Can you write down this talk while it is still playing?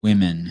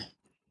women.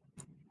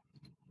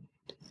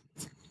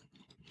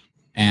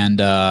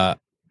 And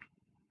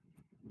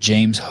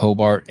James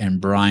Hobart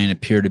and Brian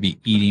appear to be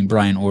eating.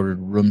 Brian ordered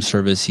room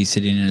service. He's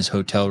sitting in his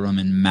hotel room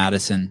in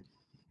Madison,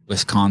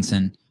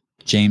 Wisconsin.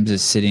 James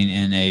is sitting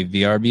in a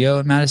VRBO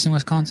in Madison,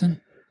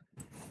 Wisconsin.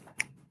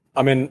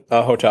 I'm in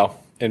a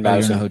hotel in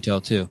Madison. You're in a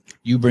hotel too.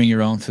 You bring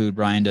your own food.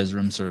 Brian does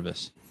room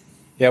service.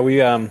 Yeah, we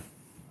have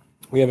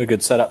a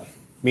good setup.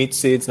 Meat,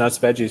 seeds, nuts,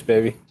 veggies,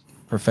 baby.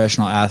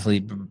 Professional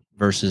athlete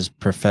versus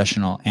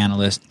professional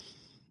analyst.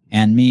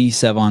 And me,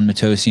 Sevon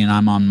Matosi, and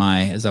I'm on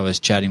my, as I was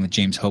chatting with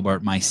James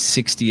Hobart, my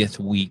 60th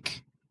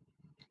week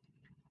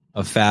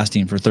of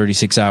fasting for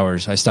 36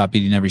 hours. I stop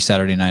eating every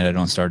Saturday night. I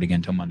don't start again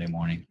until Monday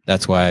morning.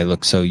 That's why I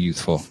look so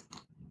youthful,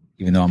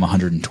 even though I'm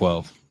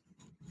 112.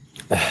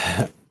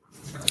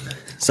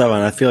 So,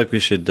 and I feel like we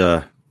should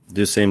do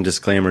the same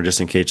disclaimer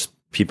just in case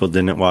people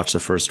didn't watch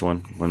the first one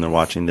when they're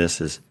watching this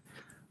is,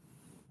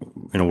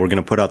 we're going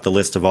to put out the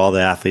list of all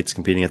the athletes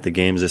competing at the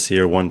games this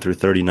year, 1 through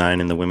 39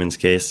 in the women's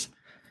case.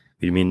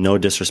 We mean no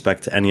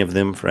disrespect to any of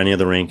them for any of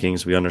the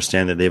rankings. We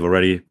understand that they've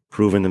already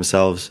proven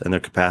themselves and their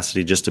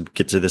capacity just to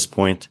get to this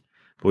point.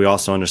 But we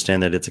also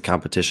understand that it's a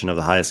competition of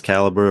the highest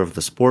caliber of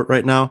the sport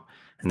right now,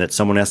 and that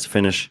someone has to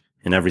finish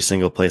in every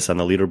single place on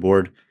the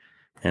leaderboard.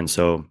 And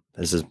so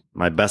this is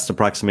my best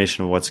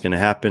approximation of what's going to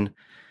happen.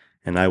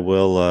 And I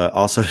will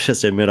also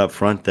just admit up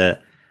front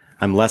that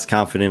I'm less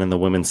confident on the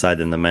women's side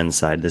than the men's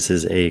side. This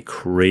is a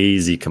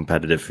crazy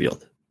competitive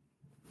field.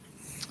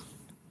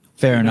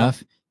 Fair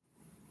enough.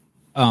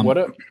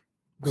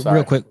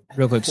 Real quick.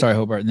 Sorry,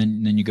 Hobart,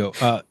 and then you go.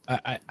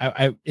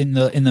 I in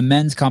the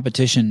men's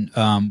competition,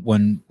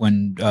 when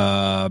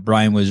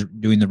Brian was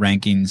doing the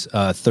rankings,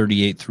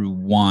 38 through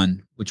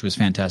 1, which was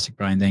fantastic,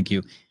 Brian. Thank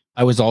you.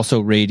 I was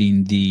also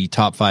rating the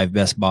top 5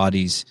 best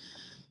bodies,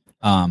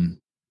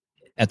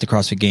 at the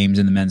CrossFit Games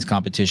in the men's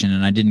competition,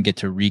 and I didn't get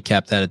to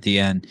recap that at the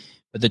end.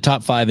 But the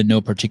top 5 in no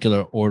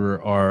particular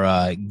order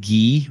are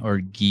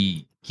Guilherme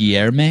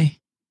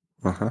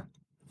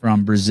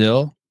from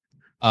Brazil.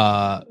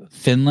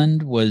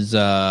 Finland was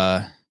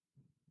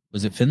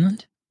it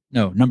Finland?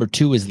 No, number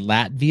 2 is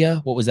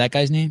Latvia. What was that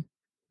guy's name?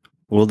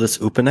 Wildis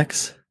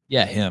Upanex?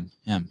 Yeah, him.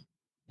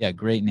 Yeah,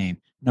 great name.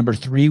 Number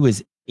 3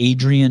 was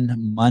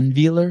Adrian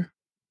Munveler.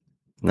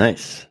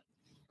 Nice.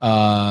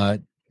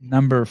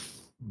 Number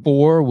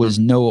 4 was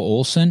Noah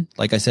Olson.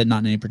 Like I said, not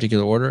in any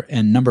particular order.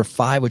 And number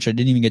 5, which I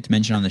didn't even get to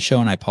mention on the show,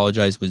 and I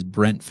apologize, was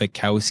Brent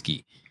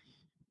Fikowski.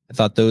 I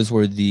thought those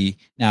were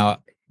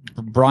now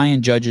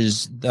Brian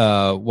judges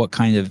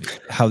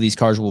how these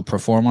cars will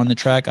perform on the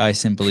track. I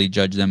simply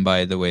judge them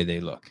by the way they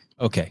look.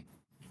 Okay.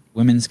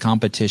 Women's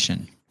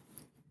competition.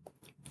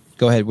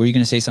 Go ahead. Were you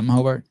going to say something,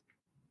 Hobart?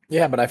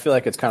 Yeah, but I feel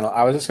like it's kind of,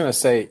 I was just going to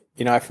say,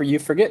 you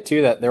forget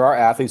too that there are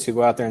athletes who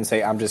go out there and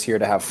say, I'm just here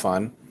to have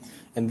fun.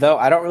 And though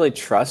I don't really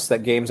trust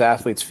that games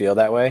athletes feel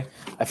that way,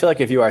 I feel like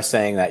if you are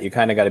saying that, you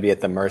kind of got to be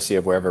at the mercy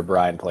of wherever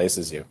Brian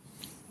places you.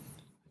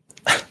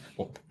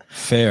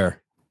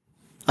 Fair.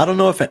 I don't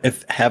know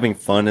if having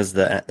fun is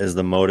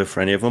the motive for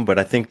any of them, but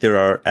I think there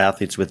are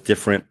athletes with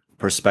different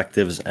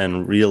perspectives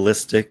and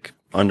realistic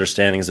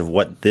understandings of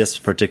what this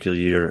particular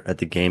year at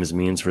the games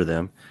means for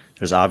them.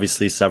 There's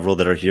obviously several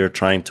that are here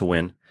trying to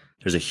win.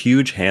 There's a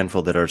huge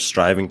handful that are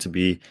striving to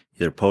be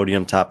either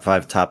podium, top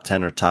 5, top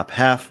 10, or top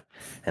half.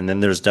 And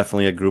then there's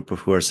definitely a group of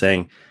who are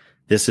saying,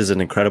 this is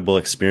an incredible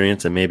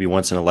experience and maybe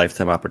once in a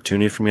lifetime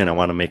opportunity for me, and I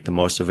want to make the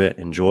most of it,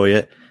 enjoy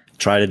it,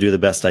 try to do the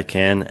best I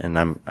can, and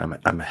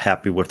I'm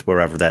happy with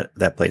wherever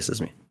that places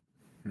me.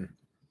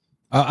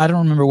 I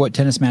don't remember what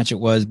tennis match it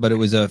was, but it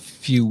was a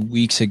few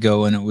weeks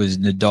ago, and it was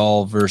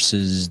Nadal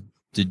versus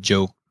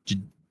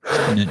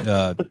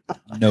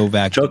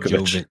Novak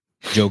Djokovic.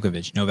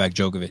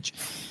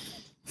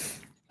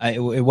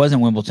 It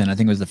wasn't Wimbledon. I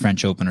think it was the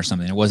French Open or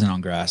something. It wasn't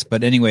on grass,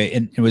 but anyway,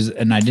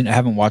 I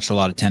haven't watched a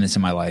lot of tennis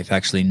in my life,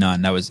 actually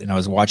none. I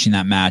was watching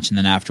that match, and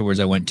then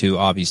afterwards I went to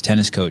Avi's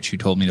tennis coach, who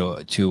told me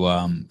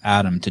to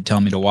Adam to tell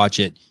me to watch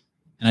it,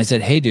 and I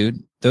said, "Hey,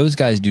 dude, those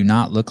guys do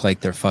not look like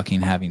they're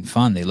fucking having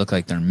fun. They look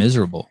like they're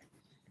miserable."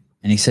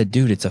 And he said,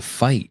 "Dude, it's a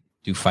fight.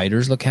 Do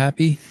fighters look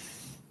happy?"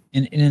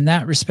 And in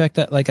that respect,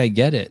 that I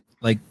get it.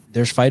 Like,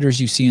 there's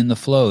fighters you see in the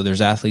flow,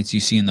 there's athletes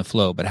you see in the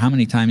flow, but how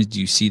many times do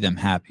you see them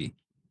happy?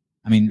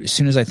 I mean, as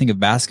soon as I think of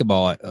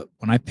basketball,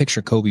 when I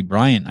picture Kobe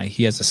Bryant,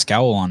 he has a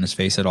scowl on his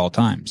face at all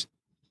times.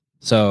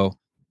 So,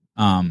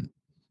 I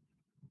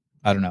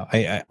don't know.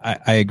 I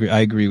agree. I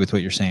agree with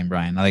what you're saying,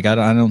 Brian. I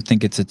don't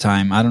think it's a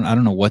time. I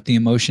don't know what the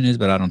emotion is,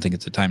 but I don't think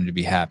it's a time to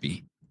be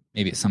happy.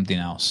 Maybe it's something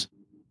else.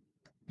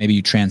 Maybe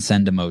you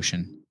transcend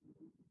emotion.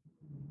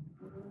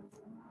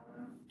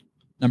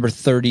 Number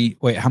 30.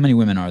 Wait, how many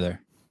women are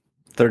there?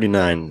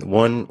 39.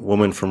 One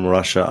woman from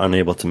Russia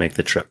unable to make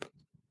the trip.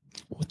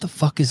 What the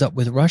fuck is up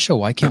with Russia?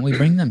 Why can't we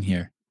bring them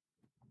here?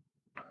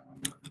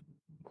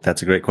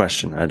 That's a great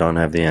question. I don't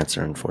have the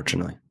answer,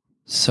 unfortunately.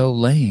 So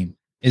lame.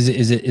 Is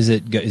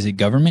it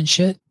government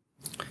shit?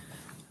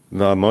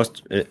 I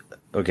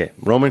okay,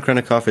 Roman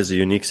Krennikov is a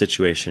unique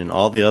situation. In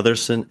all the other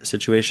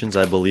situations,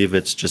 I believe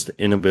it's just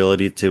the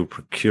inability to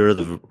procure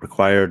the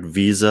required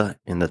visa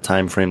in the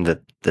time frame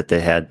that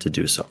they had to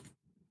do so.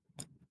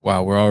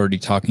 Wow, we're already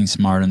talking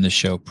smart on this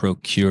show.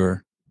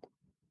 Procure.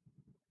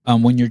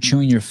 When you're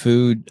chewing your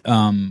food,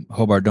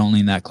 Hobart, don't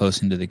lean that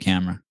close into the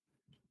camera.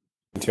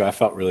 Too, I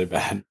felt really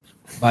bad.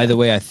 By the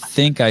way, I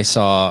think I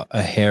saw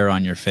a hair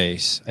on your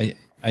face.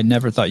 I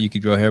never thought you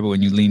could grow hair, but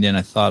when you leaned in,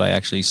 I thought I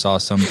actually saw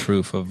some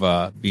proof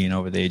of being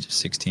over the age of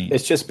 16.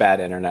 It's just bad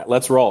internet.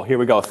 Let's roll. Here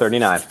we go.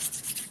 39.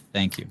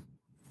 Thank you.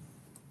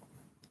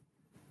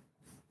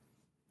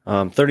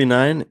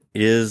 39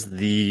 is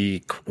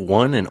the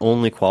one and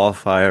only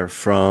qualifier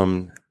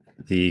from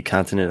the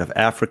continent of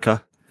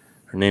Africa.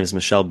 Her name is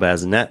Michelle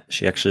Bazinet.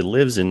 She actually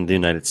lives in the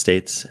United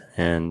States,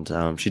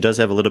 and she does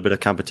have a little bit of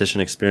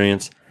competition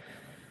experience.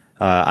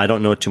 I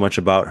don't know too much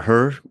about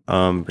her,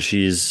 but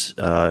she was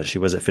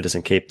at Fitness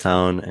in Cape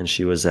Town, and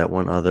she was at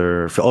one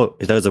other. Oh,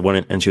 that was the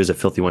one, and she was at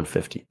Filthy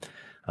 150.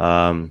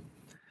 I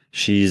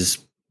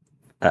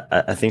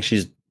think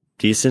she's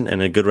decent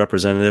and a good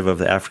representative of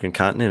the African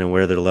continent and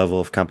where their level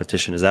of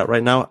competition is at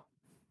right now.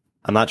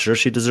 I'm not sure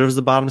she deserves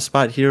the bottom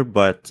spot here,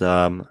 but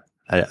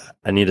I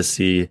need to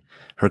see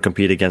her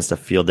compete against a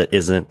field that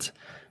isn't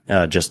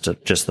just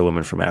the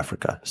women from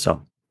Africa.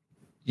 So.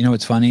 You know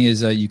what's funny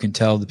is you can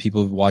tell the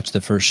people who watched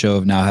the first show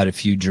have now had a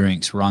few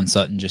drinks. Ron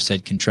Sutton just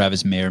said, "Can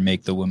Travis Mayer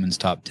make the women's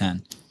top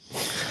 10?"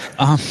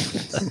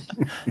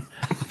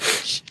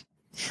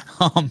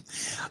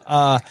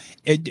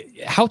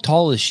 How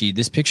tall is she?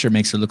 This picture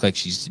makes her look like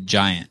she's a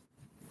giant.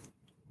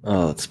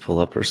 Oh, let's pull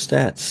up her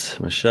stats.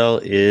 Michelle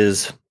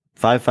is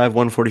 5'5",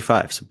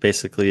 145. So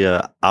basically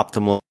a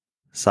optimal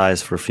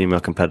size for a female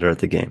competitor at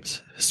the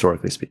games,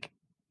 historically speaking.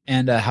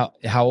 And how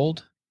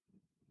old?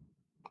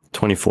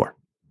 24.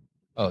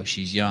 Oh,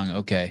 she's young.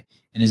 Okay.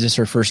 And is this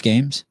her first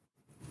games?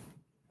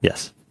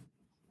 Yes.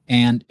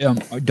 And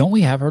don't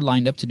we have her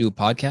lined up to do a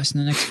podcast in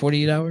the next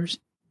 48 hours?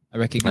 I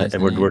recognize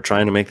we're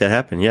trying to make that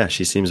happen. Yeah,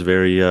 she seems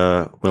very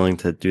willing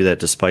to do that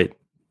despite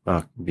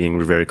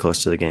being very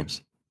close to the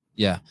games.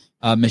 Yeah.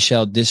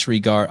 Michelle,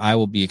 disregard. I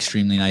will be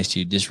extremely nice to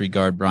you.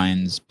 Disregard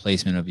Brian's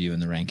placement of you in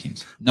the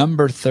rankings.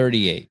 Number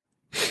 38.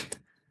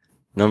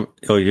 You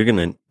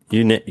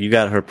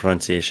got her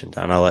pronunciation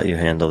down. I'll let you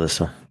handle this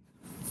one.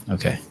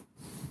 Okay.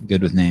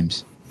 Good with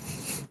names.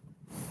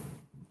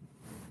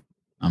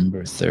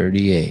 Number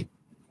 38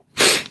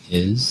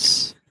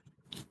 is...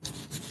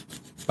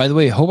 By the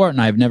way, Hobart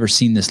and I have never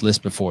seen this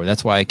list before.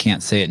 That's why I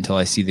can't say it until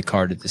I see the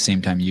card at the same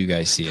time you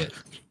guys see it.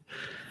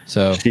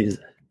 So... Jeez.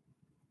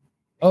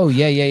 Oh,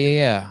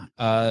 yeah.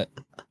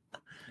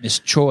 Miss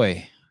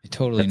Choi. I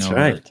totally know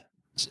right.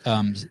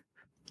 her.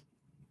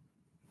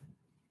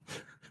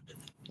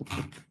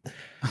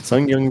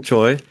 Sung Young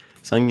Choi.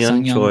 Sung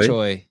Young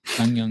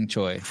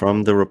Choi.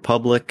 From the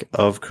Republic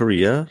of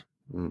Korea,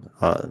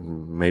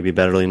 maybe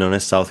betterly known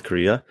as South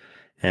Korea.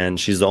 And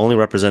she's the only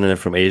representative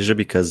from Asia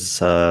because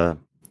the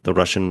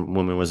Russian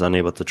woman was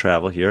unable to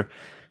travel here.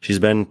 She's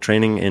been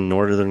training in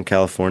Northern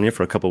California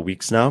for a couple of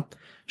weeks now.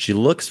 She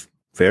looks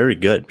very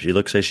good. She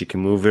looks like she can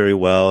move very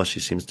well. She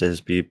seems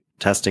to be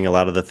testing a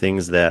lot of the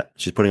things that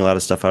she's putting a lot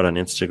of stuff out on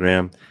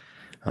Instagram.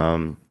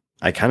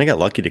 I kind of got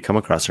lucky to come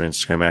across her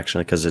Instagram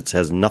actually because it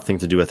has nothing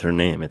to do with her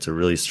name. It's a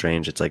really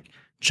strange, it's like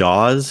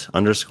Jaws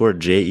 _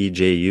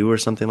 JEJU or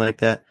something like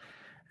that.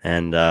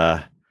 And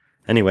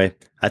anyway,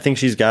 I think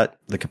she's got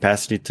the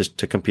capacity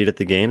to compete at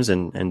the games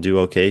and do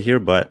okay here,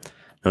 but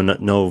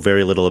know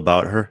very little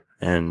about her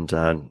and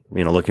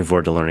looking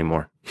forward to learning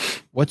more.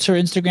 What's her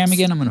Instagram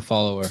again? I'm going to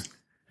follow her.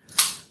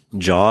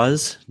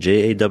 Jaws,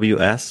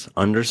 JAWS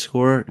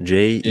 _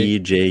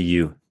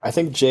 JEJU. I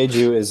think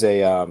Jeju is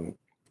a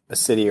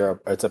city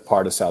or it's a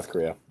part of South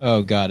Korea.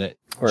 Oh, got it.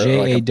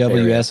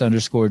 JAWS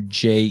 _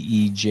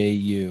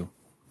 JEJU.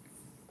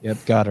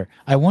 Yep, got her.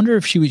 I wonder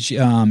if she was.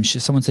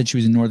 Someone said she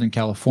was in Northern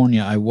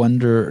California. I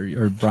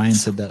wonder, or Brian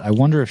said that. I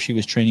wonder if she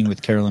was training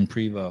with Carolyn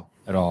Prevost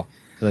at all,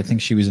 because I think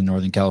she was in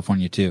Northern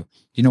California too. Do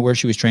you know where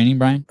she was training,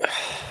 Brian?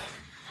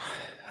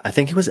 I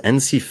think it was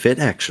NC Fit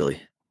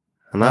actually.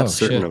 I'm not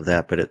certain of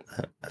that, but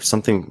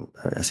something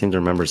I seem to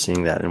remember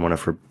seeing that in one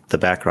of the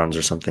backgrounds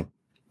or something.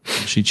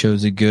 She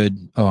chose a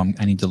good. Oh,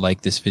 I need to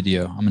like this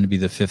video. I'm going to be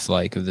the 5th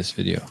like of this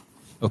video.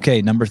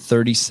 Okay, number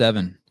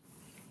 37.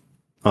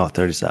 Oh,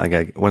 37. I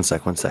got one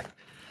sec.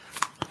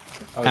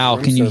 Al,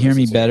 can you hear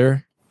me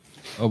better?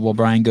 While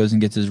Brian goes and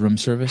gets his room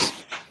service.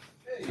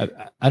 I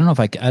don't know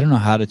I don't know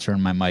how to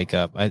turn my mic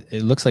up.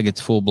 It looks like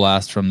it's full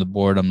blast from the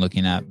board I'm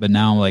looking at, but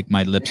now like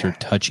my lips are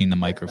touching the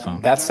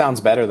microphone. That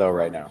sounds better though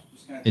right now.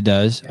 It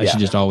does. I should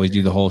just always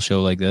do the whole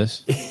show like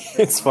this.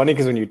 It's funny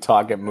because when you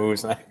talk, it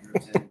moves.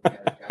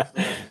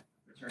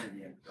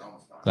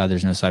 Glad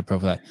there's no side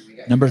profile.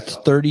 Number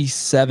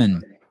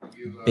 37,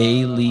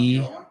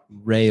 Bailey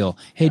Rail.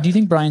 Hey, do you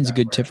think Brian's a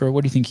good tipper?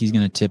 What do you think he's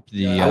going to tip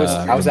the?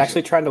 I was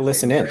actually trying to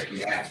listen in.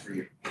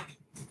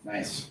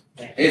 Nice.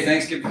 Hey,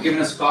 thanks for giving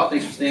us a call.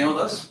 Thanks for staying with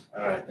us.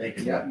 All right, thank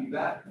you. Yeah, you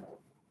bet.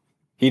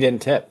 He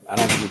didn't tip. I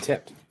don't think he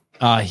tipped.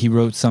 He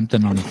wrote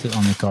something on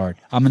the card.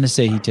 I'm going to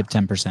say he tipped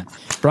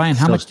 10%. Brian,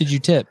 how much did you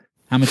tip?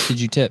 How much did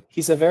you tip?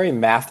 He's a very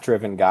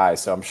math-driven guy,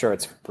 so I'm sure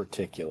it's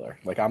particular.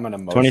 Like I'm an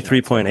emotional.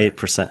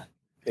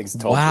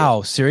 23.8%.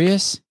 Wow,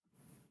 serious?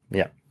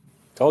 Yeah.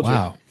 Told you.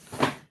 Wow,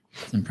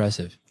 that's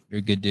impressive. You're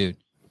a good dude.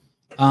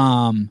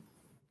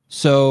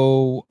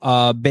 So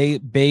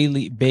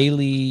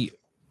Bailey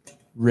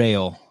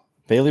Rail.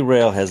 Bailey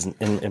Rail has,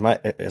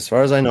 as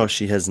far as I know,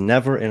 she has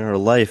never in her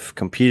life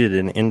competed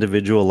in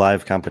individual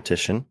live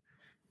competition.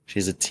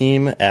 She's a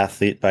team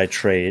athlete by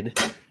trade.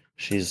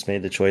 She's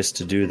made the choice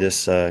to do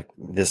this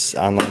this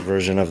online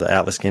version of the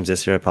Atlas Games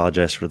this year. I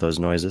apologize for those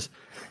noises.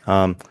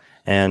 So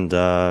in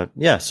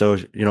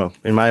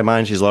my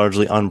mind, she's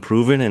largely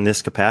unproven in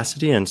this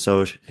capacity, and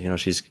so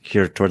she's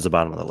here towards the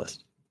bottom of the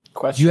list.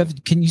 Question.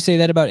 Can you say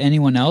that about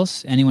anyone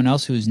else? Anyone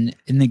else who's in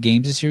the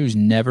games this year who's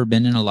never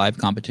been in a live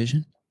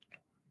competition?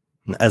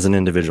 As an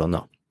individual,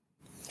 no.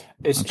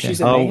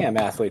 She's a mayhem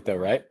athlete, though,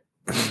 right?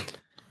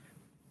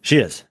 She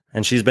is.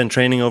 And she's been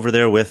training over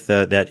there with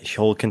that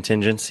whole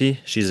contingency.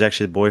 She's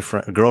actually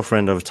the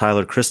girlfriend of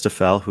Tyler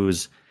Christoffel,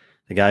 who's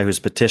the guy who's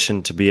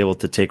petitioned to be able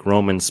to take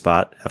Roman's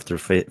spot after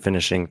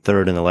finishing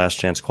third in the last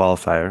chance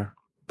qualifier.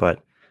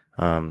 But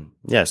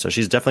so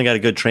she's definitely got a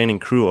good training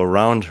crew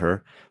around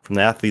her. From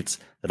the athletes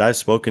that I've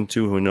spoken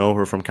to who know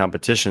her from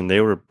competition,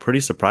 they were pretty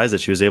surprised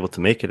that she was able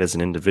to make it as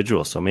an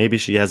individual. So maybe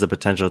she has the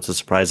potential to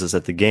surprise us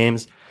at the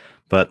games.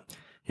 But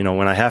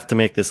when I have to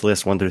make this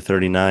list 1 through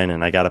 39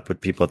 and I got to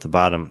put people at the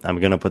bottom, I'm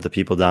going to put the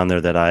people down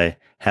there that I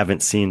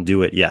haven't seen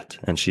do it yet.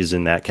 And she's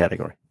in that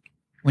category.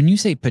 When you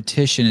say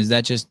petition, is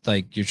that just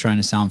like you're trying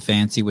to sound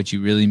fancy? What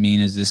you really mean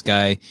is this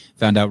guy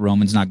found out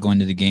Roman's not going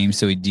to the game,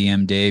 so he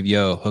DM'd Dave,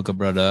 yo, hook a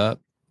brother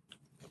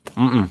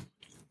up?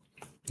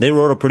 They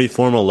wrote a pretty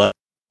formal letter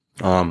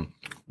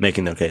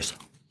making their case.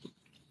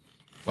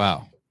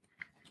 Wow.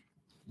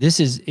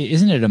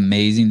 Isn't it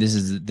amazing? This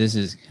is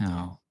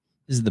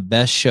the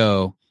best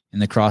show in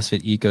the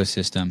CrossFit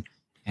ecosystem,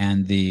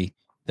 and the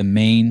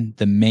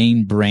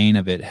main brain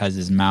of it has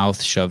his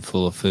mouth shoved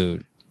full of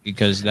food,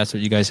 because that's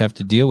what you guys have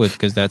to deal with,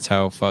 because that's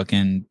how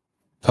fucking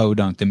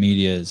podunk the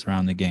media is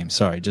around the game.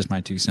 Sorry, just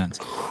my 2 cents.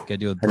 Gotta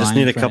deal with I just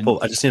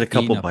need a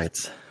couple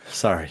bites.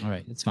 Sorry. All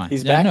right, it's fine.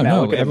 He's back now.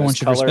 No, everyone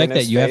should respect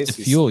that. You have to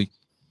fuel.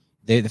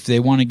 If they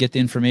want to get the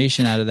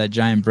information out of that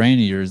giant brain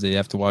of yours, they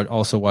have to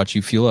also watch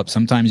you fuel up.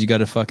 Sometimes you got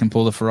to fucking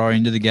pull the Ferrari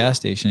into the gas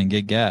station and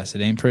get gas.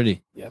 It ain't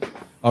pretty. Yep.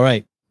 All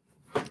right.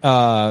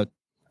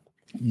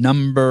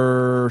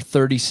 Number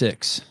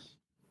 36.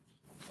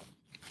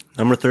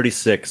 Number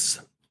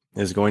 36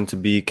 is going to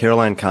be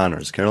Caroline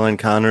Connors. Caroline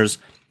Connors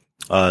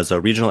is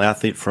a regional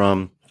athlete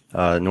from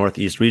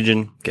Northeast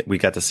region. We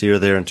got to see her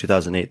there in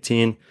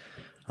 2018.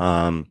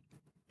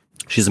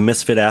 She's a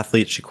misfit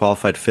athlete. She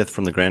qualified 5th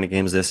from the Granite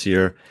Games this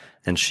year.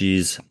 And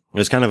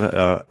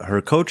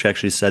her coach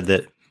actually said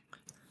that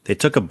they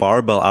took a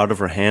barbell out of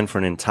her hand for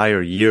an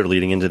entire year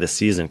leading into the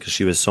season because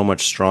she was so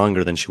much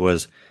stronger than she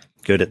was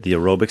good at the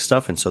aerobic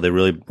stuff. And so they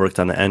really worked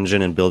on the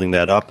engine and building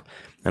that up.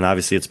 And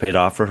obviously it's paid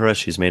off for her.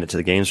 She's made it to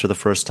the games for the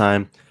first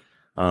time.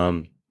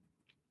 You're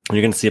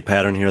going to see a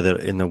pattern here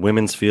that in the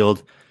women's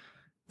field,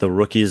 the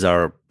rookies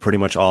are pretty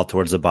much all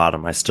towards the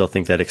bottom. I still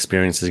think that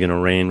experience is going to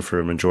reign for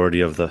a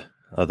majority of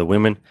the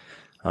women.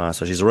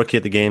 So she's a rookie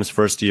at the games,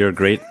 first year,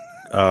 great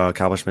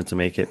accomplishment to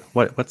make it.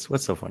 What's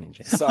so funny,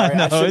 Jay? Sorry,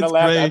 I shouldn't have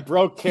laughed. I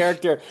broke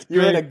character.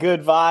 You're in a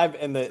good vibe,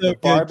 and the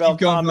barbell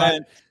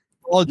comment.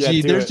 Oh,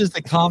 gee, just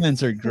the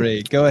comments are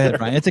great. Go ahead,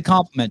 Brian. It's a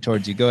compliment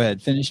towards you. Go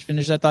ahead. Finish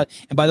that thought.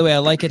 And by the way, I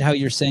like it how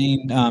you're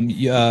saying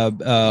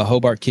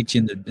Hobart kicked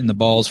you in the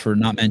balls for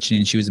not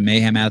mentioning she was a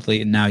mayhem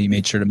athlete, and now you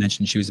made sure to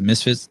mention she was a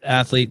misfits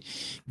athlete.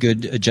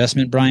 Good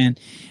adjustment, Brian.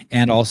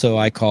 And also,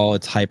 I call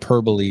it's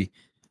hyperbole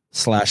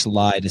 /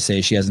 lie to say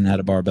she hasn't had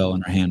a barbell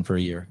in her hand for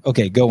a year.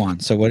 Okay, go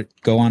on. So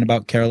go on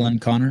about Caroline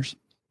Connors?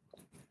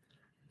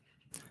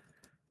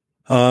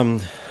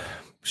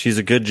 She's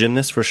a good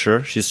gymnast for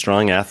sure. She's a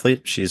strong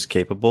athlete. She's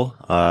capable.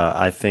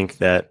 I think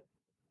that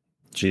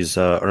she's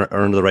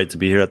earned the right to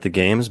be here at the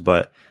games,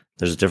 but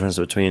there's a difference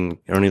between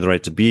earning the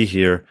right to be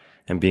here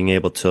and being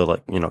able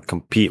to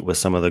compete with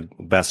some of the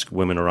best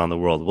women around the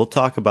world. We'll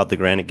talk about the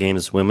Granite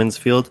Games women's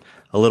field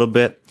a little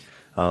bit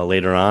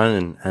later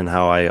on, and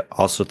how I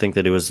also think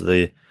that it was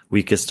the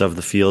weakest of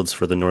the fields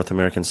for the North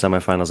American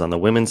semifinals on the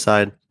women's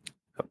side,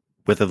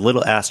 with a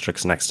little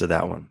asterisk next to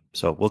that one.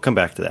 So we'll come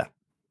back to that.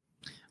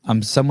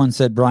 Someone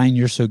said, Brian,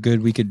 you're so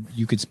good,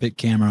 you could spit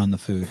camera on the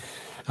food.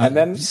 And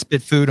then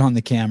spit food on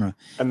the camera.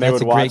 And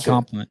that's a great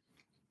compliment.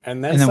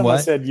 And then someone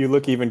said, you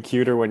look even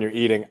cuter when you're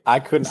eating.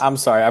 I'm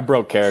sorry, I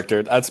broke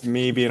character. That's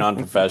me being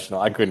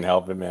unprofessional. I couldn't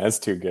help it, man. It's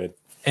too good.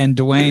 And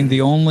Dwayne,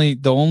 the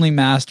only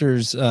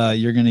masters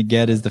you're going to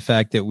get is the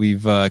fact that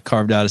we've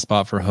carved out a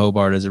spot for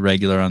Hobart as a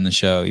regular on the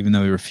show, even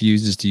though he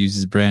refuses to use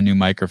his brand new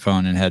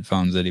microphone and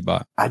headphones that he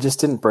bought. I just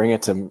didn't bring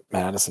it to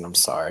Madison. I'm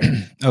sorry.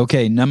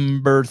 Okay,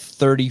 number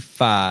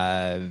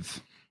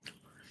 35.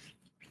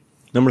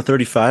 Number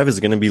 35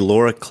 is going to be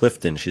Laura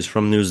Clifton. She's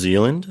from New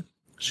Zealand.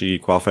 She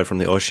qualified from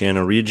the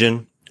Oceania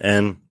region.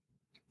 And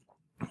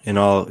in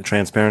all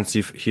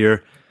transparency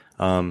here,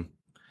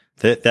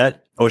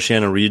 that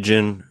Oceania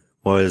region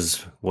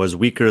was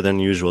weaker than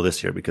usual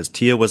this year because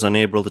Tia was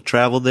unable to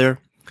travel there.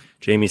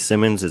 Jamie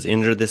Simmons is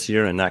injured this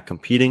year and not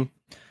competing.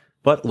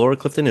 But Laura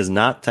Clifton is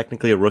not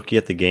technically a rookie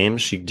at the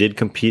games. She did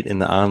compete in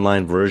the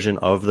online version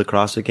of the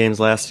CrossFit Games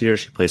last year.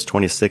 She placed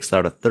 26th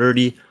out of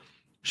 30.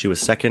 She was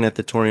second at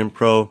the Torian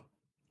Pro.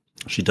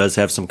 She does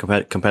have some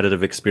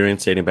competitive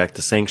experience dating back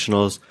to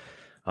sanctionals.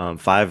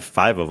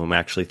 Five of them,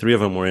 actually. 3 of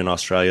them were in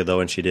Australia, though,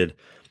 and she did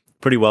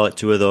pretty well at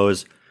 2 of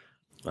those.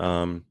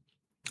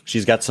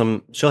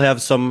 She'll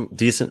have some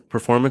decent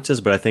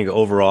performances, but I think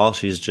overall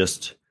she's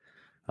just,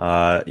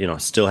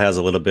 still has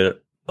a little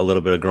bit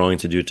of growing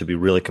to do to be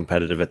really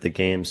competitive at the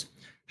games.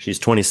 She's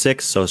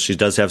 26, so she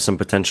does have some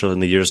potential in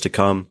the years to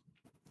come.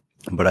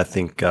 But I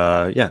think,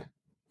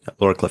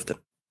 Laura Clifton.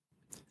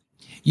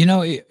 You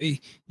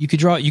could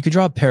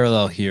draw a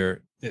parallel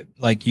here.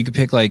 Like you could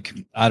pick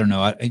I don't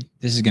know.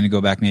 This is going to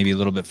go back maybe a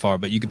little bit far,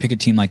 but you could pick a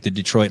team like the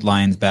Detroit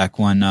Lions back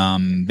when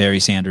Barry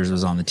Sanders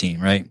was on the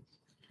team, right?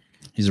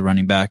 He's a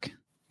running back.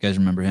 You guys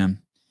remember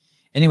him?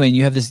 Anyway, and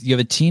you have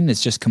a team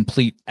that's just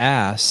complete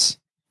ass,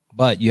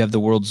 but you have the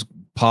world's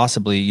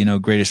possibly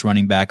greatest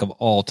running back of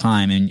all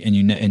time, and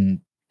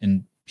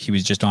he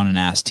was just on an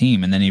ass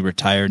team, and then he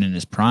retired in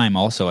his prime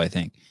also, I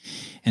think,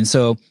 and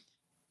so.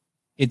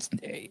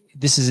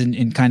 This is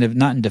in kind of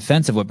not in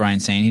defense of what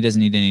Brian's saying. He doesn't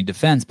need any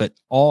defense, but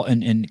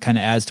and kind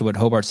of adds to what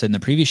Hobart said in the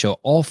previous show.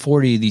 All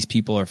 40 of these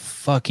people are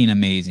fucking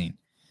amazing,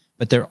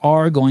 but there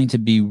are going to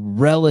be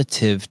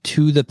relative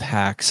to the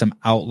pack some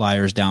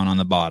outliers down on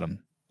the bottom,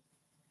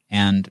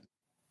 and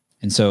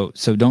so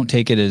don't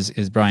take it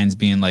as Brian's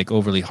being like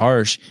overly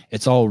harsh.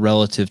 It's all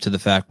relative to the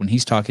fact when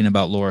he's talking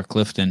about Laura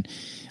Clifton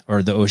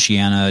or the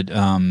Oceania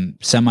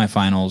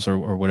semifinals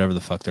or whatever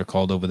the fuck they're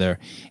called over there.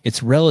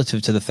 It's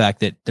relative to the fact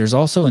that there's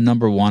also a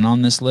number 1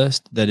 on this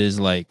list that is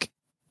like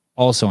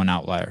also an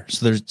outlier.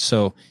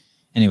 So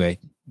anyway,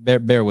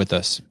 bear with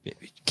us.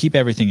 Keep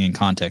everything in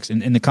context.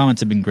 And the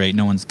comments have been great.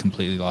 No one's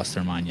completely lost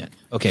their mind yet.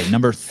 Okay,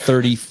 number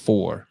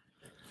 34.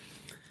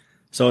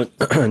 So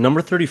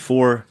number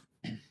 34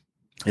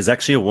 is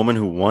actually a woman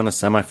who won a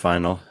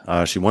semifinal.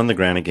 She won the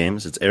Granite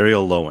Games. It's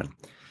Ariel Lowen.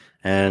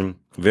 And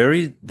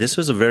this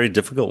was a very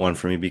difficult one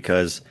for me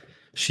because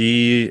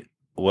it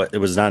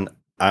was not,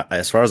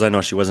 as far as I know,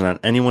 she wasn't on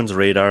anyone's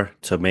radar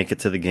to make it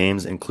to the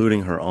games,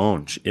 including her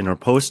own. In her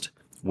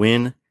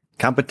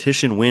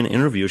competition win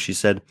interview, she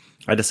said,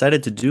 "I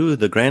decided to do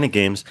the Granite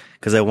Games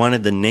because I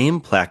wanted the name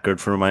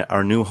placard for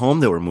our new home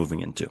that we're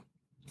moving into."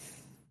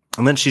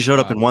 And then she showed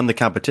up and won the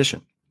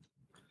competition.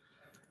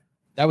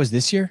 That was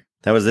this year?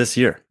 That was this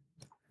year.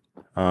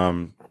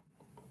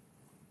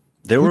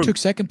 Who took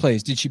second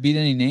place? Did she beat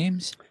any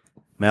names?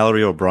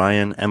 Mallory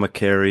O'Brien, Emma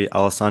Carey,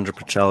 Alessandra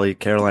Pacelli,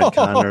 Caroline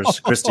Connors,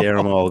 Christy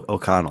Aramo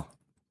O'Connell.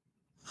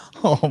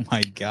 Oh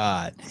my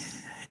God.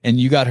 And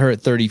you got her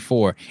at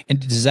 34. And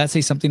does that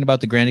say something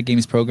about the Granite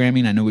Games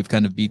programming? I know we've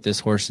kind of beat this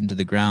horse into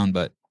the ground,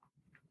 but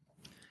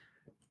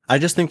I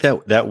just think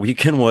that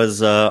weekend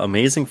was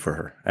amazing for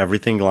her.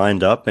 Everything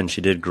lined up and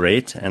she did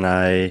great. And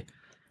I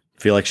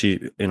feel like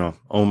she,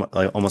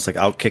 almost like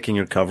out kicking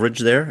your coverage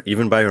there,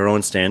 even by her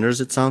own standards,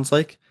 it sounds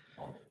like.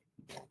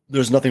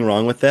 There's nothing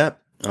wrong with that.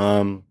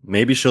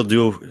 Maybe she'll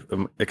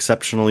do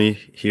exceptionally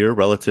here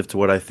relative to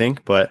what I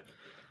think, but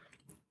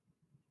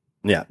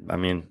yeah, I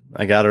mean,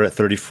 I got her at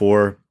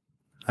 34.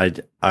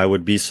 I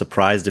would be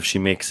surprised if she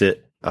makes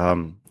it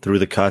through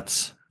the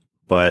cuts,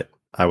 but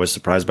I was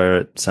surprised by her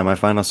at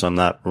semifinal, so I'm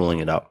not ruling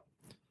it out.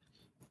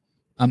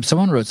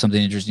 Someone wrote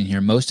something interesting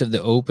here. Most of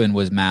the Open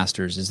was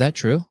Masters. Is that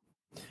true?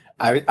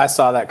 I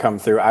saw that come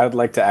through. I would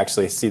like to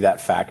actually see that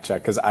fact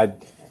check because I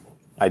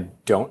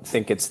don't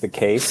think it's the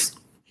case.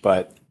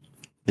 But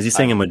is he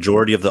saying a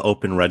majority of the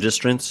Open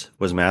registrants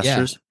was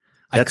Masters?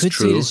 Yeah, that's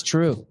true. See it as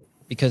true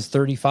because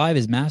 35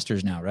 is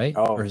Masters now, right?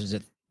 Oh, or is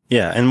it?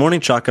 Yeah, and Morning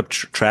Chalk Up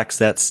tracks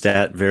that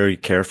stat very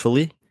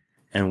carefully,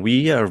 and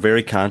we are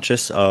very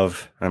conscious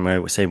of. I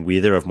might say we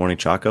there of Morning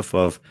Chalk Up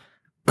of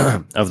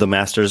the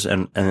Masters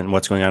and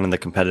what's going on in the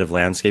competitive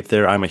landscape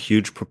there. I'm a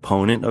huge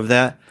proponent of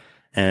that,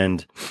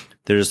 and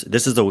this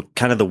is the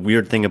kind of the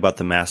weird thing about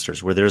the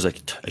Masters where there's a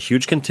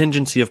huge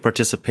contingency of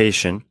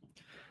participation.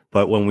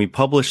 But when we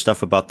publish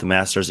stuff about the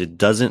Masters, it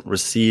doesn't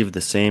receive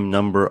the same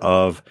number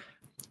of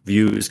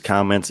views,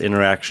 comments,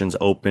 interactions,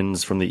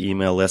 opens from the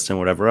email list and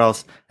whatever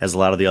else as a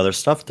lot of the other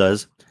stuff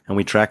does. And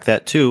we track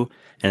that too.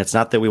 And it's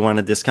not that we want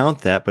to discount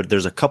that, but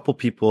there's a couple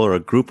people or a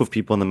group of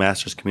people in the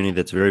Masters community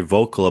that's very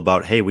vocal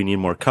about, hey, we need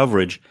more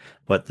coverage.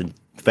 But the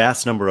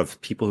vast number of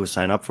people who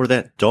sign up for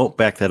that don't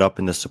back that up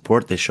in the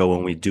support they show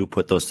when we do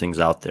put those things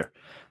out there.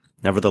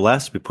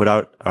 Nevertheless, we put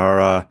out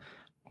our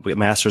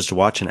Masters to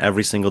watch in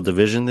every single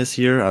division this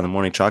year on the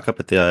Morning Chalk Up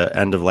at the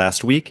end of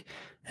last week.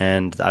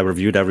 And I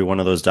reviewed every one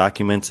of those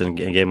documents and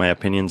gave my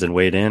opinions and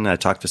weighed in. I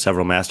talked to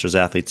several Masters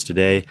athletes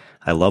today.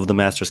 I love the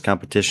Masters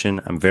competition.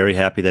 I'm very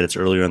happy that it's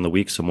earlier in the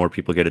week so more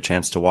people get a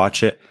chance to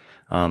watch it.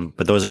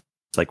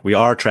 But we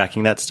are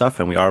tracking that stuff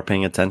and we are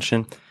paying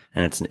attention.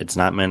 And it's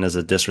not meant as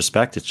a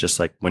disrespect. It's just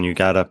like when you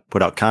got to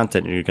put out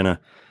content,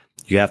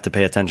 you have to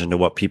pay attention to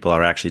what people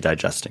are actually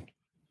digesting.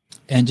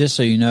 And just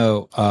so you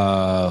know,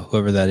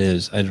 whoever that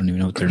is, I don't even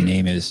know what their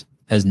name is,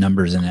 has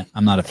numbers in it.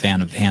 I'm not a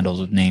fan of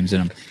handles with names in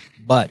them,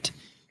 but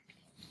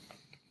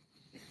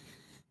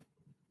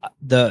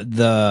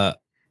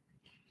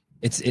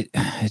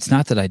it's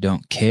not that I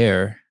don't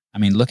care. I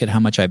mean, look at how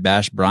much I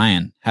bash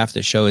Brian. Half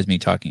the show is me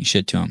talking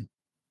shit to him.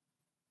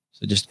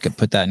 So just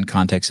put that in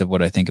context of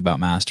what I think about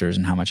Masters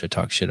and how much I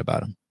talk shit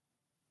about him.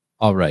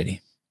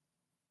 Alrighty.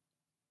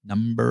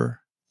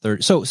 Number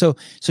 30. So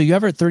you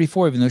have her at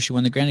 34, even though she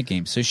won the Granite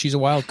Games. So she's a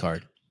wild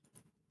card.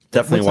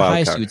 Definitely What's wild the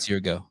highest card. you would see her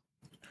go?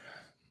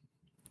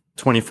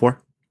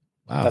 24.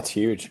 Wow. That's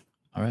huge.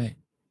 All right.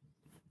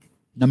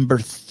 Number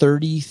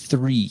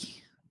 33.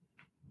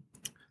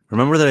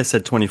 Remember that I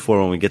said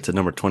 24 when we get to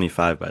number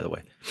 25, by the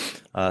way.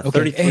 Okay.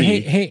 33.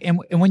 Hey,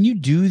 and when you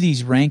do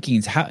these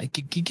rankings,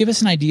 give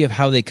us an idea of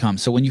how they come.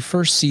 So when you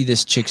first see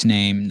this chick's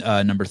name,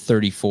 number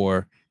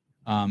 34,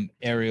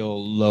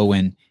 Ariel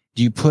Lowen,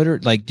 do you put her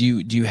like do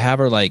you have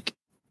her like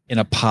in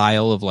a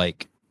pile of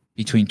like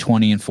between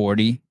 20 and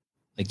 40?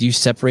 Like, do you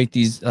separate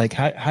these? Like,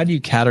 how do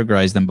you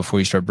categorize them before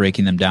you start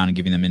breaking them down and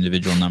giving them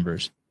individual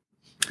numbers?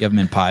 You have them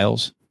in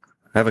piles?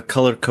 I have a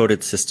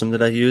color-coded system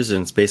that I use,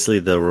 and it's basically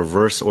the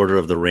reverse order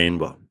of the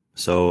rainbow.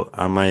 So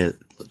on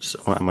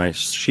my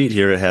sheet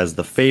here, it has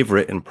the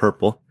favorite in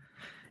purple.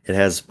 It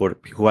has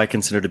who I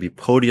consider to be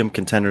podium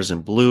contenders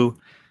in blue,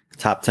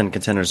 top 10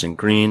 contenders in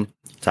green,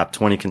 top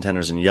 20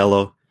 contenders in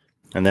yellow,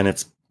 and then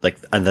it's like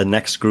the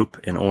next group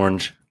in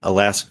orange,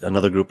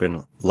 another group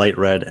in light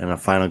red, and a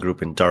final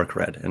group in dark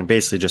red. And it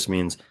basically just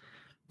means,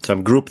 so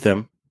I'm group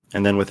them,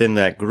 and then within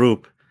that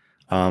group,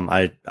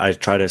 I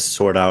try to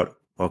sort out,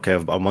 okay,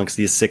 amongst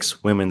these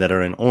 6 women that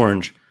are in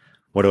orange,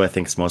 what do I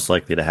think is most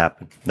likely to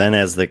happen? Then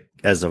as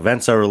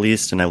events are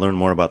released and I learn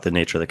more about the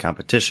nature of the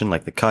competition,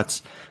 like the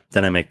cuts,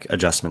 then I make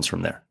adjustments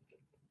from there.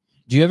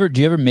 Do you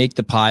ever make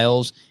the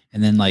piles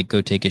and then like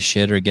go take a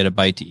shit or get a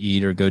bite to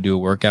eat or go do a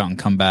workout and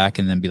come back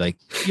and then be like,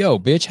 yo,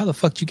 bitch, how the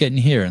fuck did you get in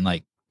here? And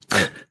like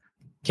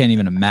can't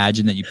even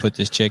imagine that you put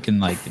this chick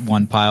in like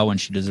one pile when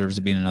she deserves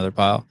to be in another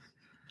pile.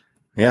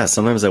 Yeah,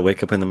 sometimes I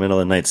wake up in the middle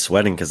of the night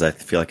sweating because I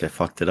feel like I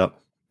fucked it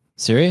up.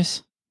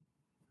 Serious?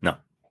 No.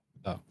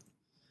 Oh.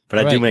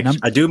 But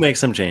I do make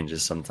some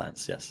changes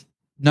sometimes, yes.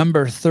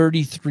 Number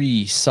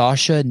 33,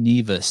 Sasha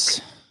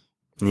Nieves.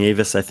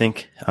 Nieves, I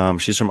think.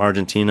 She's from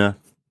Argentina.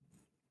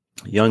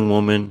 Young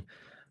woman,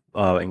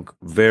 and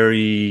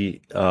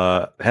very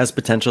has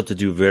potential to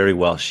do very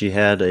well. She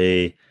had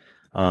an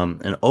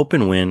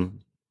open win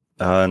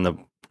in the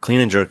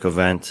clean and jerk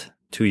event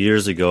 2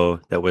 years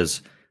ago that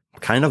was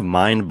kind of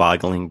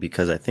mind-boggling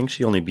because I think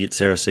she only beat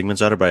Sarah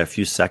Sigmundsdottir by a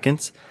few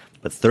seconds.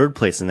 But third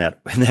place in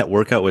that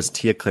workout was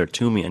Tia-Clair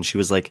Toomey, and she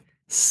was like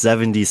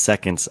 70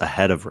 seconds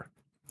ahead of her.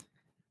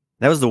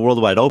 That was the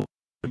worldwide open.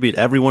 She beat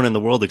everyone in the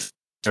world except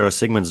Sarah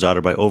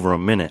Sigmundsdottir by over a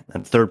minute.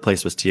 And third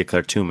place was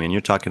Tia-Clair Toomey. And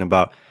you're talking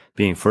about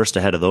being first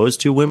ahead of those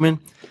 2 women.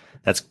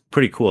 That's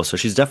pretty cool. So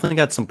she's definitely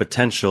got some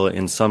potential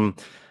in some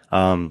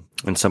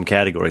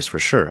categories for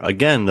sure.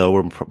 Again,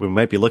 though, we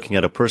might be looking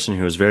at a person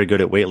who is very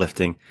good at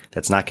weightlifting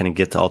that's not going to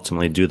get to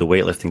ultimately do the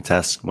weightlifting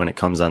test when it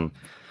comes on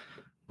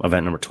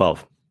event number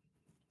 12.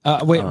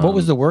 Wait, what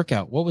was the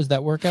workout? What was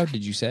that workout?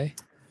 Did you say?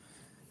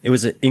 It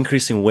was an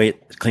increasing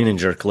weight clean and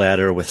jerk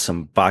ladder with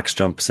some box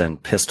jumps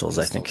and pistols,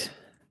 I think.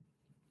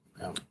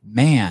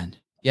 Man,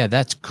 yeah,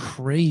 that's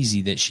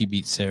crazy that she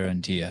beat Sarah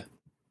and Tia.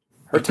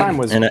 Her time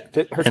was her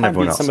time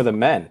beat else. some of the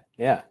men.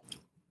 Yeah,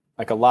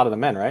 like a lot of the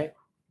men, right?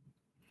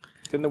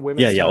 Didn't the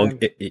women? Yeah.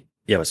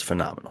 It was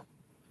phenomenal.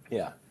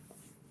 Yeah.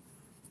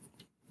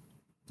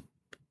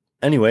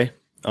 Anyway,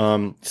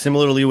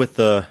 similarly with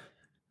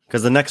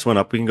because the next one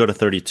up, we can go to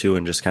 32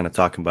 and just kind of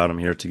talk about them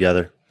here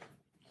together.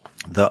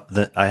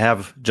 I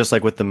have, just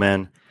like with the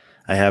men,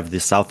 I have the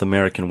South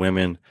American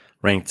women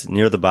ranked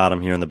near the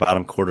bottom here in the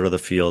bottom quarter of the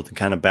field and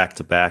kind of back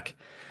to back.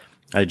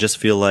 I just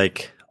feel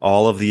like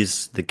all of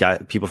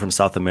people from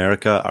South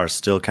America are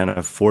still kind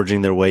of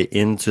forging their way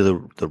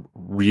into the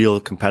real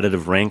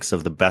competitive ranks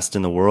of the best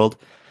in the world.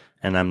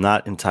 And I'm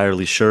not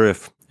entirely sure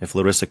if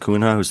Larissa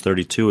Cunha, who's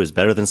 32, is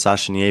better than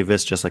Sasha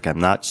Nieves, just like I'm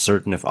not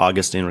certain if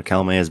Agustin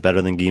Riquelme is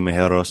better than Guy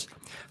Mejeros.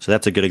 So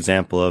that's a good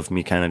example of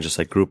me kind of just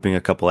like grouping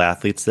a couple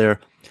athletes there.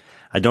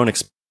 I don't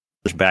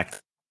expect back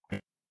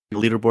the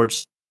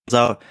leaderboard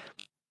out.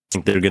 I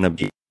think they're going to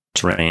be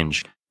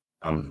range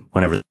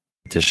whenever the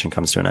competition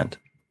comes to an end.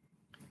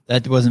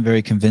 That wasn't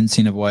very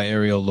convincing of why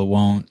Ariel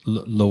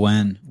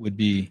Lowen would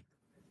be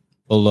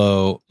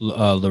below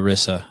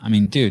Larissa. I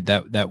mean, dude,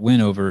 that win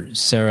over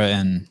Sarah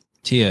and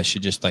Tia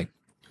should just like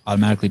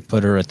automatically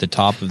put her at the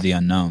top of the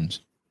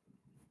unknowns.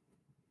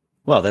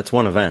 Well, that's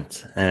one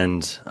event,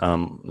 and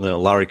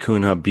Laurie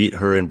Cunha beat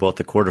her in both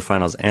the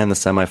quarterfinals and the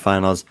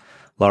semifinals.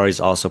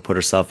 Laurie's also put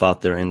herself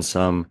out there in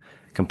some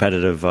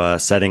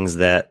competitive settings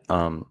that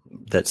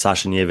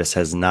Sasha Nieves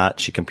has not.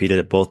 She competed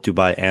at both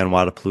Dubai and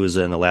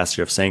Wodapalooza in the last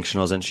year of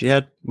sanctionals, and she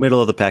had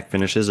middle of the pack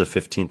finishes of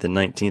 15th and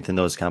 19th in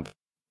those competitions.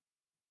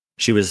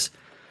 She was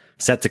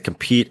set to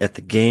compete at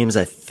the games,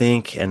 I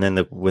think. And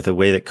then with the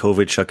way that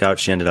COVID shook out,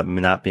 she ended up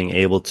not being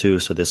able to.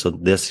 So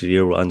this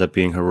year will end up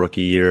being her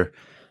rookie year.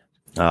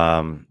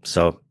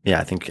 So yeah,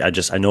 I think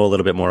I know a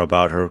little bit more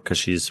about her because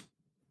she's,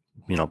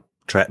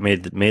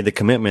 made the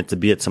commitment to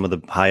be at some of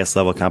the highest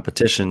level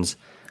competitions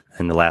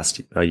in the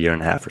last year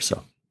and a half or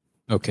so.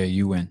 Okay,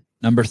 you win.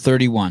 Number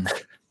 31.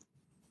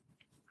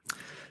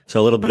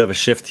 So a little bit of a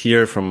shift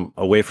here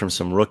away from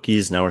some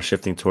rookies. Now we're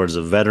shifting towards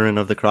a veteran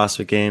of the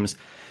CrossFit Games.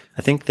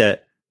 I think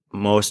that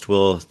most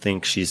will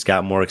think she's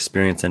got more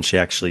experience than she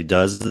actually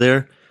does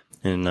there.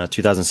 In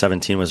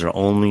 2017 was her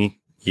only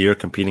year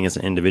competing as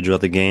an individual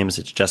at the games.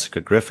 It's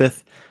Jessica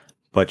Griffith,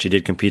 but she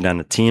did compete on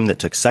a team that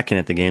took second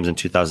at the games in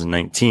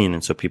 2019,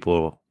 and so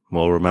people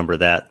will remember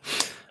that.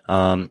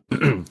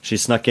 She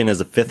snuck in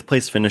as a 5th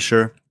place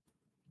finisher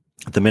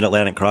at the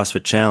Mid-Atlantic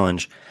CrossFit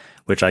Challenge,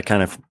 which I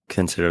kind of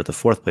consider the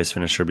 4th place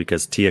finisher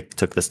because Tia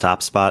took this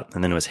top spot,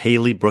 and then it was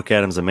Haley, Brooke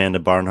Adams, Amanda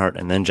Barnhart,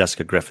 and then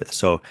Jessica Griffith.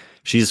 So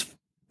she's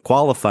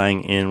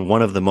qualifying in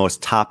one of the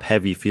most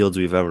top-heavy fields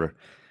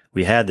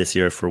we had this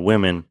year for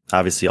women.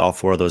 Obviously, all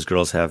 4 of those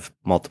girls have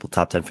multiple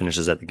top 10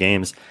 finishes at the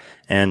games,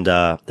 and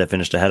that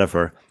finished ahead of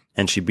her.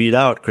 And she beat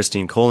out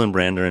Christine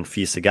Kohlenbrander and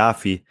Fee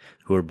Sagafi,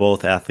 who are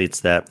both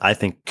athletes that I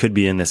think could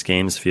be in this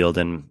games field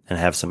and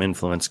have some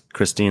influence.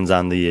 Christine's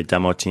on the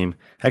demo team.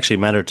 Actually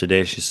met her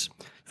today. She's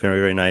very,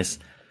 very nice.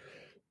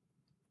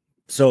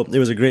 So it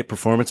was a great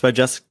performance by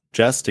Jess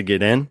to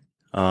get in.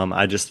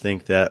 I just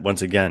think that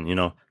once again,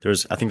 there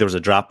was a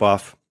drop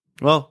off.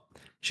 Well,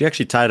 she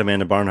actually tied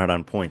Amanda Barnhart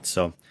on points.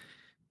 So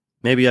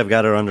maybe I've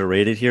got her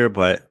underrated here,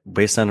 but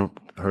based on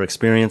her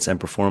experience and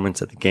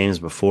performance at the games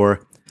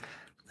before,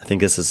 I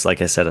think this is,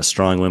 like I said, a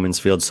strong women's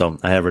field. So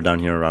I have her down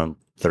here around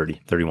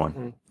 30,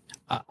 31.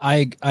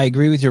 I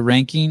agree with your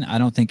ranking.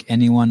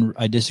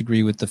 I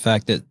disagree with the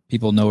fact that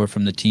people know her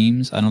from the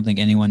teams. I don't think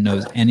anyone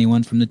knows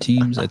anyone from the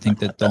teams. I think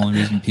that the only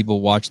reason people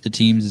watch the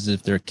teams is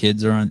if their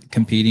kids are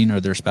competing or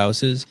their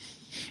spouses,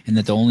 and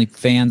that the only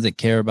fans that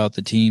care about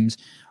the teams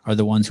are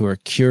the ones who are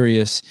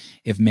curious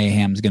if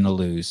Mayhem's going to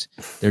lose.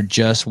 They're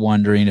just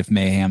wondering if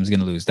Mayhem's going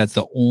to lose. That's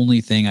the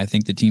only thing I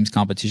think the team's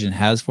competition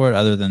has for it.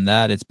 Other than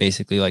that, it's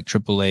basically like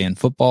AAA in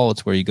football.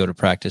 It's where you go to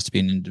practice to be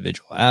an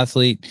individual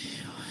athlete.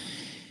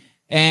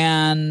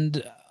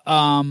 And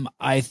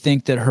I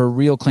think that her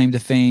real claim to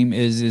fame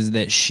is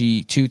that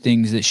two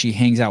things: that she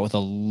hangs out with a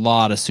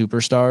lot of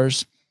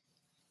superstars.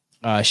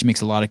 She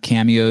makes a lot of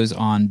cameos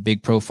on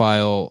big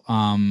profile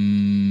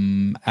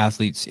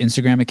athletes'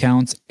 Instagram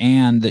accounts,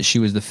 and that she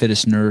was the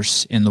fittest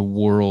nurse in the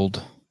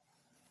world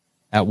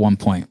at one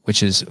point,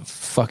 which is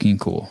fucking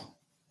cool.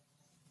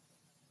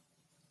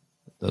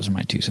 Those are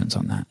my 2 cents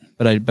on that.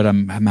 But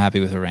I'm happy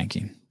with her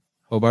ranking.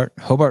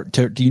 Hobart.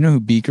 Do you know who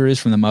Beaker is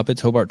from the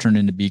Muppets? Hobart turned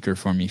into Beaker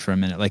for me for a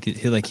minute.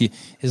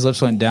 His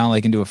lips went down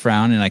into a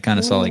frown, and I kind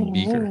of saw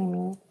Beaker.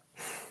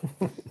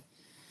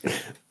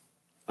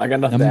 I got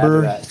nothing to add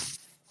to that.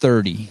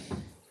 30.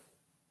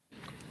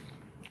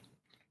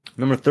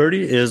 Number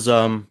 30 is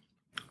 2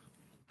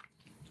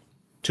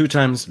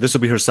 times. This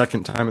will be her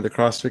 2nd time at the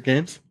CrossFit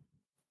Games.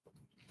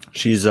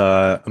 She's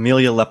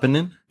Amelia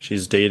Lepinen.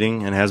 She's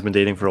dating and has been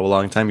dating for a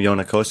long time.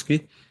 Yona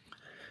Koski.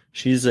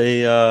 She's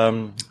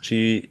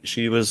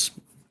she was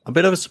a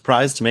bit of a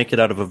surprise to make it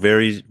out of a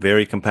very,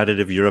 very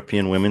competitive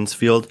European women's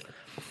field.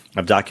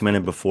 I've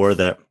documented before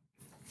that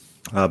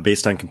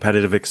based on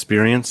competitive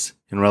experience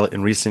in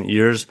recent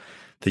years,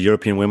 the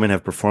European women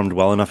have performed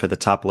well enough at the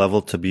top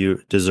level to be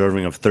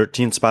deserving of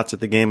 13 spots at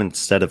the game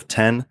instead of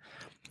 10.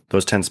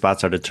 Those 10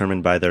 spots are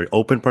determined by their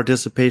open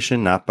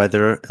participation, not by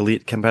their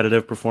elite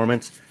competitive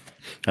performance.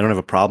 I don't have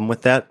a problem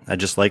with that. I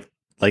just like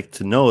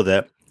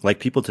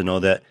people to know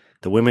that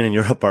the women in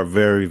Europe are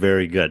very,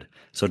 very good.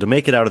 So to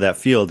make it out of that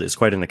field is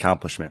quite an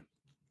accomplishment.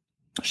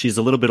 She's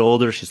a little bit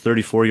older. She's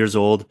 34 years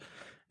old.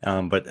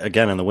 But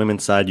again, on the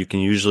women's side, you can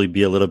usually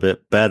be a little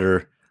bit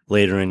better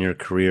later in your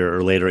career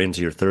or later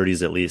into your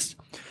 30s at least.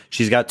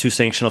 She's got 2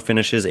 sanctional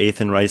finishes,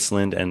 8th in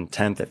Riceland and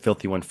 10th at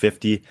Filthy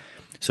 150.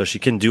 So she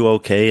can do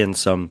okay in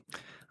some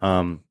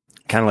kind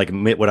of like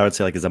what I would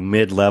say is a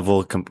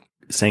mid-level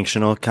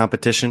sanctional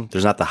competition.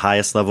 There's not the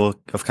highest level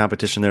of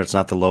competition there. It's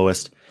not the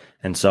lowest.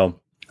 And so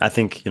I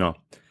think, the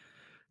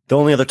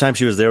only other time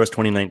she was there was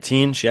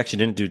 2019. She actually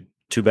didn't do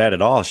too bad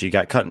at all. She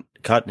got cut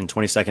in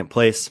 22nd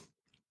place.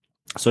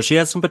 So she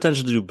has some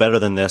potential to do better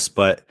than this,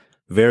 but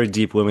very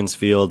deep women's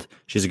field.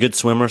 She's a good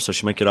swimmer, so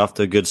she might get off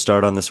to a good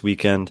start on this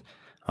weekend.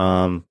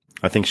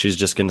 I think she's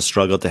just going to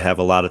struggle to have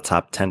a lot of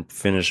top 10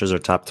 finishes or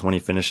top 20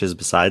 finishes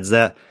besides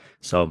that.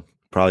 So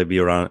probably be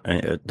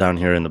around down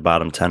here in the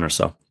bottom 10 or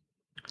so.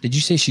 Did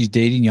you say she's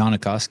dating Yona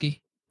Koski?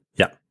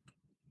 Yeah.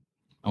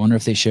 I wonder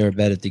if they share a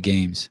bed at the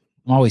games.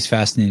 I'm always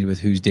fascinated with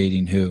who's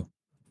dating who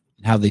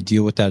and how they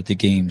deal with that at the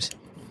games.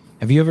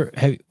 Hobart,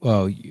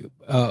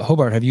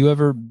 have you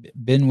ever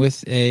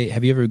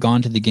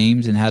gone to the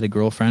games and had a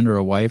girlfriend or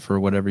a wife or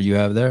whatever you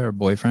have there, or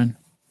boyfriend,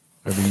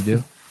 whatever you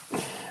do?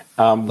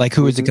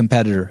 Who is a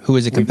competitor? Who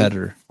is a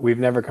competitor? We've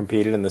never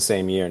competed in the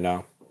same year,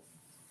 no.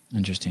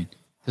 Interesting.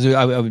 Because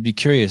I would be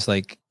curious,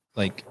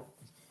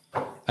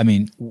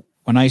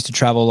 when I used to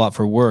travel a lot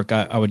for work,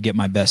 I would get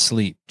my best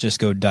sleep, just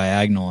go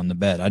diagonal in the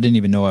bed. I didn't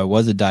even know I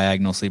was a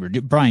diagonal sleeper.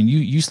 Brian,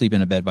 you sleep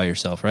in a bed by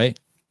yourself, right?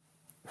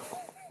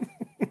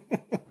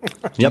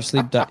 Yep.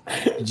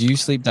 Do you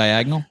sleep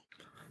diagonal?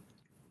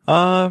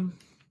 I'm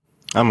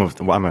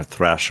a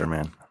thrasher,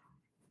 man.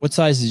 What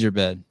size is your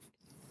bed?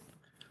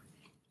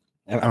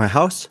 At my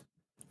house?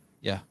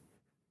 Yeah.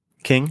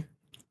 King?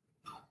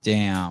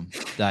 Damn.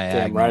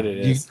 Diagonal. Damn right it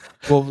is.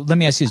 Well, let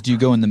me ask you this. Do you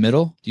go in the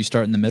middle? Do you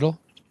start in the middle?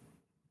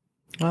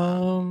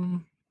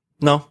 No.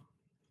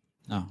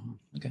 Oh,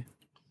 okay.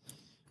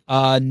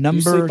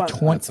 Number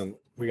 20.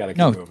 We got to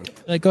keep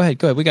moving. Go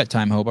ahead. We got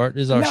time, Hobart.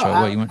 This is our show.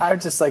 What you want? I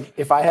was just like,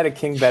 if I had a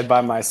king bed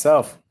by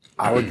myself,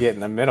 I would get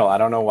in the middle. I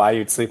don't know why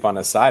you'd sleep on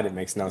the side. It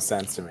makes no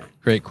sense to me.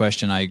 Great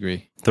question. I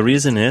agree. The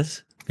reason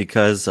is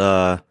because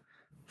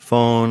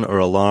phone or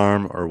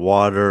alarm or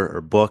water or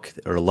book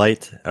or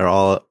light are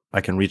all, I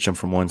can reach them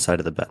from one side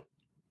of the bed.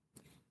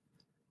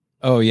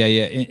 Oh, yeah.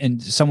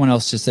 And someone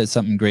else just said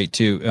something great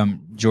too.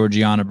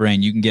 Georgiana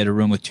Brain, you can get a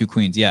room with 2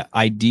 queens. Yeah.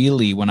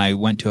 Ideally, when I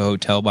went to a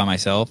hotel by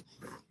myself,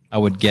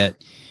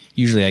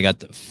 usually I got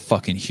the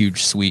fucking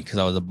huge suite because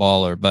I was a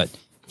baller, but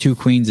 2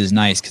 queens is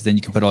nice because then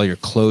you can put all your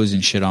clothes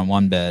and shit on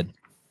one bed,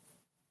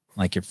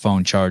 like your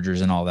phone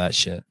chargers and all that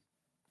shit.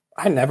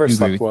 I never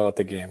slept well at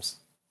the games.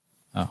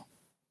 Oh.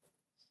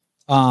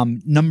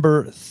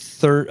 Number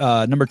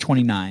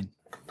 29.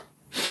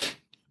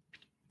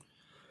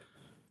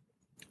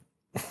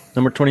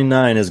 Number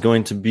 29 is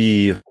going to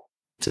be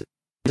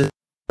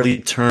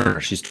Lee Turner.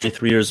 She's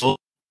 23 years old,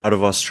 out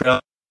of Australia,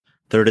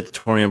 third at the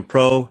Torium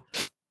Pro.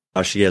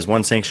 She has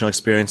 1 sanctional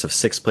experience of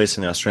 6th place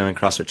in the Australian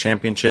CrossFit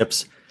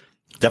Championships.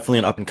 Definitely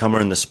an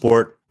up-and-comer in the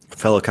sport. A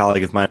fellow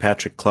colleague of mine,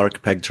 Patrick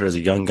Clark, pegged her as a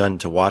young gun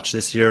to watch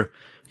this year.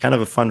 Kind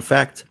of a fun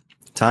fact,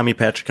 Tommy,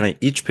 Patrick, and I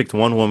each picked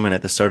one woman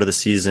at the start of the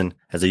season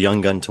as a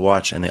young gun to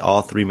watch, and they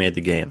all 3 made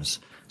the games.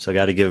 So I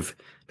got to give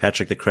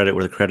Patrick the credit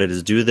where the credit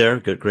is due there.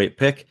 Great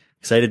pick.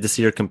 Excited to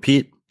see her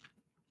compete.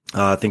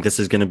 I think this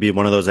is going to be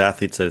one of those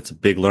athletes that it's a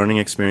big learning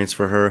experience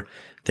for her.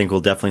 I think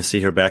we'll definitely see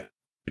her back in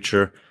the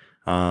future.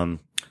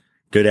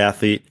 Good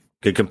athlete,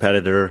 good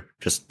competitor,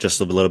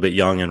 just a little bit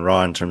young and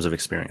raw in terms of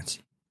experience.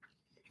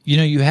 You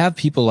know, you have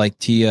people like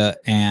Tia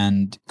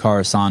and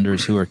Cara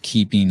Saunders who are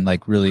keeping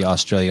like really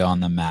Australia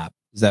on the map.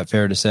 Is that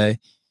fair to say?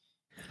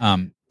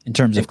 In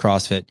terms of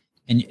CrossFit,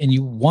 and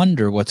you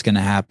wonder what's going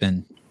to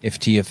happen if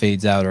Tia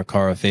fades out or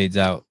Cara fades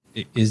out.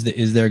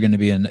 Is there going to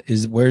be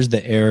where's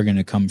the air going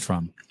to come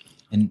from?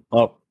 And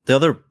the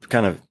other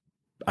kind of,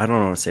 I don't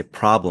want to say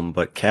problem,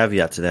 but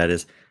caveat to that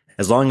is,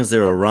 as long as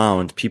they're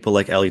around, people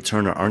like Ellie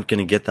Turner aren't going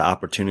to get the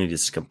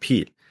opportunities to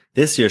compete.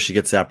 This year, she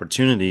gets the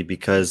opportunity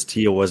because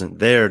Tia wasn't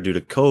there due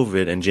to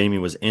COVID and Jamie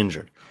was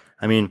injured.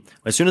 I mean,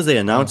 as soon as they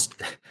announced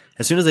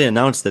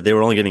that they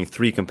were only getting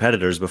 3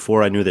 competitors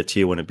before I knew that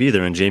Tia wouldn't be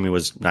there and Jamie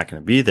was not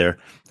going to be there,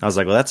 I was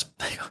like, well, that's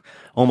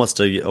almost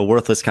a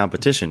worthless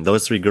competition.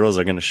 Those 3 girls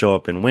are going to show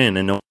up and win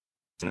and no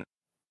one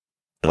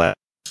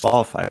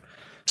qualify.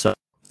 So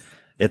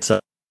it's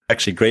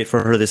actually great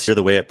for her this year,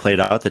 the way it played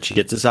out, that she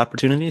gets this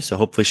opportunity. So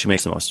hopefully she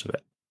makes the most of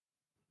it.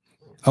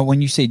 Oh,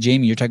 when you say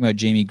Jamie, you're talking about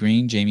Jamie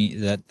Green? Jamie,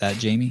 that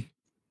Jamie?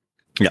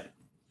 Yeah.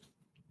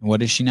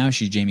 What is she now?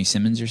 She's Jamie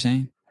Simmons, you're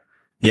saying?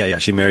 Yeah.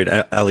 She married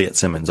Elliot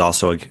Simmons,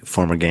 also a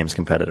former games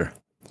competitor.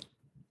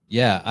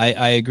 Yeah,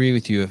 I agree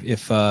with you.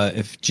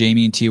 If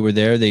Jamie and Tia were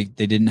there, they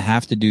didn't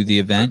have to do the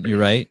event. You're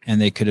right, and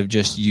they could have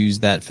just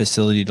used that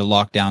facility to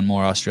lock down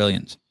more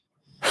Australians.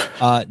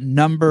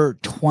 Number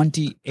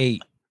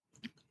 28.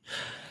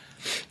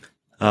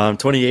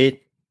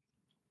 28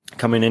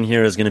 coming in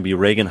here is going to be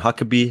Reagan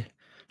Huckabee.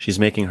 She's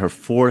making her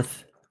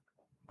fourth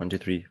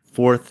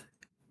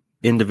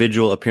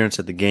individual appearance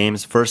at the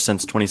games, first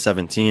since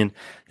 2017.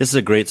 This is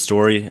a great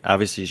story.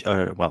 Obviously,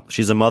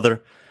 she's a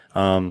mother.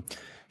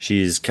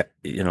 She's,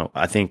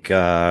 I think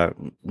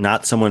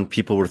not someone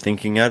people were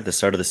thinking at the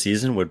start of the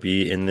season would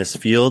be in this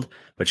field,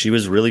 but she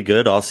was really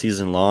good all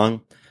season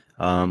long,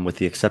 with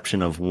the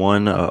exception of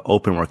one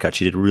open workout.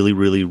 She did really,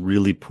 really,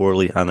 really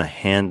poorly on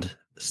the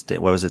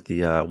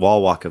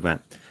wall walk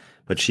event.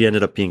 But she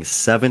ended up being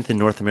 7th in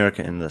North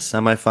America in the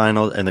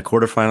semifinals and the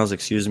quarterfinals,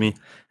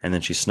 and then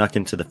she snuck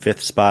into the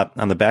 5th spot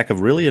on the back of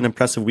really an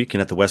impressive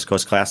weekend at the West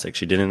Coast Classic.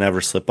 She didn't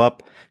ever slip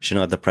up. She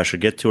didn't let the pressure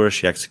get to her.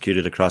 She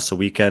executed across the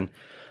weekend.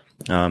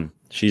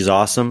 She's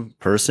awesome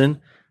person,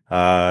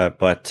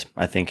 but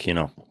I think,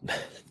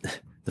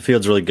 the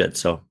field's really good.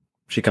 So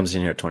she comes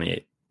in here at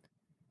 28.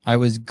 I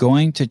was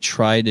going to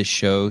try to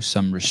show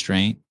some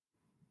restraint,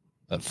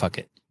 but fuck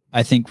it.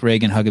 I think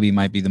Reagan Huckabee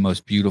might be the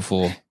most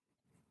beautiful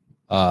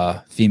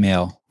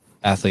female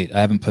athlete.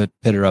 I haven't put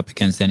her up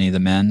against any of the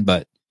men,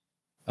 but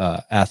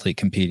athlete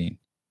competing.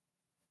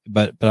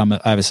 But I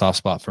have a soft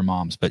spot for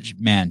moms. But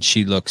man,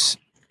 she's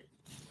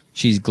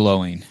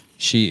glowing.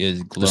 She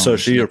is glowing. So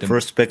is she your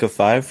first pick of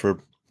 5 for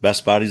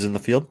best bodies in the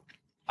field?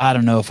 I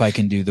don't know if I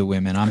can do the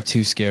women. I'm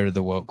too scared of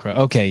the woke crowd.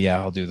 Okay, yeah,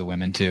 I'll do the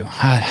women too.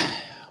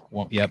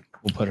 Well, yep,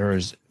 we'll put her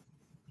as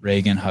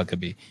Reagan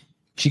Huckabee.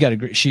 She got a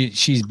great.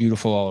 She's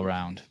beautiful all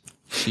around.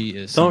 She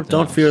is.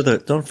 Don't fear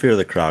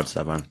the crowd,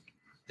 Sevan.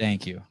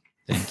 Thank you.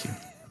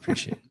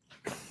 Appreciate it.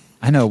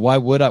 I know. Why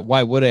would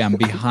I? I'm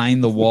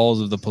behind the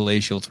walls of the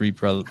palatial three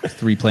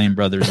Plain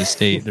Brothers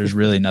estate. There's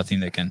really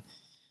nothing that can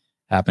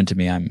happen to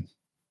me. I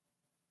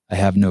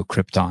have no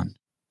Krypton.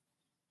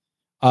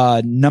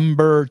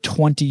 Number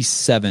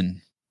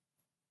 27.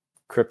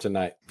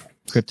 Kryptonite.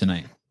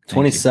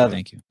 27.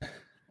 Thank you.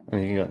 I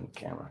mean, you can go on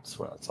camera. I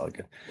swear, it's all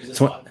good.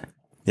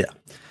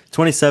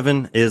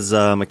 27 is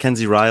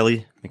Mackenzie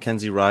Riley.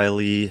 Mackenzie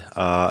Riley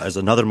is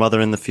another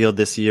mother in the field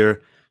this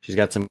year. She's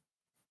got some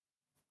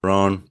her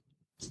own.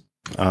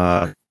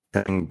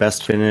 Having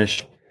best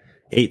finish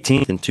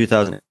 18th in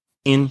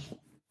 2018,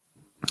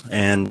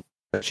 and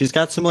she's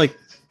got some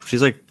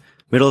she's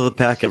middle of the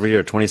pack every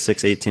year.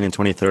 26, 18, and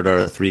 23rd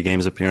are 3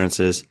 games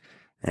appearances,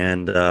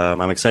 and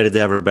I'm excited to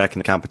have her back in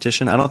the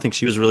competition. I don't think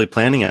she was really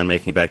planning on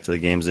making it back to the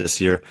games this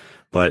year,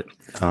 but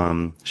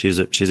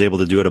she's able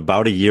to do it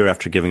about a year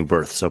after giving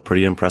birth. So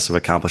pretty impressive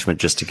accomplishment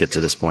just to get to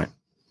this point.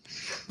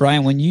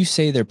 Brian, when you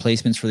say their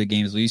placements for the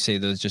games, will you say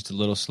those just a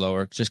little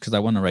slower? Just because I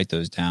want to write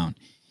those down.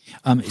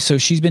 So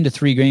she's been to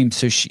 3 games.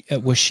 So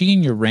was she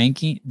in your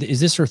ranking? Is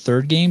this her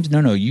 3rd games?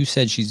 No. You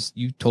said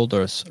you told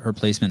us her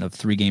placement of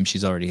 3 games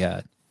she's already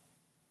had.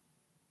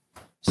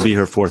 So, be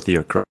her 4th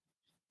year, correct?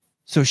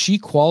 So she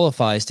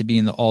qualifies to be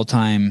in the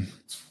all-time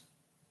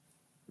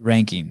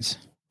rankings.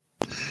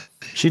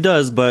 She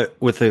does, but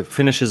with the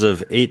finishes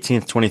of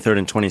 18th, 23rd,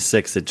 and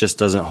 26th, it just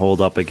doesn't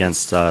hold up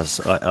against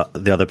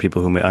the other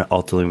people who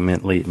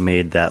ultimately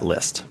made that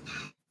list.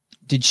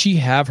 Did she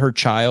have her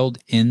child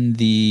in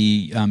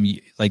the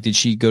did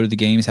she go to the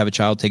games, have a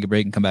child, take a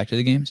break, and come back to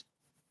the games?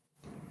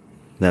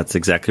 That's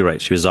exactly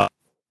right. She was off.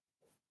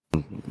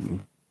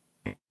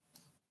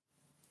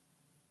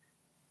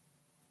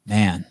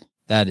 Man,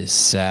 that is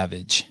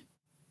savage.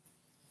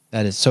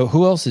 That is so.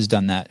 Who else has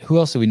done that? Who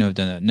else do we know have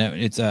done that? No,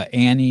 it's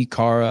Annie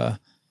Cara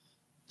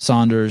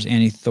Saunders,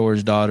 Annie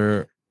Thor's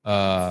daughter,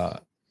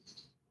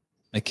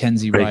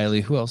 Mackenzie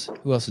Riley. Who else?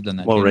 Who else has done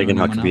that? Well, Reagan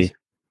Huckabee.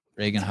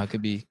 Reagan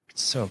Huckabee.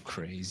 It's so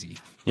crazy.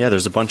 Yeah,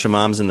 there's a bunch of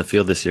moms in the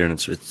field this year, and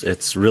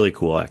it's really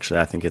cool. Actually,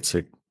 I think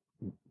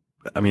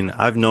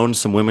I've known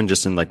some women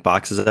just in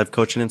boxes that I've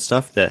coached and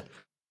stuff that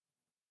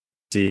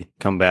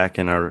come back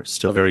and are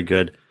still very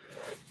good.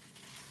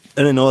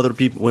 And I know other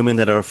women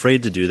that are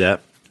afraid to do that.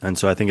 And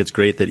so I think it's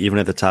great that even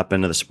at the top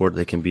end of the sport,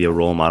 they can be a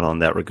role model in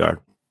that regard.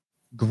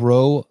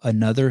 Grow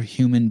another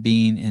human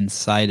being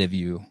inside of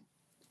you.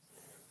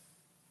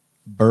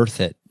 Birth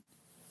it.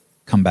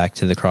 Come back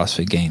to the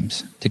CrossFit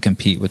Games to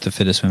compete with the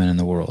fittest women in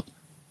the world.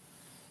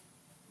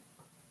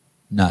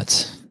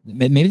 Nuts.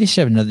 Maybe they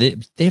should have another.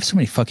 They have so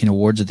many fucking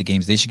awards at the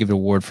games. They should give an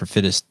award for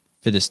fittest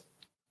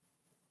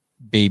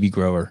baby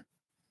grower.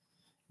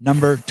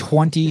 Number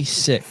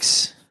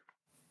 26.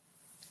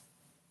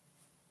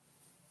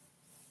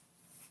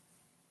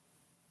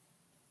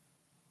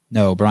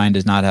 No, Brian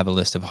does not have a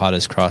list of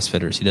hottest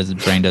CrossFitters.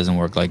 Brain doesn't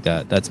work like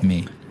that. That's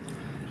me.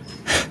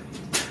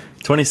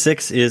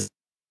 26 is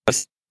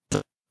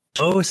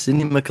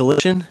Sydney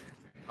McCallishan.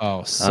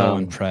 Oh, so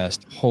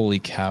impressed. Holy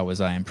cow,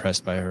 was I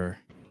impressed by her.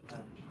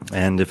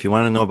 And if you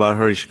want to know about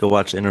her, you should go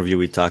watch the interview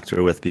we talked to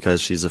her with,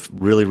 because she's a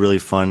really, really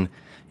fun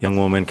young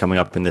woman coming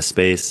up in this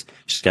space.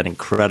 She's got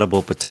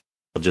incredible potential,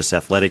 just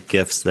athletic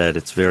gifts that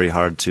it's very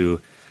hard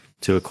to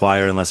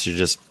acquire unless you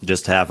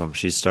just have them.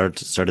 She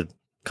started a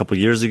couple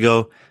years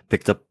ago,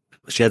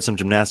 she had some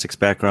gymnastics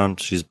background.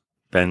 She's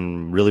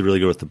been really, really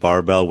good with the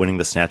barbell, winning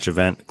the snatch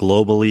event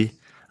globally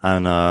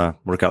on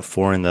workout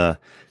 4 in the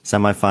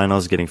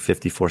semifinals, getting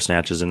 54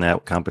 snatches in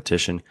that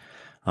competition.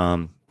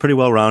 Pretty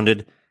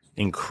well-rounded,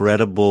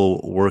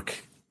 incredible work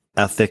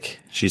ethic.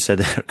 She said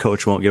that her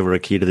coach won't give her a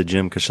key to the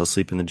gym because she'll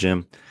sleep in the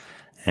gym.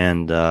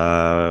 And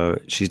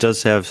she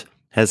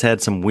has had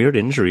some weird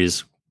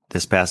injuries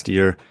this past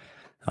year,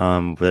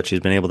 but she's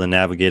been able to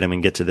navigate them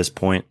and get to this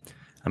point.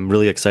 I'm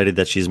really excited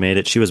that she's made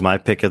it. She was my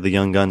pick of the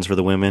young guns for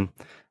the women,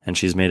 and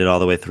she's made it all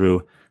the way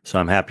through. So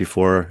I'm happy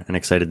for her and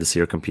excited to see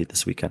her compete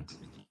this weekend.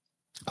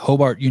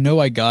 Hobart,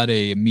 I got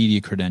a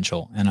media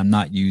credential and I'm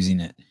not using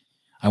it.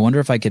 I wonder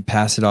if I could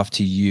pass it off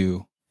to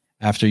you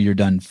after you're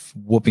done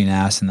whooping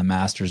ass in the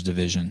Masters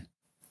division.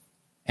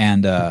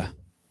 And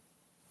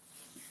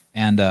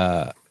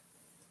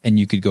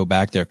you could go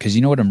back there. Cause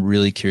you know what I'm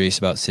really curious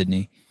about,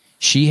 Sydney?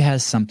 She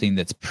has something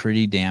that's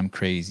pretty damn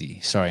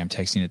crazy. Sorry, I'm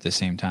texting at the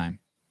same time.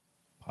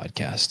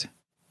 Podcast.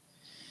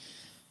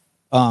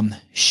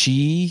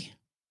 She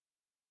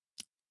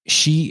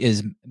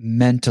is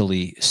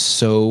mentally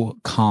so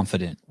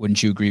confident.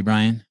 Wouldn't you agree,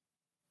 Brian?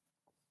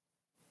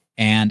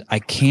 And I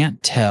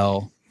can't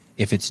tell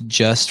if it's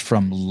just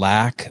from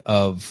lack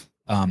of,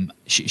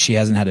 she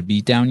hasn't had a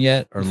beatdown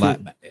yet, or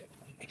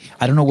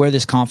I don't know where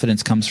this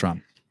confidence comes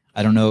from.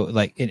 I don't know,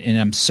 and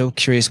I'm so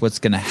curious what's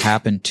going to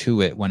happen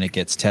to it when it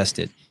gets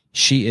tested.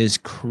 She is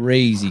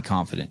crazy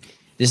confident.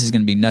 This is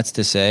going to be nuts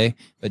to say,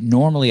 but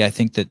normally I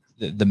think that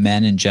the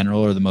men in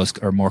general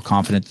are more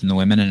confident than the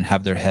women and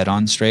have their head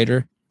on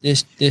straighter.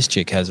 This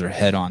chick has her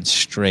head on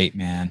straight,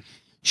 man.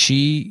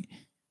 She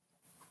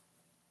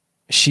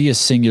is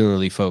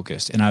singularly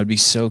focused, and I would be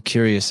so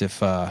curious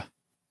if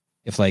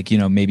if like,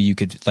 maybe you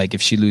could, like,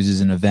 if she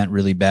loses an event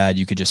really bad,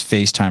 you could just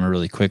FaceTime her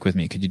really quick with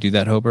me. Could you do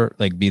that, Hobart?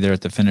 Like, be there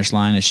at the finish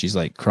line as she's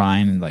like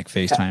crying and like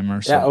FaceTime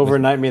her? Yeah,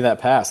 overnight me that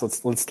pass.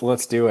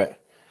 Let's do it.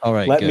 All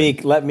right.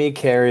 Let me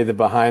carry the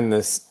behind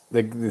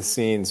the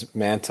scenes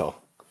mantle.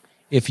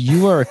 If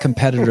you are a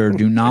competitor,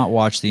 do not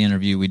watch the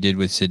interview we did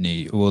with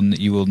Sydney.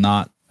 You will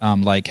not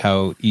like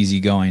how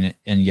easygoing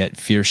and yet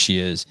fierce she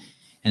is.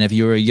 And if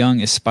you're a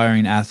young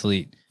aspiring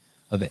athlete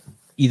of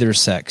either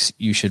sex,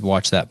 you should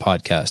watch that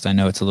podcast. I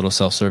know it's a little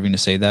self-serving to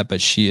say that,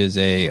 but she is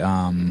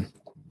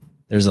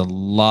there's a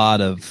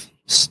lot of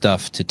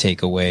stuff to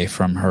take away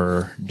from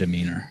her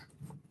demeanor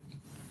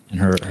and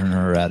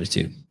her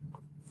attitude.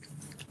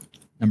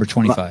 Number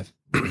 25.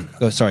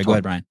 Go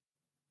ahead, Brian.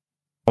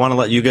 I want to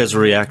let you guys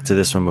react to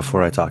this one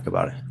before I talk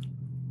about it.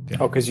 Okay.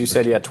 Oh, because you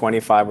said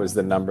 25 was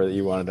the number that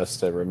you wanted us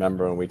to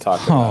remember when we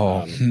talked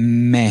about.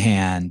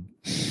 Man.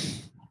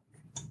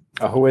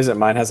 Oh, who is it?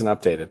 Mine hasn't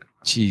updated.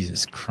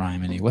 Jesus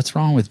criminy. What's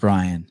wrong with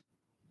Brian?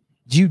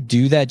 Do you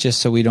do that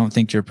just so we don't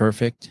think you're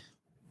perfect?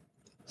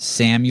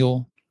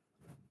 Samuel?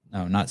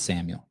 No, not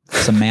Samuel.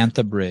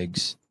 Samantha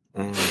Briggs.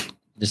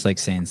 Just like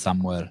saying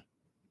Samuel.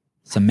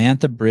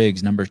 Samantha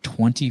Briggs, number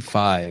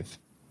 25.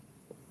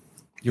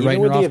 You're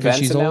writing her off because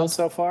she's old?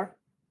 So far?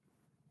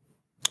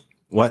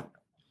 What?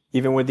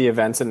 Even with the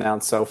events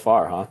announced so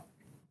far, huh?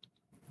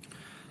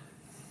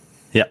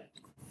 Yeah.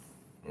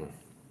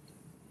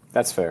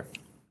 That's fair.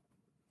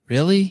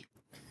 Really?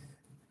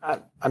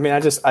 I mean,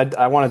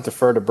 I want to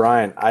defer to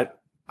Brian.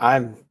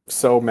 I'm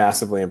so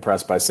massively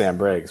impressed by Sam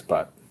Briggs,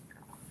 but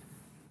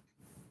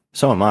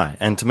so am I.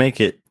 And to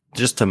make it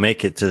to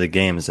the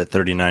games at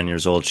 39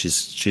 years old,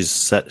 she's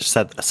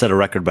set a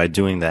record by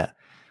doing that.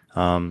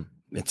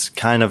 It's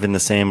kind of in the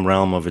same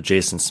realm of a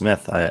Jason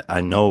Smith. I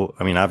know.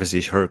 I mean,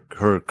 obviously her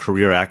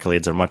career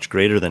accolades are much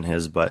greater than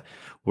his, but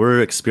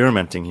we're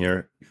experimenting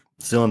here,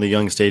 still in the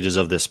young stages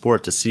of this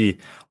sport, to see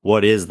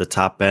what is the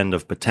top end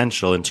of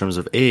potential in terms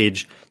of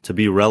age to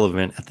be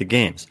relevant at the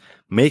games.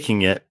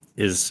 Making it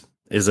is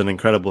an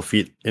incredible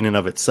feat in and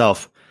of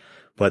itself,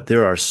 but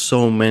there are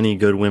so many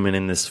good women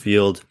in this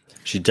field.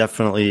 She's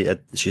definitely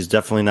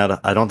not,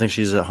 I don't think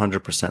she's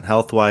 100%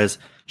 health wise.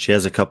 She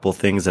has a couple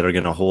things that are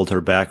going to hold her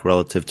back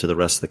relative to the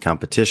rest of the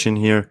competition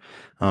here.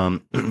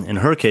 In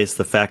her case,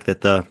 the fact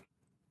that the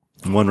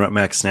 1 rep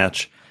max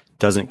snatch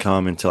doesn't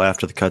come until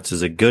after the cuts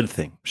is a good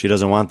thing. She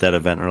doesn't want that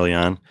event early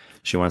on.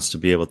 She wants to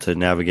be able to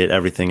navigate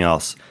everything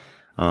else.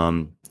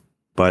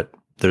 But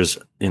this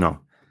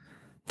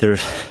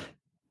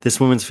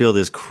women's field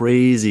is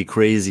crazy,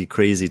 crazy,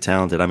 crazy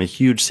talented. I'm a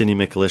huge Cindy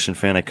Mikulishin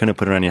fan. I couldn't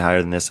put her any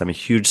higher than this. I'm a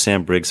huge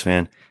Sam Briggs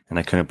fan, and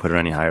I couldn't put her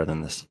any higher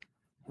than this.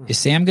 Is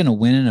Sam going to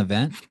win an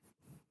event?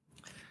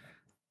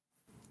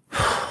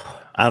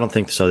 I don't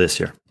think so this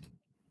year.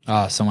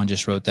 Someone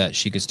just wrote that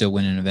she could still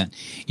win an event.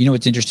 You know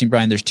what's interesting,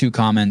 Brian? There's 2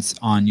 comments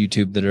on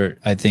YouTube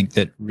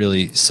that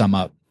really sum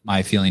up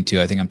my feeling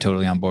too. I think I'm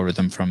totally on board with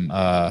them, from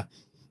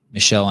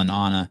Michelle and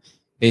Anna.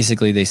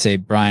 Basically, they say,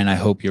 Brian, I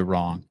hope you're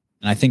wrong.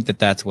 And I think that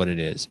that's what it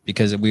is,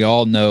 because we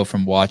all know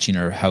from watching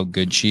her how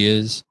good she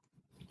is,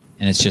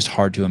 and it's just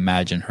hard to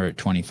imagine her at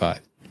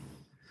 25.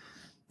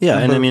 Yeah,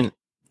 and I mean,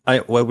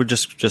 I would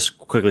just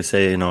quickly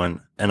say,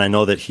 and I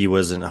know that he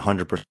wasn't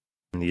 100%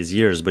 in these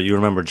years, but you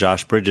remember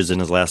Josh Bridges in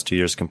his last 2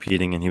 years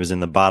competing, and he was in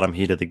the bottom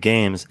heat of the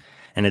games,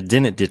 and it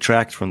didn't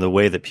detract from the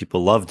way that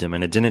people loved him,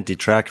 and it didn't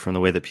detract from the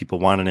way that people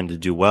wanted him to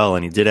do well,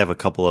 and he did have a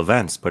couple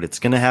events, but it's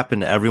going to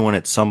happen to everyone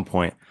at some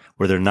point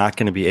where they're not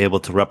going to be able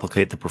to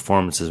replicate the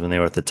performances when they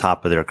were at the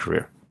top of their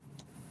career.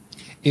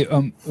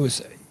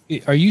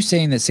 Are you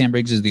saying that Sam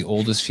Briggs is the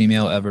oldest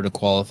female ever to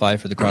qualify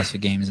for the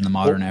CrossFit Games in the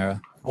modern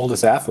era?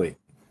 Oldest athlete.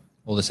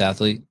 Oldest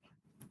athlete?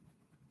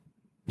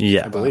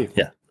 Yeah. I believe.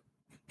 Yeah.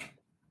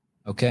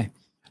 Okay.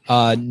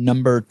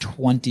 Number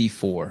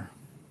 24.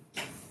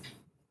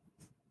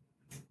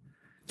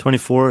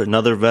 24,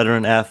 another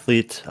veteran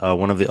athlete,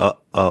 one of the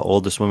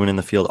oldest women in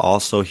the field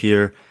also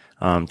here.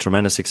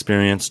 Tremendous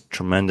experience,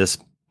 tremendous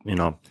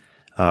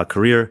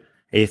career.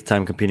 8th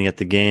time competing at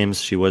the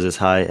games. She was as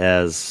high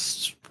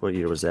as, what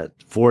year was that?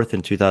 4th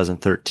in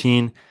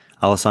 2013.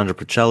 Alessandra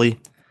Pacelli.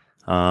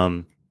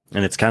 And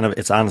it's kind of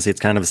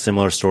a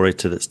similar story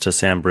to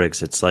Sam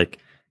Briggs.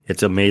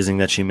 It's amazing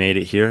that she made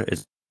it here.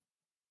 It's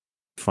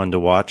fun to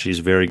watch. She's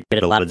very good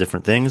at a lot of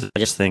different things. I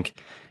just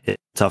think it's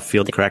a tough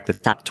field to crack the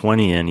top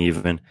 20 in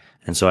even.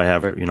 And so I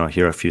have her,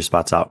 here a few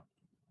spots out.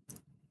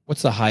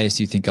 What's the highest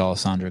you think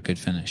Alessandra could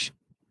finish?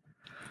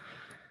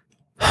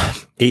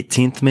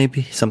 18th,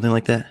 maybe, something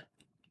like that.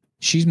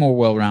 She's more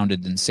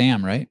well-rounded than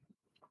Sam, right?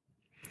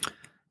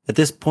 At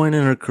this point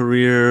in her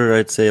career,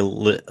 I'd say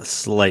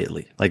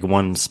slightly, like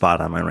 1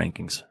 spot on my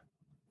rankings.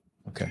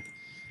 Okay.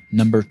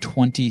 Number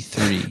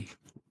 23.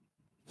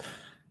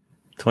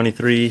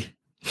 23.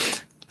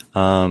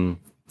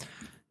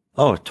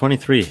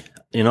 23.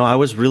 I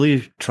was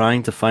really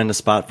trying to find a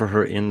spot for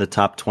her in the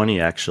top 20,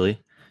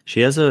 actually.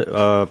 She has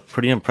a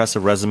pretty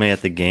impressive resume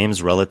at the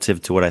games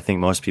relative to what I think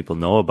most people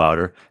know about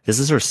her. This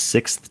is her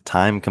 6th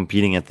time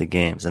competing at the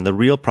games. And the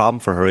real problem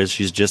for her is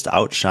she's just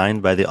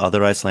outshined by the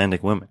other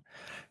Icelandic women.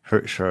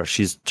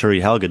 she's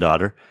Turi Helga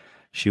daughter.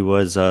 She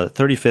was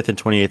 35th and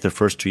 28th the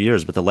first 2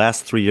 years, but the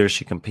last 3 years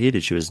she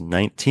competed, she was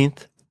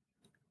 19th,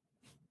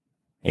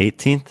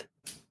 18th.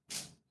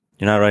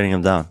 You're not writing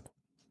them down.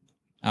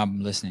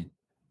 I'm listening.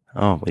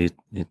 Oh, well,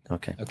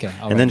 okay. Okay.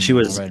 And then she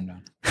was I'll write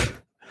them down.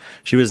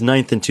 she was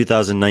 9th in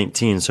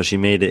 2019, so she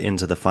made it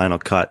into the final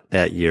cut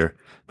that year,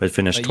 but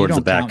finished But towards you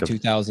the don't back count of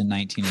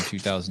 2019 and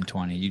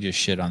 2020. You just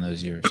shit on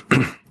those years.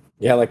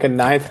 Yeah, like a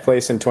 9th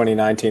place in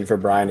 2019 for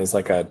Brian is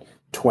like a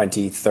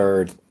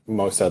 23rd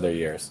most other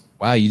years.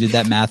 Wow, you did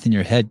that math in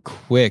your head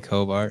quick,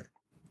 Hobart.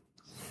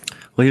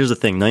 Well, here's the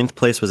thing. 9th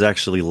place was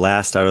actually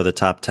last out of the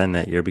top 10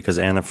 that year because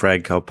Anna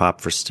Fragko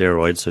popped for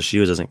steroids, so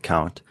she doesn't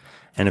count.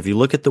 And if you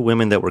look at the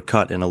women that were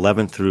cut in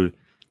 11th through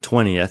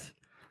 20th,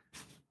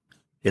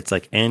 it's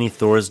like Annie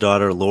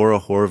Thorsdottir, Laura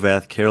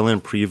Horvath,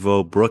 Carolyn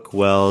Prevost, Brooke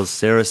Wells,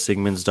 Sarah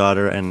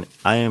Sigmundsdottir, and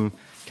I am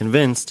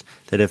convinced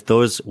that if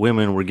those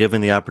women were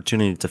given the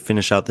opportunity to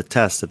finish out the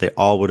test, that they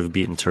all would have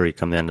beaten Turi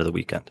come the end of the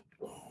weekend.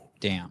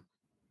 Damn.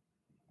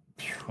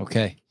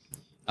 Okay.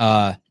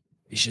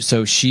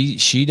 So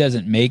she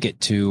doesn't make it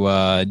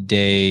to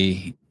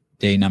day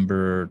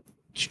number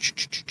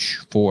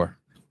 4.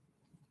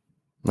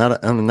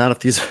 Not if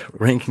these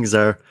rankings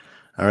are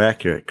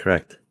accurate,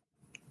 correct?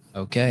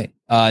 Okay.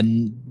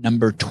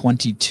 Number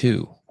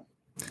 22.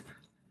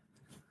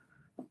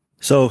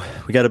 So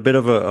we got a bit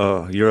of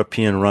a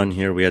European run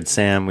here. We had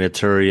Sam, we had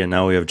Turi, and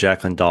now we have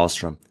Jacqueline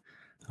Dahlstrom.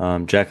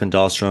 Jacqueline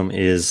Dahlstrom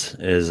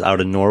is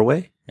out in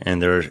Norway,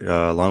 and they're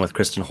along with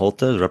Kristen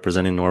Holte,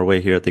 representing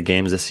Norway here at the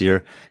Games this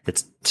year.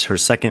 It's her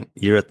second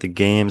year at the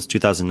Games.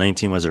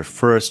 2019 was her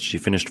first. She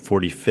finished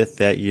 45th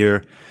that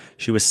year.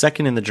 She was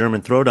second in the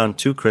German throwdown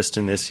to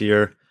Kristen this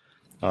year.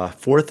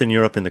 4th in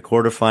Europe in the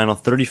quarterfinal,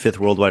 35th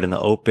worldwide in the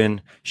Open.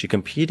 She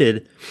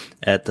competed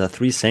at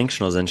 3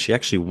 sanctionals, and she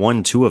actually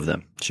won 2 of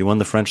them. She won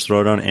the French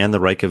throwdown and the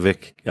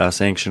Reykjavik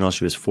sanctional.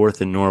 She was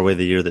 4th in Norway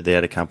the year that they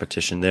had a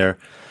competition there.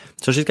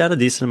 So she's got a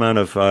decent amount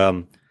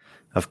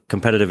of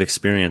competitive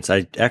experience.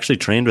 I actually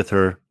trained with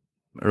her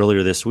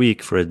earlier this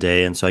week for a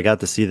day, and so I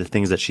got to see the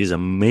things that she's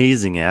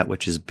amazing at,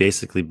 which is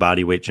basically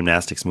body weight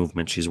gymnastics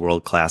movement. She's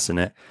world class in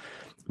it.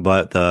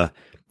 But the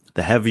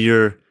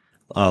heavier,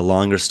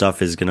 longer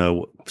stuff is going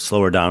to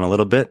slow her down a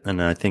little bit,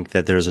 and I think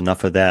that there's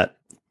enough of that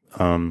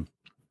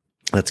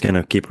that's going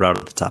to keep her out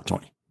of the top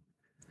 20.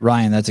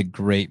 Ryan, that's a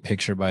great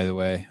picture, by the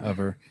way, of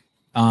her.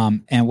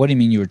 And what do you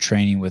mean you were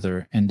training with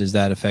her? And does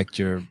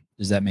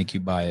that make you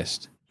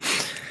biased?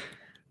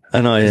 I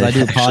know. I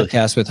do a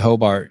podcast with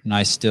Hobart, and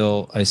I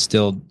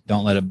still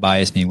don't let it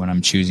bias me when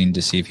I'm choosing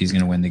to see if he's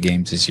going to win the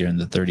Games this year in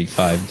the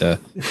 35 to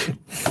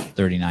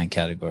 39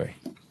 category.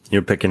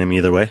 You're picking him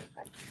either way?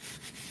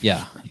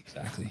 Yeah,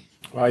 exactly.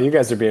 Wow, you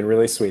guys are being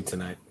really sweet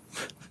tonight.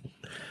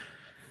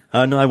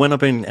 No, I went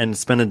up and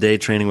spent a day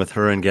training with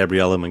her and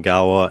Gabriella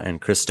Magawa and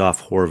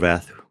Christoph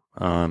Horvath.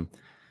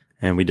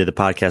 And we did the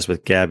podcast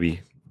with Gabby.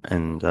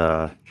 And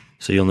so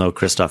you'll know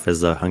Christoph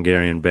is the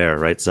Hungarian bear,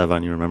 right,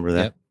 Zevan? You remember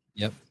that?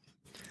 Yep.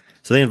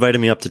 So they invited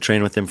me up to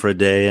train with him for a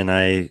day, and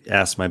I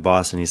asked my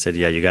boss, and he said,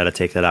 yeah, you got to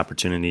take that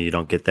opportunity. You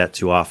don't get that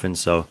too often.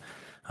 So,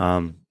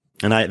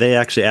 they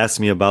actually asked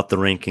me about the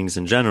rankings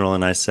in general,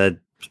 and I said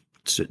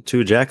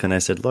to Jacqueline, I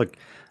said, look,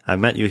 I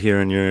met you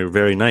here and you're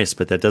very nice,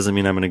 but that doesn't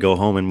mean I'm going to go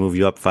home and move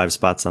you up 5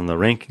 spots on the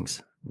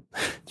rankings.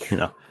 That's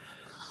not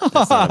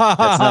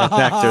a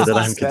factor that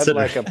I'm considering.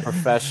 Like a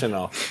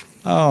professional.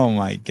 Oh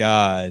my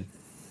God.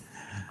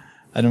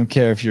 I don't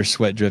care if your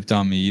sweat dripped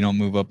on me. You don't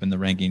move up in the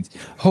rankings.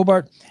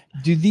 Hobart,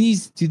 do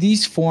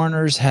these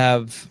foreigners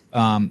have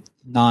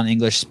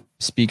non-English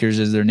speakers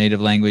as their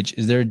native language?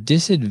 Is there a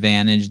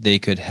disadvantage they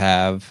could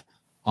have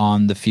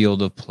on the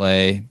field of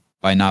play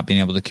by not being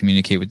able to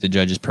communicate with the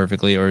judges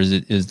perfectly, or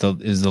is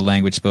the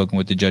language spoken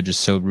with the judges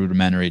so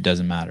rudimentary it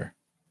doesn't matter?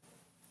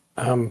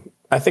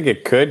 I think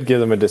it could give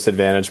them a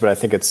disadvantage, but I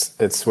think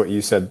it's what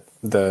you said.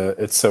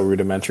 It's so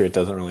rudimentary it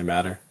doesn't really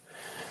matter.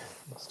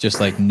 It's just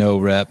like no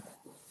rep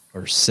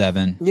or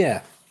 7.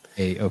 Yeah.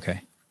 8.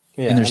 Okay.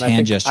 Yeah. And there's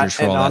hand gestures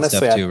for all honestly,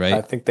 that stuff too, right?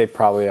 I think they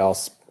probably all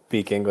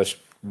speak English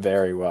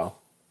very well.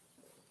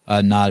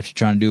 Not if you're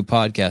trying to do a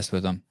podcast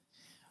with them.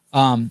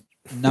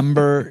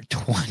 Number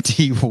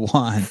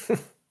 21.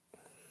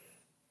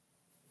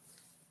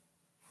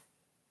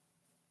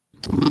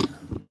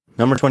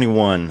 Number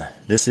 21.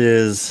 This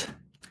is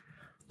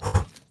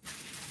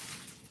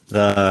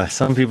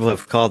some people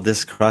have called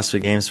this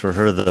CrossFit Games for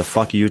her the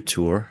fuck you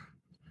tour.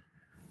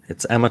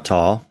 It's Emma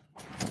Tall.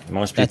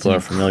 Most people are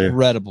familiar.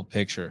 Incredible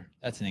picture.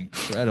 That's an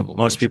incredible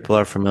Most picture. people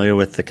are familiar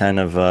with the kind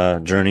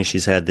of journey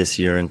she's had this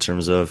year in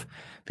terms of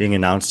being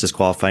announced as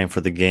qualifying for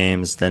the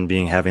Games, then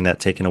having that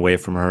taken away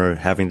from her,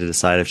 having to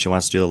decide if she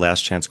wants to do the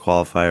last chance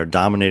qualifier,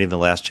 dominating the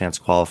last chance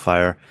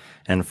qualifier,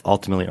 and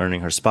ultimately earning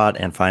her spot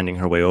and finding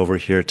her way over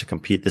here to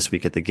compete this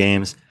week at the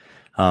Games.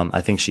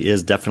 I think she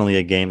is definitely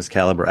a Games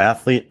caliber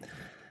athlete.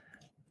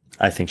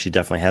 I think she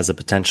definitely has the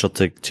potential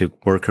to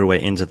work her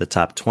way into the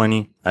top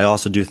 20. I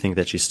also do think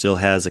that she still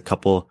has a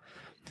couple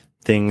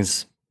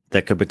things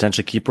that could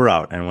potentially keep her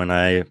out. And when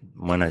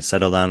I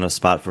settle down a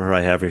spot for her,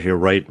 I have her here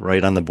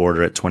right on the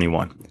border at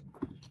 21.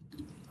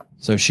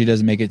 So she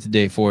doesn't make it to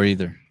day 4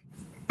 either.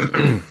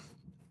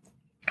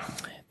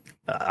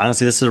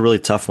 Honestly, this is a really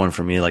tough one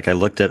for me. Like, I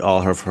looked at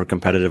all her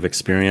competitive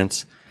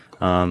experience.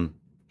 7th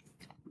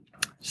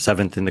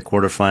in the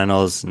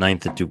quarterfinals,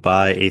 9th at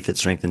Dubai, 8th at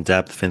Strength and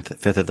Depth,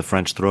 5th at the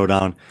French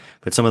Throwdown.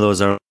 But some of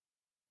those are,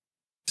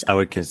 I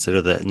would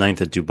consider the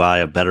 9th at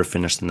Dubai a better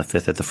finish than the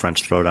 5th at the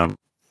French Throwdown.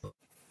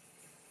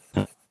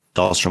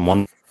 Dahlstrom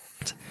won.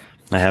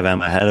 I have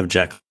Emma ahead of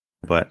Jack,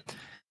 but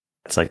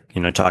it's like,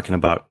 talking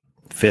about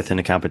 5th in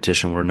a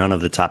competition where none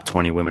of the top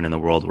 20 women in the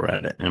world were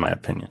at it, in my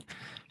opinion.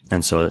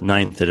 And so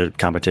 9th at a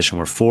competition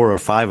where 4 or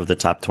 5 of the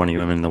top 20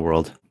 women in the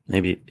world,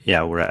 maybe,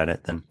 we're at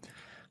it, then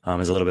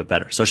is a little bit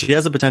better. So she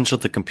has the potential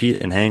to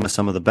compete and hang with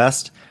some of the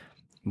best,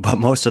 but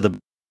most of the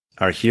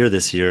are here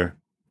this year.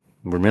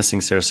 We're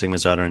missing Sarah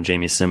Sigmundsdottir and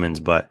Jamie Simmons,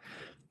 but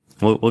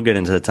we'll get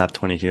into the top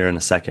 20 here in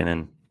a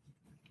second,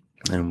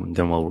 and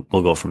then we'll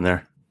go from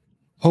there.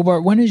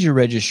 Hobart, when is your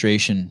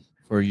registration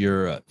for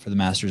the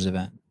Masters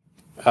event?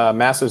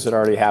 Masters had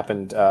already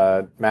happened.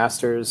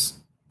 Masters,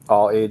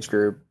 all age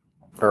group,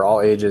 or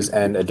all ages,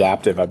 and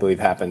adaptive, I believe,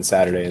 happened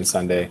Saturday and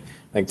Sunday.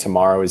 I think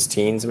tomorrow is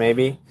teens,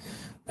 maybe,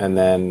 and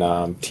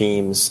then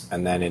teams,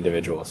 and then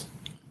individuals.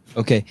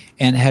 Okay.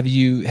 And have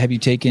you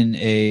taken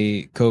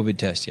a COVID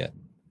test yet?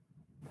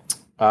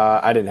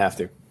 I didn't have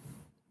to.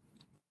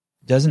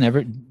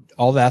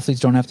 All the athletes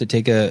don't have to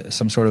take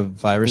some sort of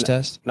virus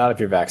test? Not if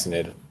you're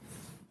vaccinated.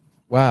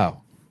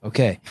 Wow.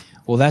 Okay.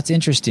 Well, that's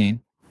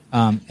interesting.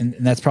 And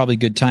that's probably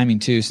good timing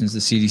too, since the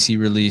CDC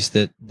released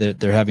that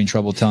they're having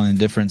trouble telling the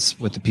difference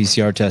with the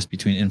PCR test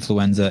between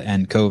influenza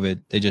and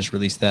COVID. They just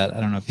released that. I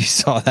don't know if you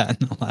saw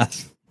that in the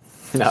last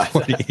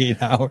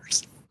 48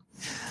 hours.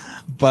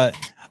 But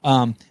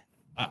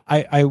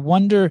I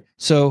wonder,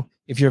 so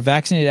if you're a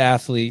vaccinated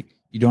athlete,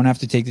 you don't have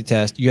to take the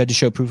test. You had to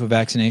show proof of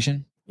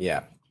vaccination?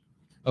 Yeah.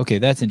 Okay,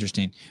 that's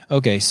interesting.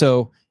 Okay,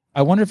 so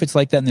I wonder if it's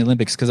like that in the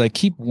Olympics, because I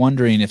keep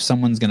wondering if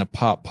someone's going to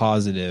pop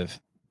positive,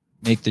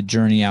 make the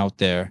journey out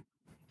there.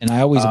 And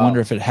I always wonder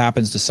if it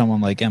happens to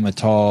someone like Emma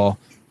Tall,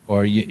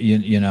 or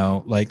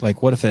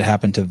like what if it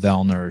happened to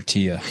Vellner or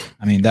Tia?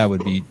 I mean, that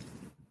would be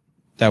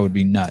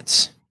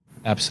nuts.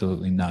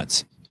 Absolutely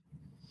nuts.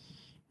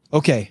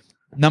 Okay,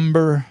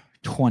 number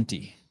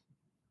 20.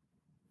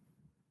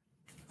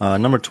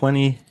 Number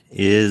 20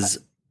 is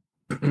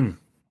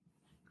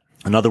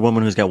another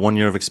woman who's got 1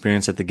 year of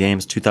experience at the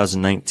games,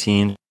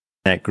 2019.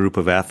 That group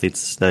of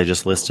athletes that I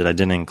just listed, I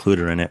didn't include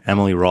her in it.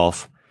 Emily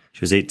Rolfe. She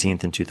was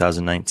 18th in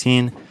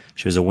 2019.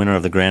 She was a winner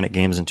of the Granite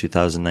Games in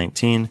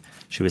 2019.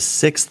 She was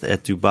 6th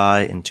at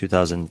Dubai in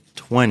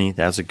 2020.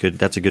 That's a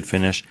good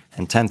finish.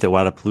 And 10th at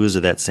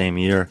Wadapalooza that same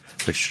year,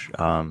 which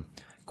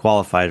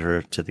qualified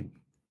her to the.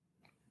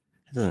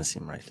 It doesn't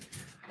seem right.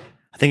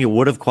 I think it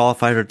would have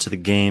qualified her to the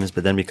games,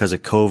 but then because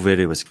of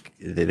COVID,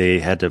 they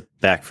had to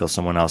backfill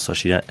someone else. So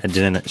she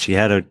didn't. She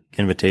had an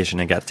invitation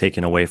and got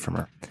taken away from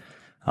her.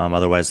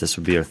 Otherwise, this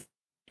would be her.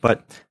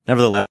 But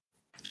nevertheless,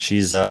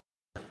 she's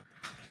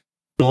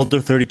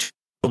older, 32,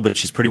 but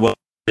she's pretty well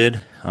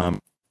good.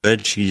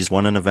 She's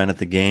won an event at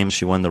the games.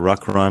 She won the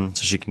ruck run,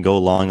 so she can go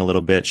long a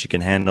little bit. She can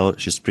handle.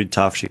 She's pretty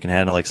tough. She can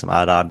handle like some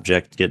odd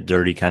object, get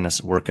dirty kind of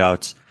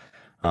workouts.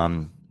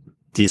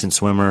 Decent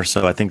swimmer,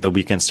 so I think the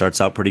weekend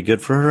starts out pretty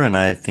good for her, and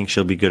I think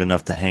she'll be good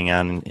enough to hang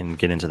on and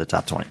get into the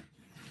top 20.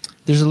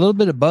 There's a little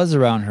bit of buzz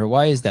around her.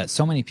 Why is that?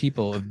 So many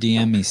people have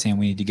DM'd me saying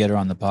we need to get her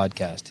on the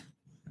podcast.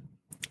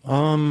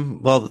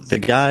 Well, the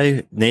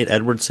guy, Nate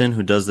Edwardson,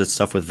 who does this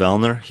stuff with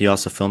Vellner, he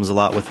also films a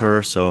lot with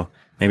her, so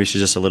maybe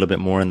she's just a little bit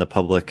more in the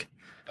public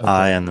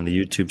eye on the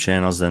YouTube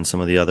channels than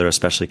some of the other,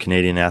 especially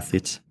Canadian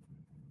athletes.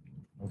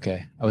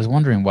 Okay. I was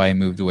wondering why he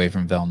moved away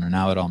from Vellner.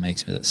 Now it all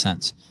makes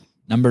sense.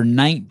 Number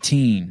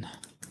 19.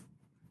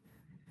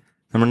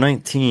 Number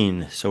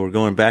 19. So we're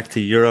going back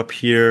to Europe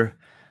here.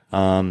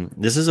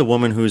 This is a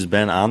woman who's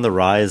been on the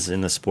rise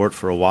in the sport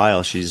for a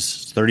while.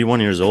 She's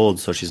 31 years old,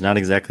 so she's not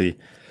exactly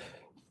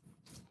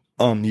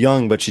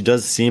young, but she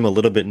does seem a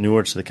little bit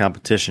newer to the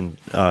competition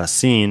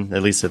scene,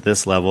 at least at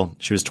this level.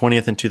 She was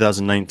 20th in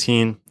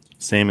 2019,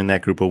 same in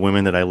that group of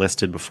women that I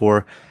listed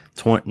before.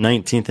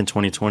 19th in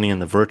 2020 in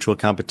the virtual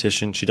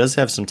competition. She does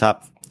have some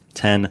top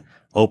 10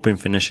 open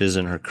finishes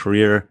in her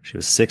career. She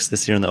was 6th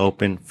this year in the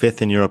open,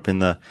 5th in Europe in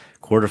the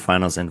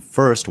quarterfinals, and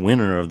first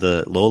winner of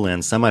the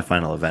Lowlands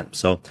semifinal event.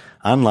 So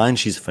online,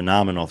 she's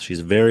phenomenal.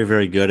 She's very,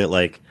 very good at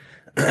like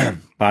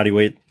body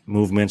weight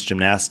movements,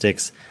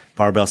 gymnastics,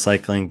 barbell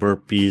cycling,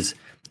 burpees,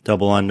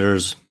 double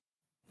unders,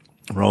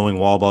 rowing,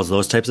 wall balls,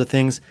 those types of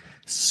things.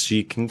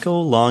 She can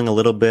go long a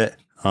little bit,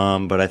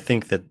 but I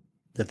think that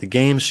at the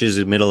games, she's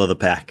in the middle of the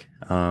pack.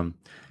 I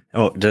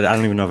don't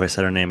even know if I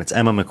said her name. It's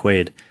Emma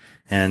McQuaid.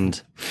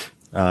 And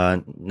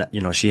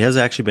she has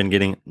actually been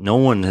getting, no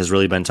one has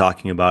really been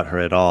talking about her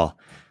at all.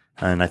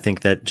 And I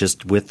think that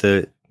just with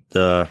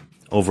the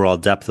overall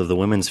depth of the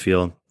women's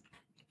field,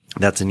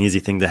 that's an easy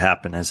thing to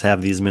happen, is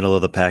have these middle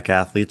of the pack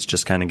athletes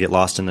just kind of get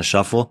lost in the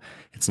shuffle.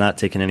 It's not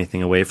taking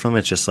anything away from it.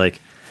 It's just like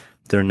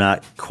they're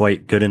not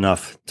quite good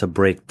enough to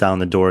break down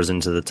the doors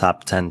into the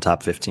top 10,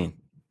 top 15.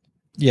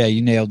 Yeah,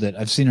 you nailed it.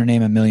 I've seen her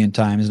name a million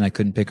times and I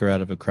couldn't pick her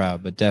out of a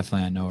crowd, but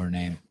definitely I know her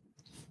name.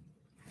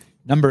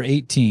 Number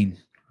 18.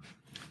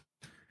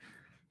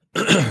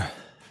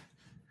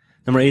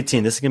 Number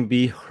 18, this is going to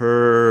be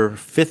her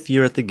 5th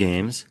year at the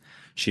games.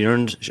 She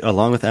earned,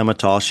 along with Emma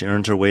Tall, she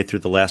earned her way through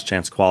the last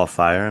chance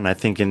qualifier. And I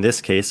think in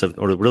this case,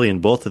 or really in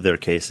both of their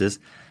cases,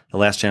 the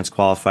last chance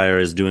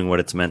qualifier is doing what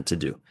it's meant to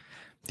do.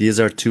 These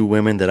are two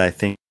women that I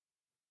think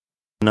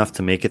enough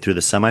to make it through the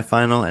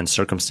semifinal, and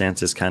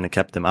circumstances kind of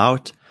kept them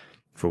out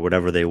for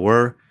whatever they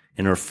were.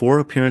 In her 4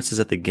 appearances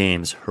at the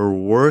games, her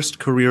worst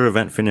career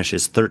event finish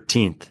is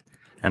 13th.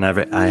 And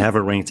I have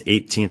her ranked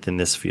 18th in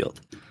this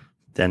field.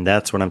 Then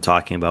that's what I'm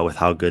talking about with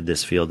how good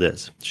this field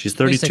is. She's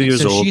 32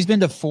 years old. She's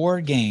been to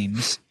 4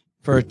 games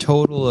for a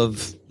total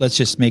of, let's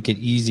just make it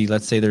easy.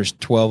 Let's say there's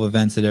 12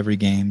 events at every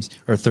games,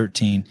 or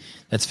 13.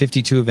 That's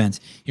 52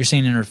 events. You're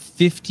saying in her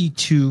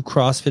 52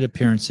 CrossFit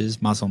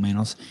appearances, Muscle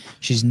Manos,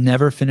 she's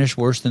never finished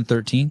worse than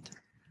 13th?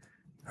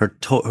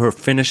 Her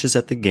finishes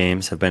at the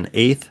games have been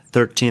 8th,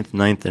 13th,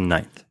 9th, and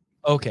 9th.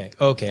 Okay.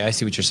 I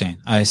see what you're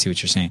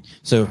saying.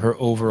 So her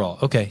overall,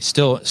 okay,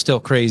 still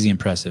crazy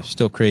impressive.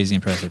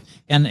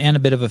 And a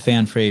bit of a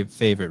fan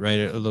favorite, right?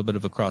 A little bit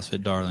of a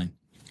CrossFit darling.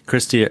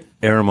 Christy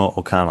Aramo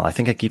O'Connell. I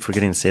think I keep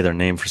forgetting to say their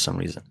name for some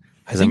reason.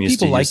 I think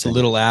people like the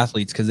little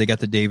athletes because they got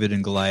the David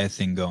and Goliath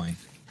thing going.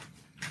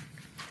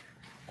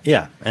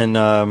 Yeah,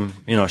 and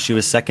she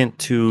was second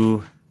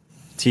to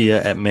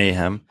Tia at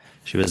Mayhem.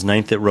 She was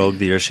 9th at Rogue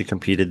the year she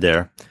competed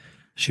there.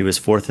 She was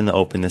 4th in the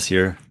Open this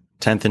year,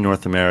 10th in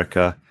North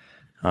America.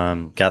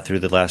 Got through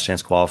the last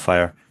chance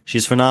qualifier.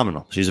 She's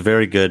phenomenal. She's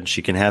very good.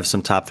 She can have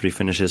some top 3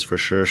 finishes for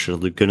sure. She'll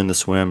do good in the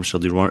swim. She'll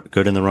do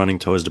good in the running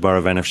toes to bar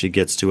event if she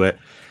gets to it.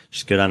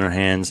 She's good on her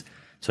hands.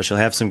 So she'll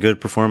have some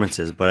good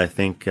performances. But I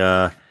think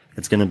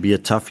it's going to be a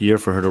tough year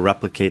for her to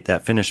replicate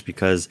that finish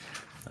because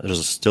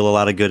there's still a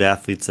lot of good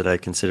athletes that I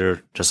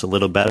consider just a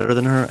little better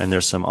than her. And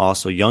there's some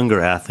also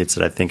younger athletes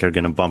that I think are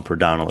going to bump her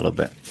down a little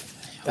bit.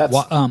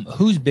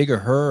 Who's bigger,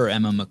 her or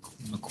Emma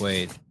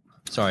McQuaid?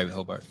 Sorry,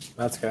 Hobart.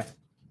 That's okay.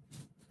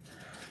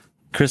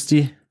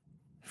 Christy,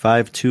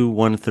 5'2",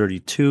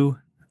 132.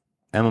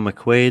 Emma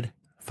McQuaid,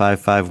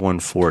 5'5",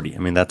 140. I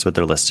mean, that's what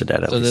they're listed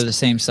at so least. They're the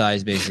same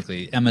size,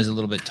 basically. Emma's a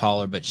little bit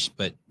taller, but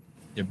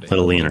they're a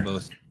little leaner.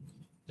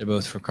 They're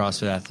both for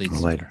CrossFit athletes.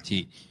 Lighter.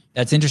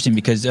 That's interesting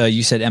because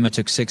you said Emma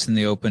took 6th in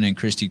the Open and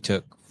Christy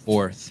took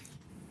 4th.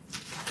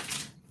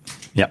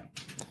 Yep.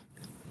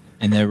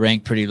 And they're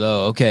ranked pretty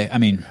low. Okay, I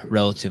mean,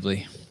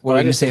 relatively. What were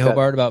you going to say,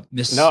 Hobart, about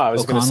Miss No, I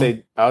was O'Connell?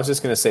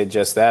 just going to say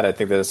just that. I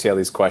think that I see all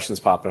these questions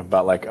popping up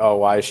about like, oh,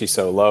 why is she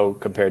so low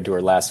compared to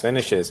her last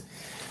finishes?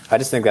 I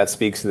just think that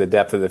speaks to the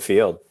depth of the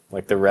field,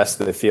 like the rest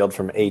of the field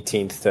from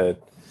 18th to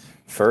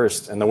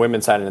 1st. And the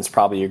women's side, and it's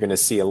probably you're going to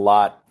see a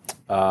lot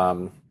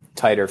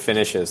tighter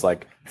finishes.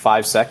 Like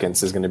 5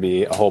 seconds is going to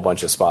be a whole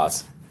bunch of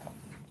spots.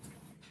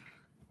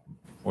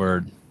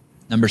 Word.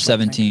 Number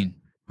 17.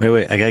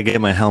 Wait, I got to get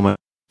my helmet.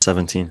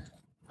 17.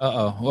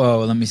 Uh-oh. Whoa,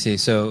 let me see.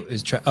 So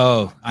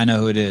I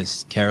know who it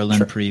is. Carolyn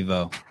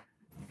Prevost.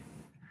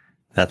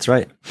 That's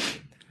right.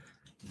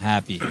 I'm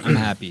happy.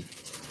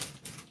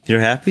 You're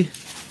happy?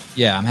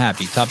 Yeah, I'm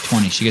happy. Top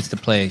 20. She gets to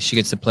play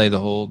the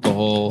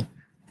whole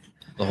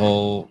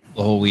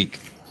week.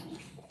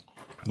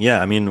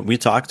 Yeah, I mean, we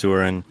talked to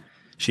her and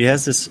she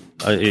has this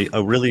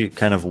a really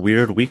kind of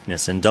weird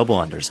weakness in double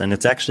unders, and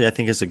it's actually, I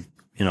think,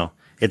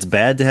 it's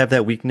bad to have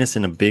that weakness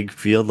in a big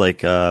field like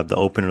the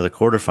Open or the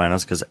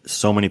quarterfinals because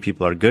so many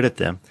people are good at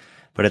them.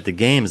 But at the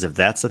games, if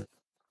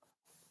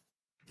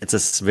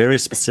it's a very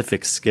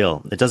specific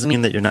skill. It doesn't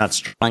mean that you're not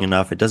strong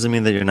enough. It doesn't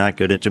mean that you're not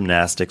good at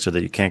gymnastics or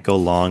that you can't go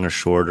long or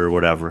short or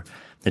whatever.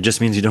 It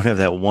just means you don't have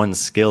that one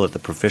skill at the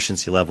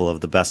proficiency level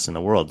of the best in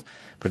the world.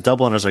 But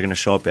double unders are going to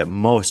show up at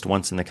most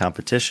once in the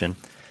competition.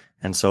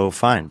 And so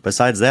fine.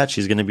 Besides that,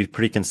 she's going to be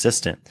pretty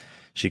consistent.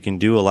 She can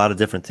do a lot of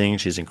different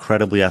things. She's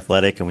incredibly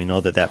athletic, and we know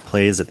that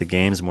plays at the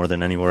games more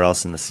than anywhere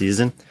else in the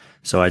season.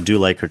 So I do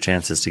like her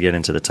chances to get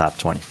into the top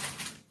 20.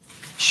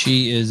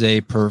 She is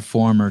a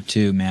performer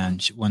too, man.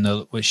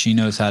 She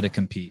knows how to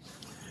compete.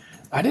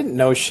 I didn't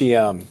know she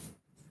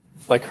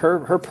like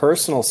her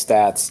personal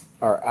stats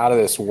are out of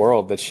this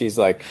world. That she's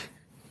like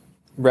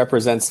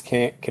represents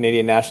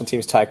Canadian national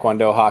teams,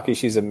 taekwondo, hockey.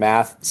 She's a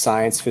math,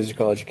 science,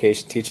 physical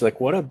education teacher.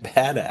 Like, what a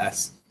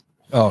badass.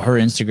 Oh, her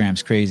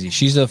Instagram's crazy.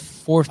 She's a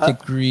 4th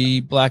degree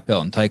black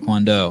belt in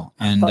taekwondo,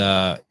 and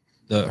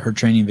her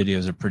training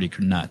videos are pretty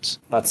nuts.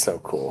 That's so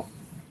cool.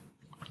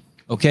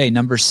 Okay,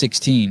 number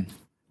 16.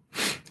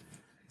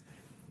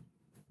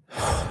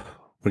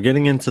 We're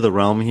getting into the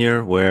realm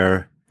here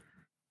where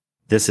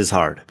this is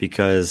hard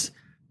because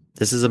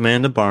this is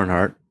Amanda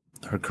Barnhart.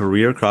 Her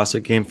career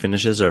CrossFit game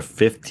finishes are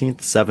 15th,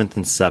 7th,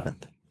 and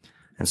 7th.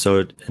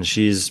 And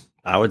she's,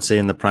 I would say,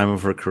 in the prime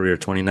of her career,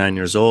 29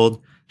 years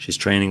old. She's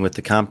training with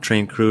the Comp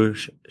Train crew.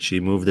 She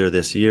moved there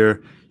this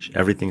year.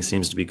 Everything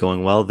seems to be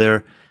going well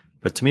there.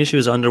 But to me, she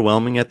was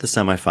underwhelming at the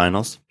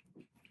semifinals.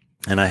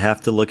 And I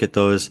have to look at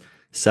those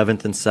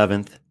 7th and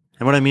 7th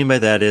And what I mean by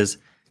that is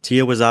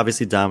Tia was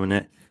obviously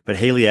dominant, but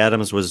Haley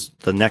Adams was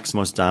the next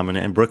most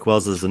dominant, and Brooke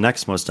Wells is the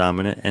next most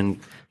dominant, and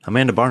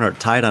Amanda Barnhart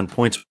tied on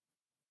points,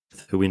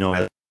 who we know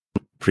had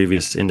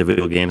previous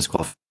individual games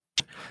qualified.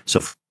 So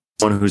for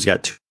someone who's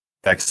got 2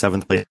 back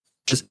 7th place,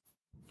 just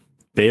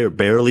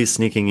barely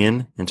sneaking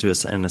into a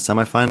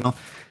semifinal,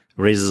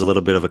 raises a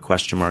little bit of a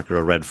question mark or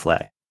a red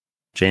flag.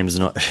 James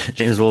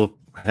will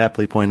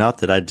happily point out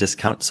that I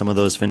discount some of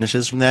those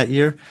finishes from that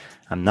year.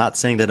 I'm not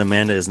saying that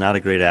Amanda is not a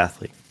great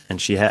athlete,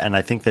 and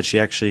I think that she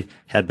actually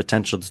had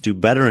potential to do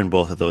better in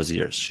both of those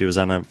years. She was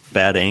on a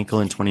bad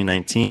ankle in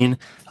 2019.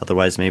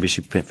 Otherwise, maybe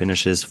she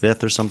finishes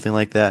 5th or something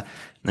like that.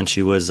 And then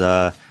she was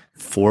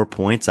 4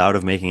 points out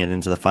of making it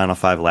into the final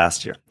 5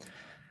 last year.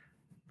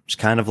 It's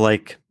kind of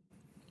like,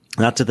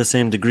 not to the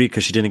same degree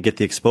because she didn't get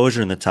the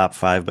exposure in the top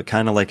 5, but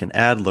kind of like an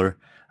Adler.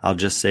 I'll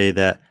just say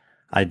that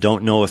I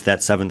don't know if that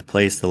 7th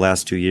place the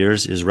last 2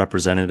 years is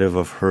representative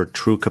of her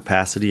true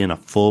capacity in a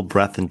full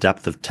breadth and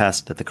depth of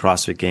test that the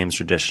CrossFit Games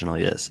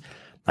traditionally is.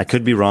 I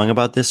could be wrong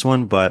about this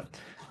one, but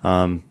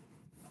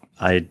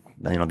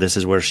this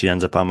is where she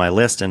ends up on my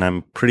list, and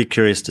I'm pretty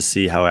curious to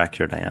see how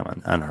accurate I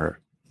am on her.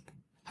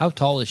 How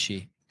tall is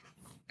she?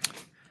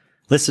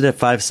 Listed at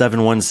 5'7",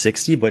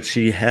 160, but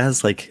she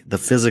has like the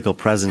physical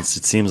presence.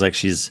 It seems like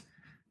she's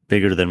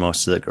bigger than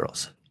most of the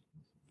girls.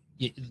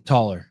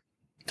 Taller,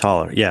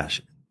 yeah.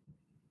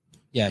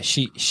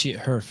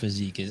 Her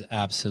physique is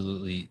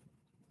absolutely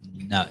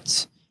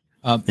nuts.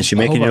 Is she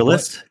making your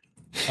list?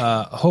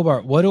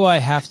 Hobart, what do I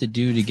have to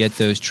do to get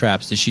those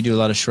traps? Does she do a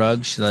lot of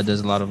shrugs? She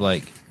does a lot of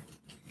like.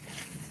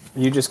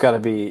 You just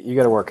got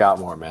to work out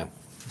more, man.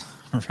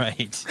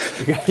 Right.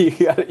 You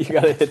got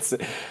to hit,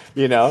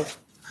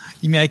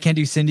 You mean I can't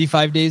do Cindy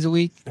 5 days a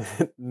week?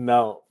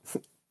 No.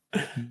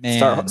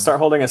 Man. Start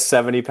holding a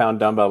 70-pound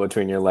dumbbell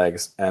between your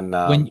legs and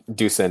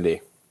do Cindy.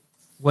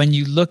 When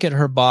you look at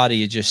her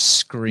body, it just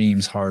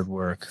screams hard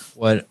work.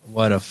 What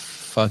a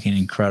fucking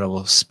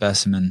incredible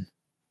specimen.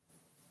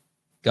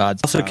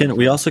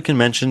 We also can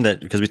mention that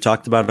because we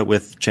talked about it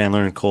with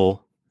Chandler Smith and Cole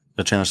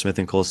Sager on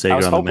the men's side. I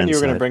was hoping you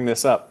were going to bring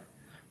this up.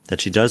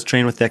 That she does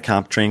train with that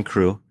comp train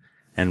crew,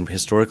 and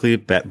historically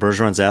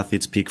Bergeron's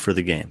athletes peak for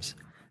the games.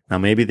 Now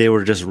maybe they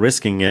were just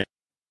risking it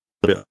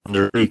a bit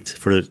underpeaked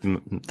for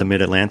the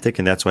Mid-Atlantic,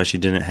 and that's why she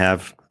didn't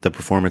have the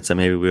performance that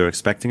maybe we were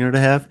expecting her to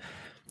have.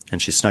 And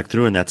she snuck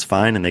through, and that's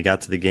fine. And they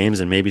got to the games,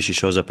 and maybe she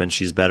shows up and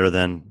she's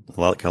a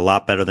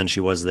lot better than she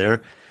was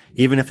there.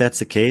 Even if that's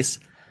the case,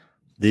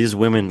 these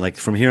women, like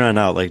from here on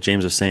out, like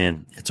James was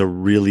saying, it's a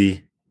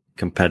really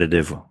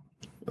competitive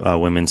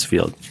women's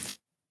field.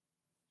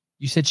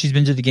 You said she's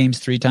been to the games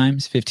 3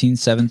 times, 15th,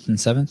 7th, and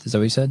 7th. Is that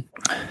what you said?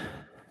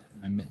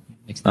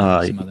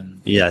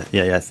 Yeah,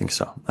 I think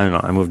so. I don't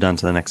know. I moved on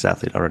to the next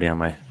athlete already on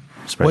my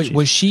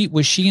spreadsheet.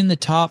 Was she in the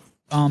top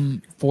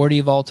 40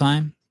 of all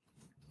time?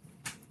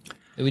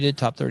 We did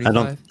top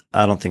 35.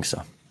 I don't think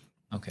so.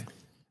 Okay.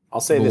 I'll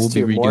say this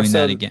too. We'll be redoing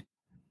that again.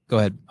 Go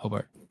ahead,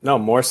 Hobart. No,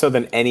 more so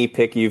than any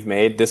pick you've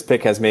made. This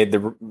pick has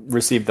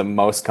received the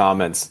most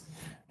comments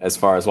as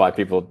far as why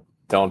people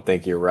don't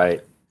think you're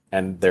right,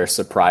 and their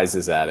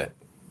surprises at it.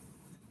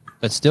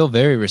 But still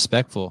very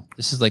respectful.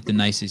 This is like the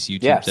nicest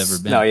YouTube's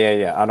ever been. No,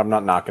 yeah. I'm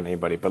not knocking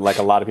anybody, but like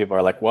a lot of people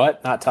are like,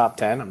 "What? Not top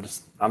 10?"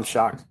 I'm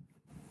shocked.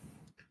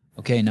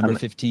 Okay, number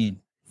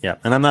 15. Yeah,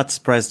 and I'm not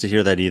surprised to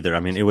hear that either.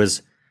 I mean, it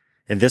was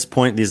at this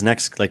point, these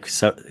next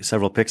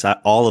several picks,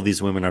 all of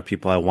these women are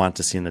people I want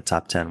to see in the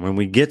top 10. When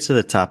we get to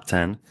the top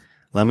 10,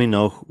 let me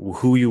know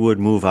who you would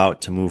move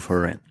out to move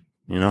her in.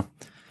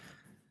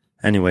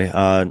 Anyway,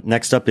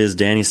 next up is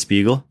Danny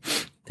Spiegel.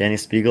 Danny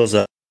Spiegel's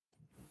a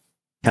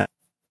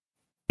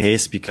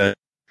case because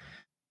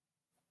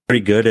very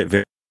good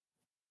at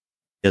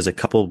has a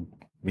couple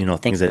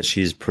things that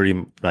she's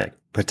pretty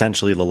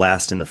potentially the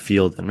last in the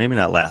field, and maybe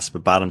not last,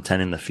 but bottom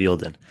 10 in the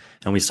field, and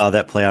we saw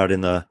that play out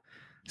in the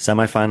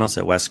semifinals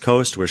at West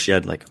Coast, where she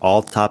had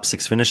all top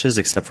 6 finishes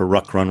except for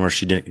Ruck Run, where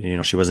she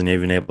didn't, she wasn't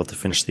even able to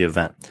finish the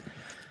event.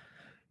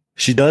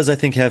 She does, I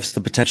think, have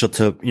the potential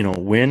to,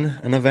 win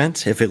an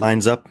event if it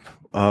lines up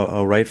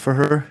right for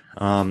her.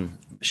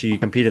 She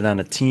competed on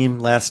a team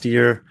last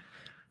year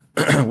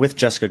with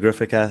Jessica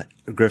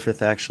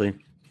Griffith actually,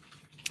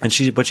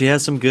 but she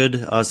has some good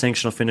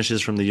sanctional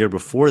finishes from the year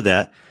before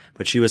that.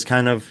 But she was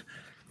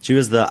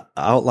the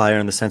outlier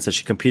in the sense that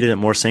she competed at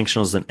more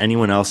sanctionals than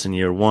anyone else in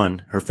year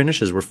 1. Her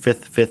finishes were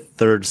 5th,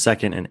 3rd,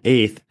 2nd, and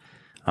 8th.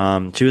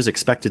 She was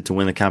expected to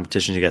win the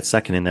competition. She got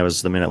 2nd, and that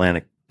was the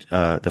Mid-Atlantic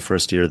the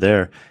first year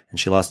there, and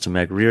she lost to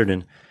Meg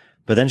Reardon.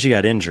 But then she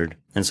got injured,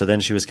 and so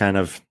then she was kind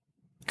of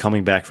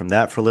coming back from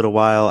that for a little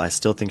while. I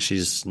still think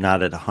she's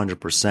not at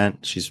 100%.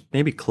 She's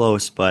maybe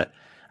close, but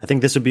I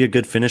think this would be a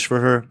good finish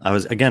for her. I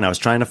was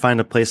trying to find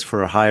a place for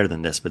her higher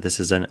than this, but this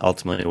is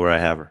ultimately where I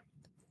have her.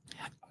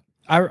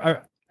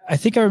 I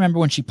think I remember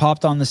when she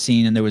popped on the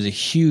scene and there was a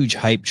huge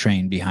hype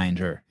train behind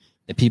her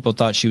that people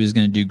thought she was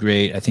going to do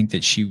great. I think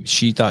that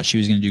she thought she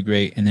was going to do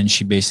great, and then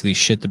she basically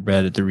shit the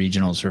bread at the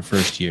regionals her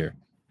first year.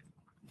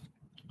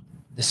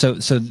 So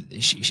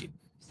she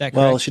that correct?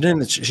 Well, she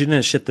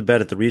didn't shit the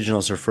bed at the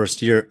regionals her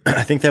first year.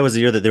 I think that was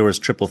the year that there was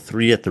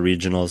 333 at the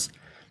regionals,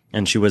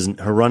 and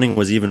her running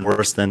was even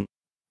worse than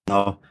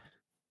now.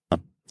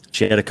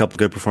 She had a couple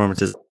good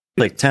performances,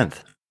 like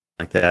 10th,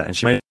 like that, and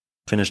she might have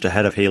finished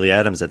ahead of Haley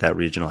Adams at that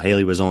regional.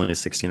 Haley was only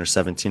 16 or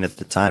 17 at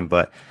the time,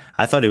 but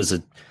I thought it was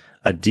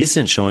a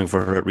decent showing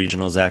for her at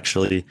regionals,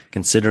 actually,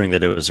 considering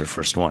that it was her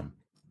first one.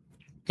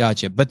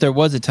 Gotcha. But there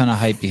was a ton of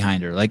hype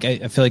behind her. Like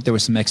I feel like there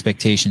was some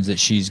expectations that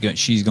she's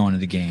going to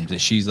the games,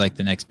 that she's like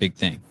the next big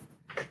thing.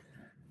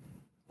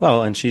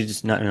 Well, and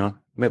she's not,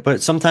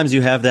 but sometimes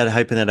you have that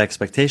hype and that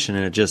expectation,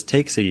 and it just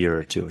takes a year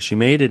or two. She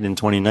made it in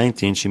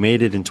 2019. She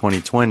made it in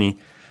 2020.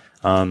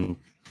 And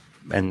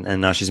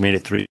now she's made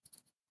it 3.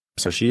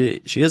 So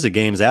she is a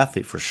games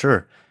athlete for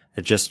sure.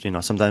 It just,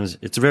 sometimes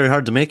it's very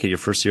hard to make it your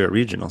first year at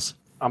regionals.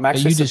 I'm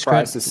actually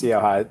surprised to see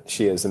how high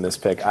she is in this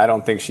pick. I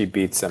don't think she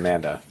beats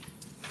Amanda.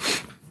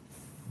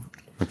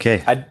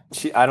 Okay.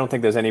 I don't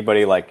think there's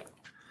anybody like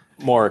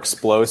more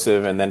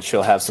explosive, and then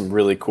she'll have some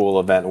really cool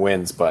event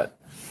wins, but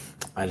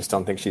I just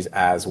don't think she's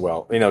as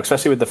well,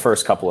 especially with the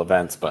first couple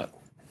events. But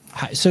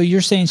so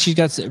you're saying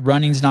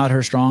running's not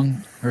her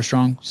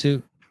strong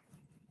suit?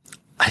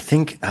 I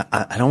think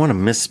I don't want to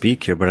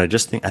misspeak here, but I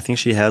think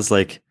she has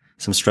like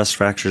some stress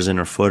fractures in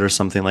her foot or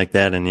something like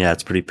that, and yeah,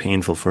 it's pretty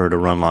painful for her to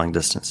run long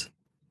distance.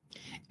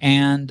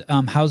 And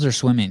how's her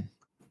swimming?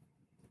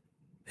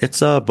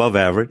 It's above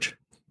average.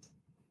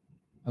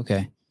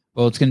 Okay.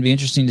 Well, it's going to be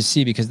interesting to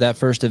see, because that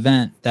first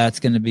event, that's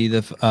going to be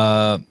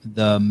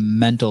the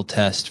mental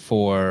test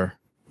for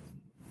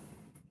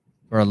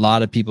a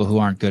lot of people who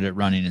aren't good at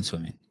running and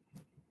swimming.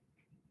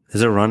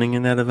 Is it running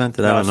in that event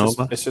that I don't know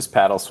about? It's just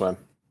paddle swim.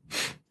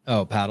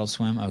 Oh, paddle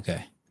swim?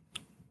 Okay.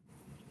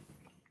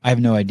 I have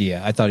no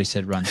idea. I thought he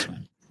said run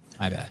swim.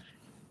 My bad.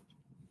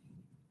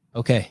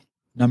 Okay.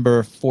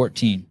 Number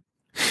 14.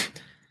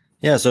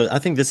 Yeah, so I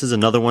think this is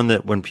another one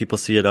that when people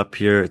see it up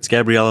here, it's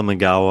Gabriela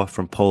Magawa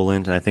from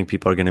Poland, and I think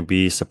people are going to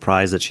be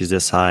surprised that she's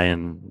this high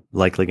and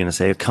likely going to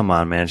say, come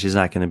on, man, she's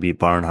not going to beat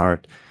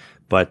Barnhart.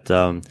 But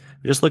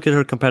just look at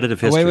her competitive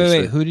history.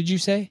 Wait. Who did you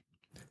say?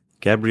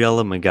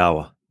 Gabriela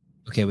Magawa.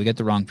 Okay, we got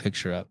the wrong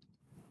picture up.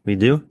 We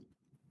do?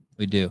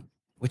 We do,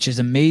 which is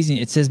amazing.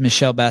 It says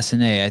Michelle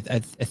Bassinet. I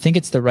think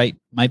it's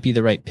might be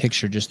the right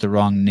picture, just the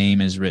wrong name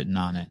is written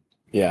on it.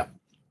 Yeah.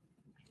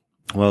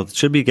 Well, it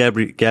should be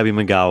Gabby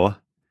Magawa.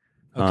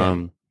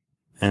 Okay.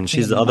 And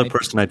she's the other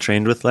person I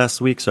trained with last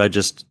week, so I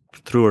just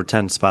threw her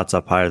 10 spots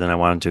up higher than I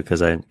wanted to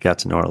because I got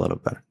to know her a little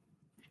better.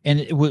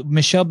 And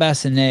Michelle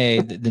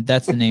Bassinet,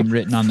 that's the name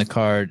written on the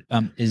card.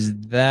 Is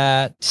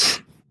that's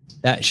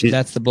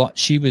the block?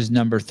 She was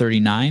number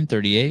 39,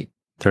 38?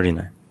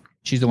 39.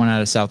 She's the one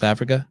out of South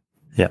Africa?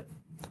 Yeah.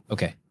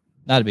 Okay.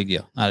 Not a big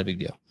deal.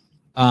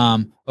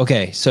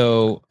 Okay.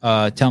 So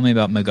tell me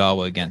about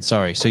Magawa again.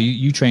 Sorry. So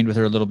you trained with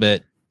her a little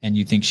bit, and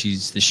you think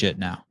she's the shit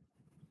now?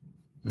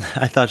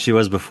 I thought she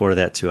was before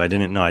that too. I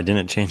didn't know. I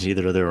didn't change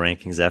either of their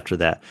rankings after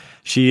that.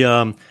 She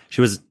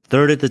was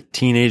third at the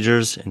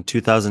teenagers in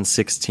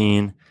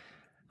 2016.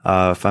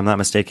 If I'm not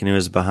mistaken, it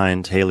was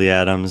behind Haley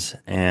Adams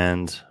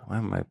and why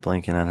am I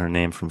blanking on her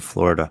name, from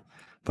Florida?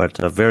 But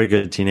very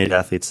good teenage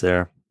athletes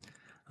there.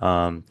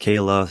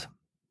 Kayla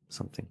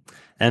something.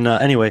 And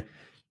anyway,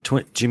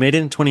 she made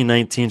it in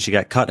 2019. She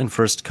got cut in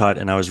first cut,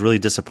 and I was really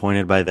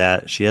disappointed by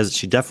that. She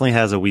definitely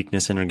has a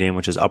weakness in her game,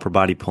 which is upper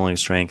body pulling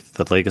strength.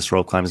 The Lagos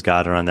roll climbs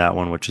got her on that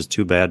one, which is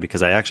too bad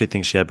because I actually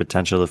think she had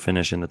potential to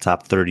finish in the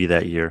top 30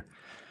 that year.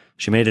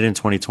 She made it in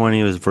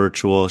 2020. It was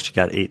virtual. She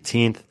got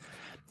 18th.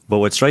 But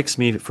what strikes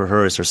me for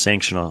her is her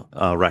sanctional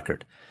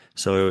record.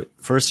 So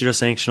first year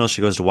sanctional,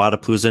 she goes to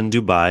Wadapalooza in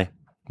Dubai,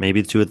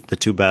 maybe the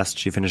two best.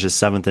 She finishes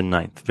 7th and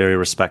 9th, very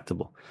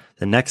respectable.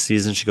 The next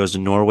season, she goes to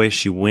Norway.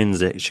 She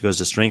wins it. She goes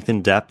to strength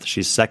and depth.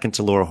 She's second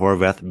to Laura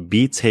Horvath,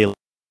 beats Haley.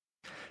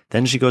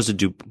 Then she goes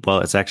to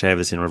it's actually, I have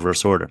this in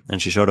reverse order. And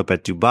she showed up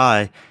at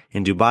Dubai.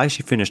 In Dubai,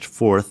 she finished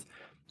 4th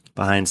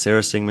behind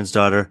Sarah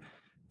Sigmundsdottir,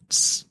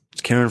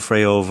 Karen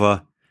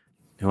Freyova,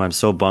 who I'm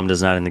so bummed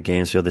is not in the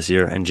games field this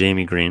year, and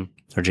Jamie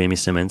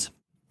Simmons.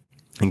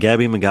 And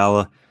Gabby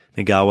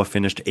Magawa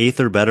finished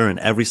 8th or better in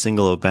every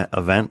single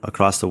event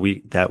across the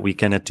week that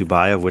weekend at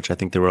Dubai, of which I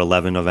think there were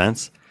 11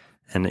 events.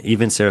 And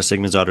even Sarah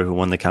Sigmundsdottir, who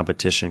won the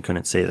competition,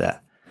 couldn't say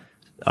that.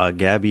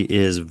 Gabby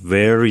is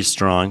very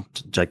strong.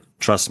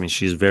 Trust me,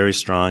 she's very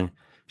strong.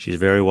 She's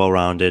very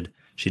well-rounded.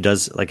 She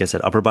does, like I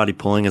said, upper body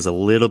pulling is a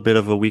little bit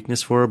of a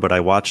weakness for her, but I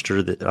watched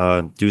her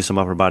do some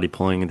upper body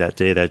pulling that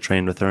day that I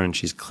trained with her, and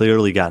she's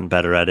clearly gotten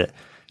better at it.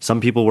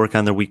 Some people work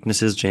on their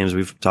weaknesses. James,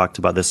 we've talked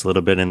about this a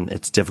little bit, and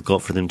it's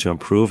difficult for them to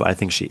improve. I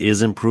think she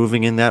is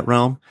improving in that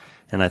realm.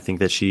 And I think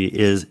that she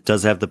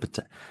does have the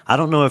potential. I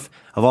don't know if,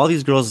 of all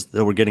these girls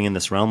that we're getting in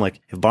this realm, like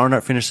if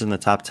Barnhart finishes in the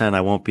top 10,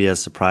 I won't be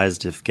as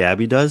surprised if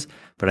Gabby does.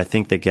 But I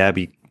think that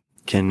Gabby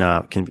can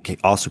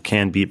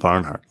beat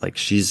Barnhart. I think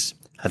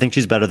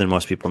she's better than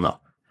most people know.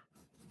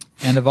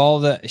 And of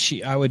all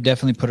I would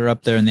definitely put her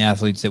up there in the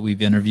athletes that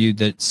we've interviewed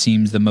that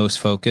seems the most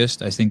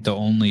focused. I think the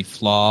only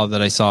flaw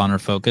that I saw in her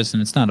focus,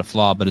 and it's not a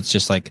flaw, but it's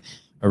just like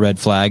a red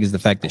flag is the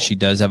fact that she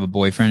does have a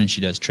boyfriend and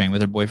she does train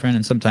with her boyfriend.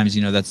 And sometimes,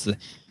 that's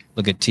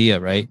look at Tia,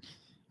 right?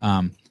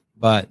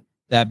 But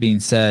that being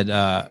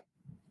said,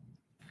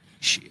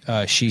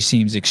 she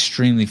seems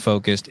extremely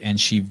focused, and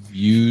she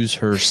views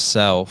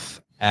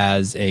herself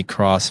as a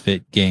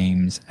CrossFit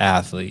Games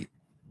athlete.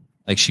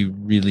 Like, she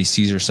really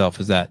sees herself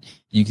as that.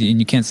 And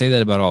you can't say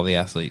that about all the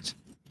athletes.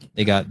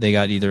 They got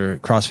either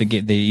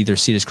CrossFit. They either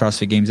see it as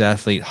CrossFit Games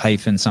athlete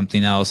hyphen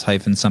something else,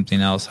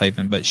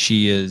 but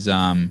she is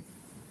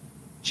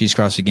she's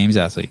CrossFit Games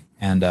athlete,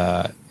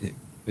 and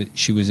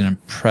she was an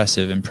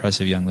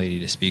impressive young lady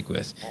to speak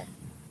with.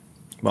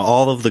 Well,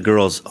 all of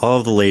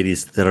the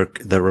ladies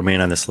that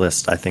remain on this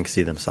list, I think,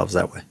 see themselves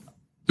that way.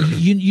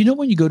 You know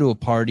when you go to a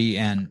party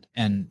and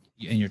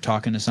you're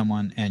talking to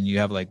someone and you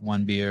have like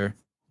one beer,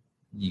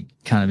 you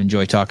kind of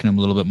enjoy talking to them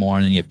a little bit more,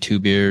 and then you have 2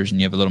 beers and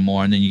you have a little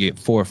more, and then you get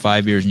 4 or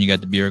 5 beers and you got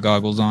the beer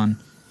goggles on.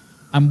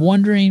 I'm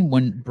wondering,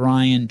 when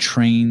Brian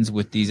trains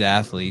with these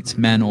athletes,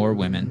 men or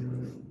women,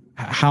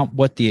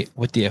 what the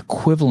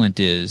equivalent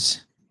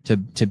is to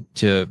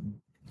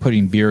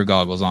putting beer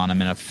goggles on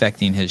him and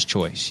affecting his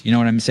choice. You know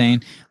what I'm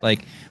saying?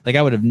 Like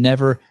I've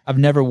never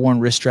worn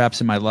wrist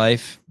straps in my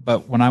life,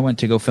 but when I went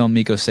to go film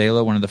Miko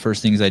Salo, one of the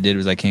first things I did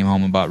was I came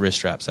home and bought wrist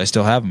straps. I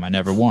still have them. I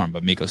never wore them,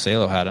 but Miko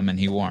Salo had them and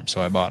he wore them,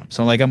 so I bought them.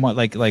 So like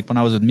when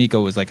I was with Miko,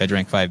 it was like I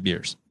drank 5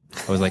 beers.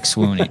 I was like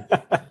swooning.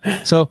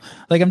 So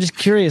like, I'm just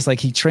curious, like,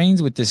 he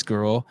trains with this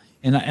girl,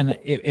 and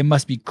it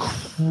must be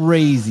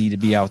crazy to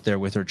be out there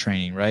with her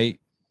training, right?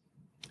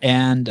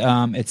 And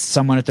it's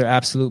someone at their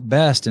absolute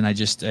best, and I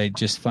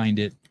just find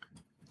it.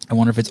 I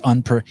wonder if it's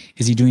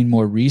is he doing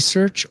more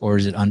research, or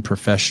is it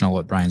unprofessional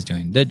what Brian's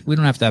doing? That we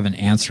don't have to have an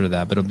answer to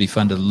that, but it'll be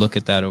fun to look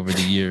at that over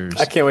the years.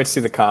 I can't wait to see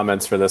the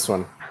comments for this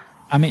one.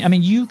 I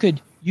mean, you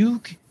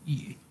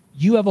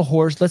have a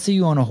horse. Let's say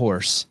you own a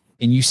horse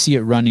and you see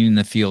it running in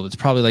the field. It's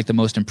probably like the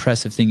most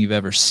impressive thing you've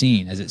ever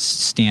seen as it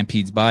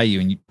stampedes by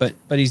you. But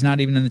he's not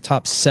even in the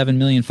top 7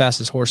 million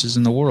fastest horses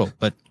in the world.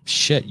 But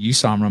shit, you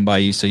saw him run by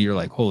you, so you're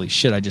like, holy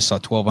shit, I just saw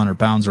 1,200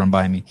 pounds run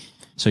by me.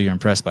 So you're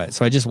impressed by it.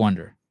 So I just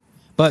wonder.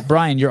 But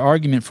Brian, your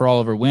argument for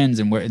Oliver wins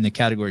and where in the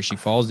category she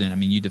falls in, I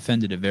mean, you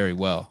defended it very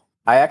well.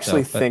 I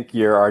actually think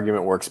your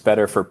argument works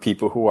better for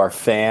people who are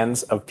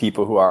fans of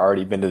people who are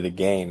already been to the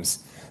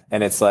games.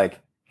 And it's like,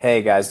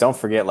 hey guys, don't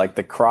forget, like,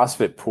 the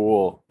CrossFit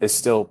pool is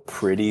still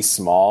pretty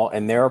small,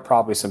 and there are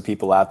probably some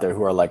people out there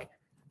who are like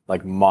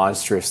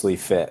monstrously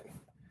fit.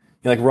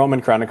 Like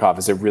Roman Krenikov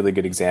is a really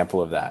good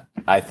example of that,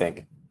 I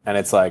think. And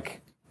it's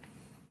like,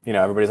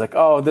 everybody's like,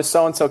 oh, this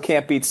so-and-so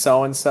can't beat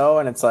so-and-so.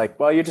 And it's like,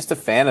 well, you're just a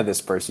fan of this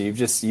person. You've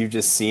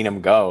just seen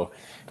him go.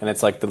 And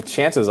it's like, the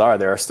chances are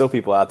there are still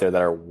people out there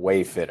that are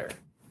way fitter.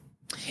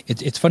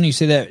 It's funny you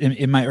say that.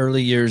 In my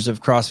early years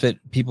of CrossFit,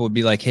 people would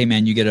be like, hey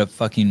man, you get a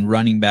fucking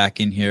running back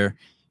in here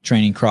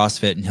training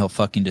CrossFit and he'll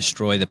fucking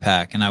destroy the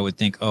pack. And I would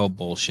think, oh,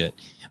 bullshit.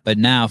 But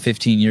now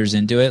 15 years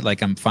into it,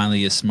 like, I'm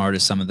finally as smart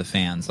as some of the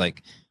fans.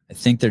 Like, I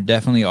think there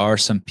definitely are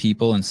some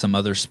people in some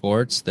other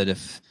sports that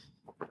if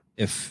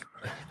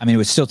it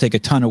would still take a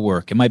ton of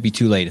work. It might be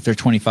too late. If they're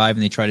 25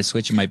 and they try to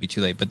switch, it might be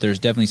too late. But there's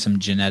definitely some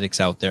genetics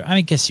out there.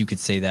 I guess you could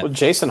say that. Well,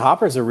 Jason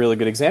Hopper is a really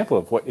good example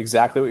of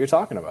exactly what you're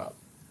talking about.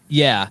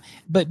 Yeah.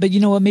 But you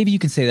know what? Maybe you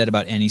can say that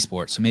about any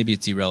sport. So maybe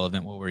it's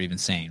irrelevant what we're even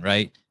saying,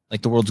 right?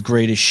 Like, the world's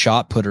greatest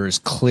shot putter is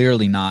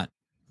clearly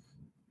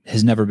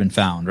has never been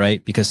found,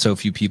 right? Because so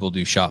few people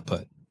do shot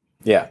put.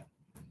 Yeah.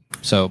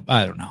 So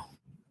I don't know.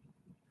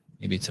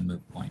 Maybe it's a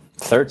moot point.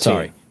 13.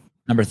 Sorry.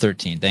 Number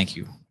 13. Thank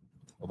you,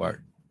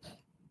 Hobart.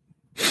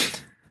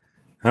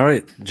 All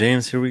right,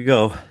 James, here we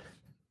go.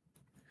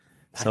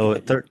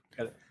 So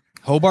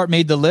Hobart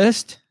made the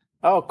list.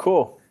 Oh,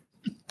 cool.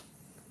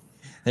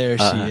 There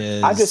she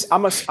is.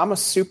 I'm a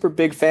super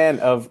big fan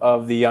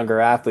of the younger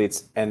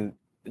athletes, and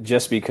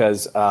just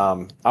because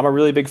I'm a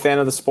really big fan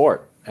of the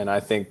sport, and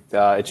I think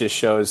it just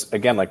shows,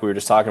 again, like we were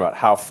just talking about,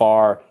 how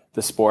far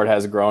the sport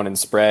has grown and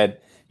spread.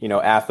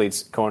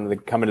 Athletes coming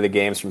to the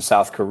games from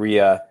South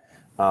Korea,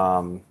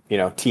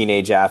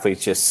 teenage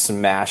athletes just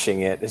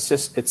smashing it.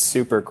 It's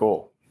super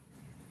cool.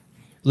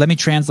 Let me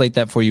translate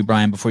that for you,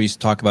 Brian, before you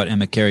talk about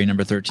Emma Carey,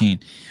 number 13.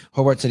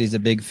 Hobart said he's a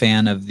big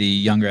fan of the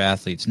younger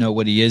athletes. No,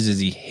 what he is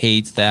he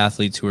hates the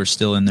athletes who are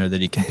still in there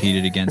that he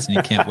competed against, and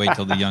he can't wait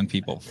till the young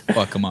people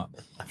fuck him up.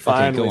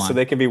 Finally, so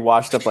they can be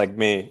washed up like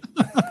me.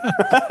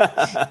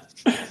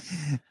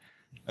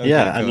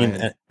 Yeah, I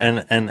mean,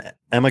 and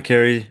Emma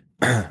Carey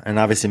and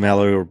obviously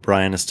Mallory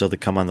O'Brien is still to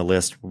come on the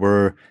list.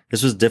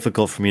 This was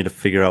difficult for me to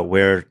figure out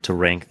where to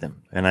rank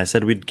them. And I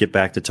said we'd get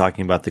back to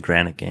talking about the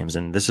Granite Games.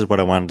 And this is what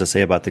I wanted to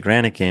say about the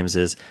Granite Games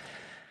is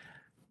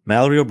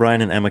Mallory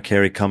O'Brien and Emma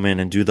Carey come in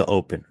and do the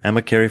Open.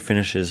 Emma Carey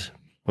finishes,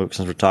 since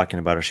we're talking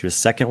about her, she was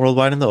second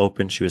worldwide in the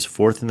Open. She was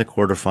fourth in the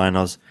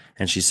quarterfinals.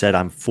 And she said,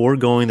 I'm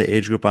foregoing the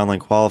age group online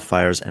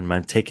qualifiers and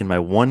I'm taking my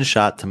one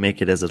shot to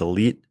make it as an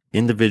elite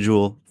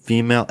individual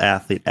female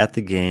athlete at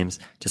the games,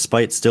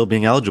 despite still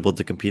being eligible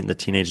to compete in the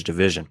teenage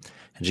division.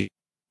 And she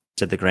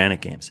said the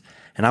Granite Games.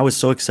 And I was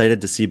so excited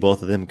to see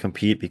both of them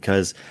compete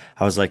because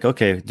I was like,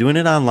 okay, doing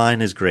it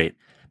online is great.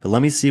 but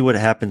let me see what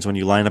happens when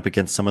you line up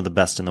against some of the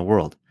best in the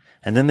world.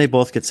 And then they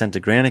both get sent to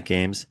Granite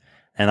Games.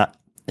 And,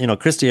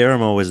 Christy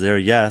Aramo was there,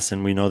 yes,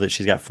 and we know that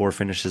she's got 4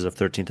 finishes of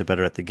 13th or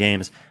better at the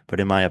games. But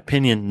in my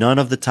opinion, none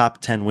of the top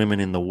 10 women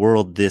in the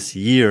world this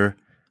year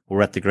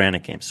were at the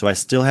Granite Games. So I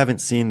still haven't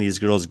seen these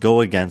girls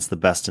go against the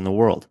best in the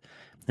world.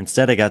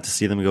 Instead, I got to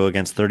see them go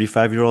against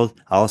 35-year-old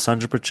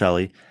Alessandra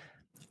Percelli,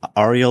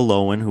 Ariel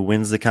Lowen, who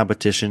wins the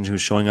competition,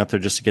 who's showing up there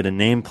just to get a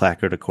name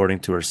placard, according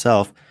to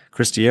herself,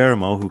 Christy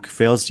Aramo, who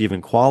fails to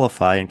even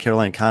qualify, and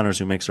Caroline Connors,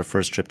 who makes her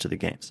first trip to the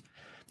games.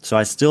 So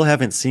I still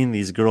haven't seen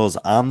these girls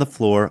on the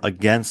floor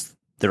against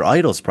their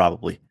idols,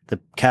 probably.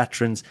 The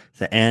Katrins,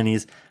 the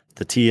Annies,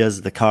 the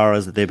Tias, the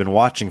Karas that they've been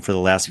watching for the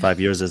last 5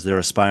 years as they're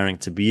aspiring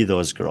to be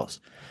those girls.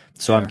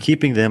 So I'm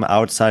keeping them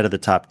outside of the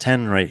top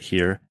 10 right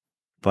here,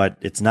 but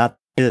it's not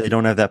that they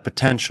don't have that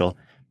potential.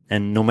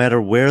 And no matter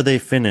where they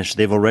finish,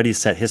 they've already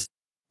set history.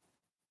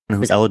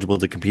 Who's eligible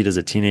to compete as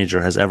a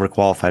teenager has ever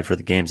qualified for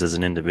the games as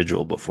an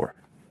individual before.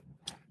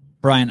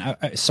 Brian,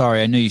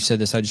 sorry, I know you said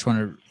this. I just want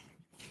to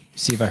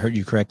see if I heard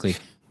you correctly.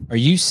 Are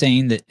you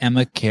saying that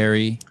Emma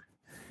Carey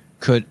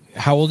could,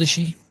 how old is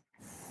she?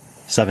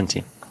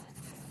 17.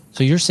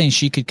 So you're saying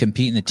she could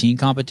compete in the teen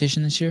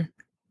competition this year?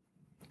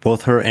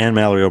 Both her and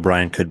Mallory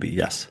O'Brien could be,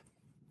 yes.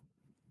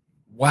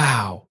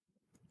 Wow.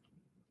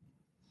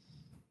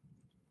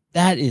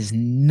 That is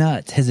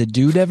nuts. Has a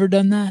dude ever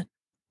done that?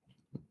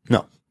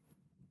 No.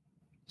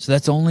 So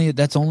that's only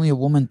a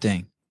woman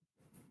thing.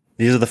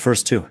 These are the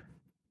first 2.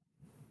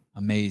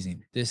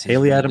 Amazing. This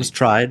Haley really... Adams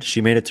tried.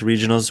 She made it to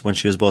regionals when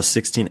she was both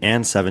 16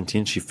 and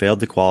 17. She failed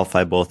to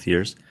qualify both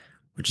years,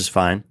 which is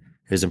fine.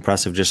 It was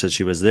impressive just that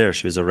she was there.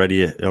 She was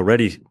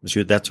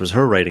that was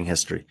her writing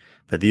history.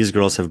 But these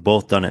girls have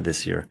both done it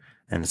this year,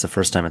 and it's the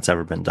first time it's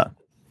ever been done.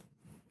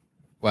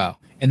 Wow.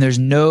 And there's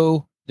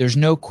no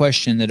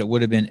question that it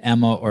would have been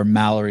Emma or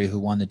Mallory who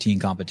won the teen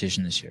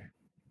competition this year.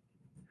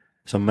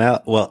 So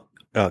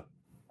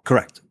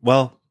correct.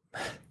 Well,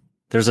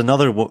 there's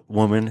another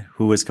woman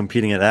who was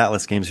competing at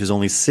Atlas Games who's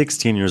only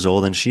 16 years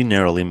old, and she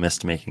narrowly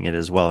missed making it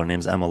as well. Her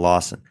name's Emma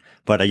Lawson.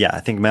 But I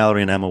think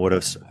Mallory and Emma would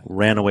have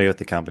ran away with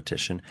the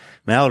competition.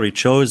 Mallory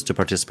chose to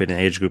participate in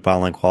age group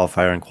online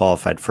qualifier and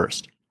qualified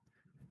first.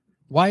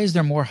 Why is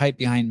there more hype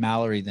behind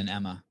Mallory than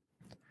Emma?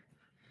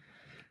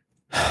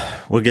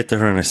 We'll get to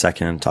her in a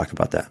second and talk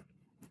about that.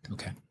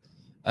 Okay.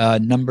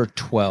 Number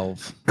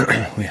 12.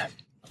 Yeah.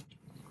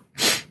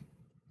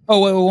 Oh,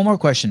 wait, one more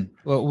question.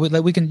 Well,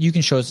 you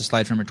can show us the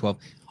slide for number 12.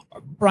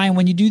 Brian,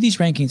 when you do these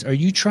rankings, are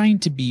you trying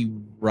to be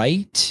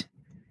right,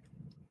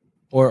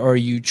 or are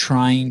you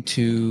trying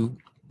to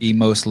be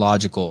most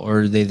logical, or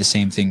are they the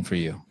same thing for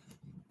you?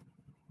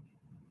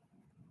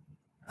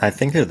 I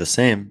think they're the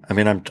same. I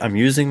mean, I'm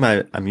using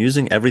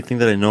everything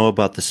that I know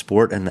about the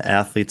sport and the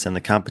athletes and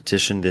the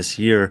competition this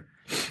year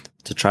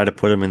to try to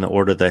put them in the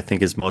order that I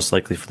think is most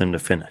likely for them to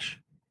finish.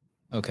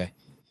 Okay.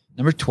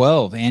 Number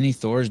 12, Annie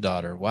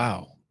Thorsdottir.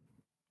 Wow.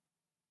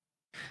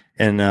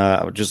 And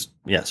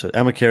so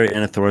Emma Carey,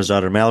 Anna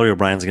Thorsdottir, Mallory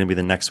O'Brien's going to be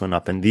the next one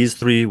up. And these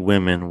 3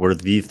 women were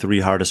the 3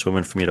 hardest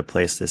women for me to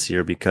place this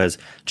year, because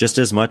just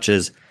as much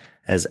as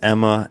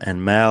Emma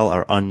and Mal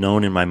are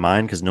unknown in my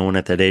mind, because no one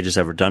at that age has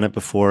ever done it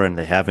before, and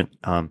they haven't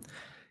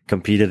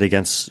competed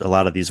against a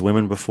lot of these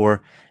women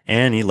before,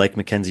 Annie, like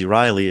Mackenzie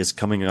Riley, is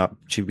coming up.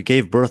 She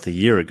gave birth a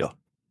year ago.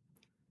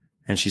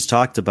 And she's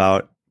talked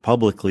about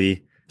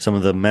publicly some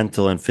of the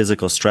mental and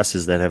physical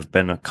stresses that have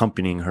been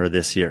accompanying her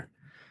this year.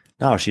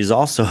 Now, she's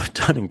also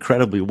done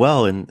incredibly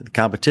well in the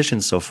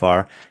competition so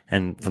far.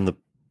 And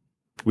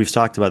we've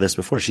talked about this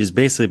before, she's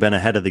basically been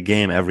ahead of the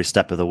game every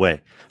step of the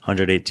way.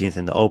 118th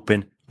in the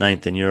Open,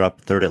 9th in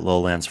Europe, 3rd at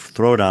Lowlands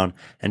Throwdown,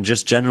 and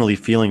just generally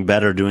feeling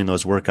better doing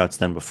those workouts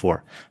than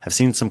before. I've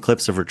seen some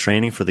clips of her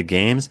training for the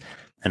games,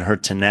 and her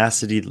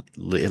tenacity,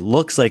 it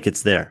looks like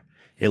it's there.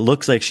 It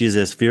looks like she's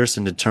as fierce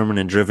and determined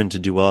and driven to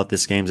do well at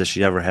this games as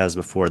she ever has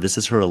before. This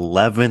is her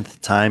 11th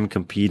time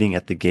competing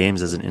at the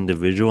games as an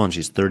individual, and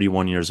she's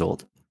 31 years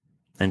old.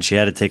 And she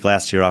had to take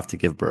last year off to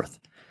give birth.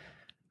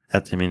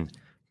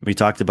 We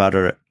talked about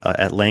her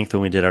at length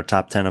when we did our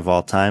top 10 of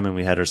all time, and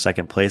we had her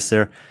second place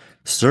there.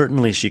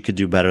 Certainly she could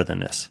do better than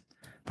this.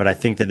 But I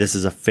think that this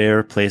is a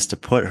fair place to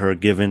put her,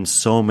 given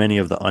so many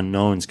of the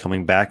unknowns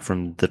coming back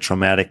from the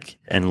traumatic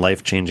and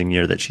life-changing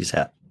year that she's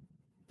had.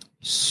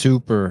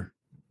 Super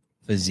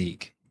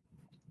physique,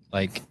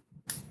 like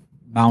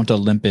Mount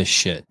Olympus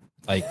shit.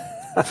 Like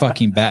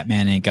fucking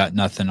Batman ain't got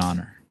nothing on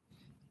her.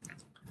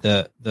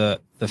 The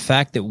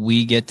fact that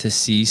we get to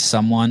see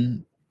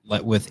someone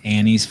like with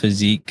Annie's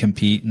physique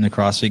compete in the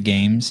CrossFit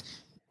Games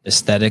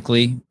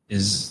aesthetically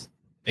is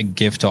a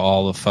gift to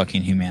all of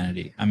fucking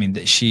humanity. I mean,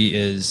 that she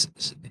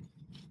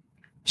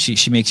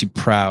makes you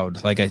proud,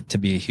 to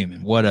be a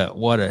human. What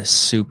a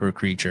super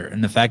creature.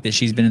 And the fact that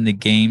she's been in the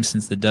game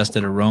since the dust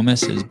at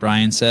Aromas, as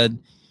Brian said,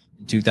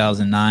 in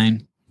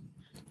 2009,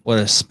 what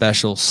a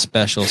special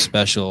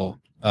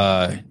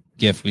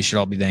gift. We should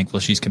all be thankful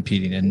she's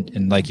competing.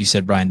 And like you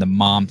said, Brian, the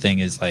mom thing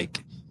is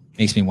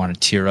makes me want to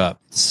tear up.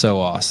 It's so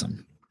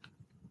awesome.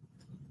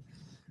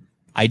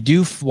 I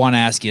do want to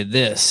ask you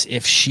this.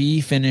 If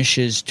she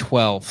finishes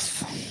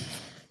 12th,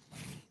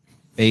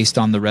 based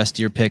on the rest of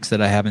your picks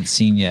that I haven't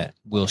seen yet,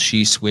 will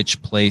she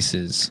switch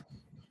places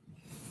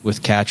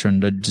with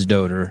Katrin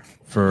Doder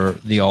for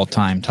the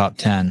all-time top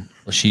 10?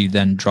 Will she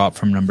then drop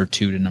from number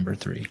 2 to number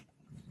 3?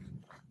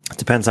 It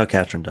depends how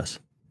Katrin does.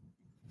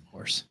 Of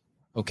course.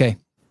 Okay.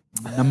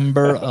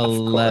 Number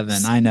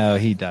 11. I know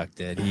he ducked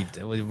it.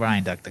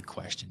 Ryan ducked the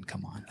question.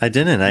 Come on. I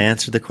didn't. I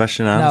answered the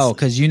question honestly. No,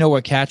 because you know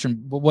what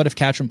Katrin. What if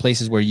Katrin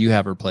places where you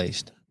have her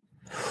placed?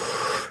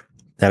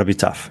 That'll be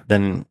tough.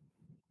 Then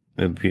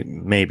it'd be,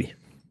 maybe.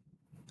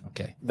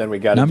 Okay. Then we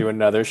got to do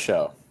another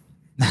show.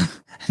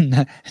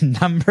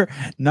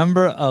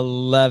 Number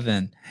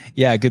 11.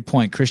 Yeah, good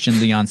point. Christian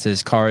Leon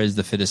says Cara is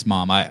the fittest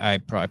mom. I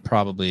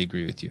probably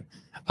agree with you.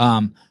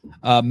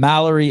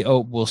 Mallory,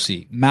 we'll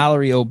see.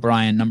 Mallory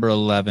O'Brien, number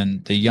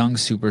 11, the young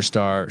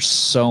superstar,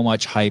 so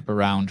much hype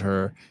around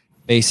her.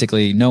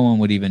 Basically, no one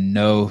would even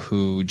know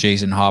who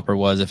Jason Hopper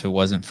was if it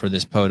wasn't for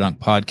this Podunk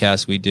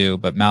podcast we do.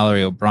 But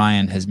Mallory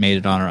O'Brien has made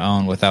it on her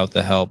own without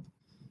the help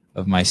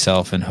of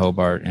myself and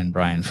Hobart and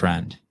Brian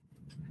Friend.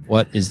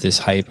 What is this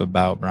hype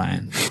about,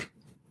 Brian?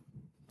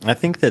 I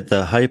think that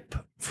the hype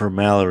for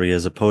Mallory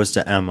as opposed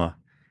to Emma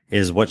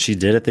is what she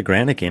did at the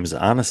Granite Games,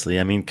 honestly.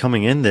 I mean,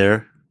 coming in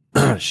there,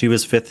 she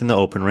was 5th in the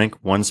open rank,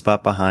 1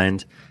 spot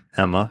behind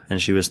Emma,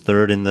 and she was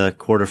 3rd in the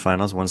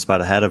quarterfinals, 1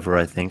 spot ahead of her,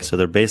 I think. So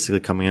they're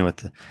basically coming in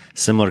with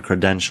similar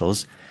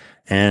credentials,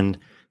 and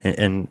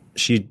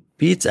she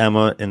beats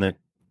Emma in the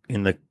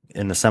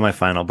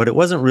semifinal, but it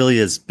wasn't really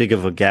as big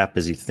of a gap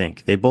as you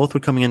think. They both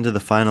were coming into the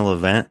final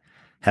event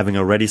having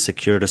already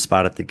secured a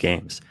spot at the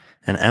games,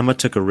 and Emma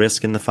took a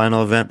risk in the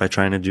final event by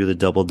trying to do the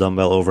double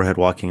dumbbell overhead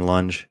walking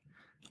lunge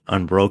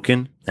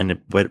unbroken, and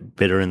it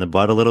bit her in the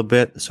butt a little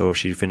bit, so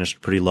she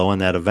finished pretty low in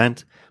that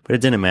event, but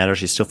it didn't matter.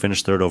 She still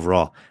finished 3rd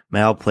overall.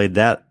 Mal played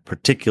that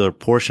particular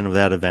portion of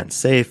that event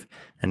safe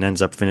and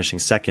ends up finishing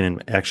 2nd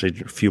and actually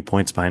a few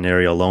points behind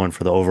Ariel Lowen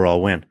for the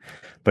overall win.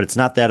 But it's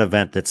not that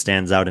event that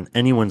stands out in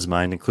anyone's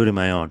mind, including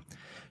my own.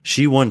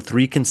 She won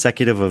 3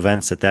 consecutive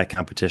events at that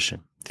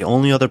competition. The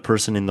only other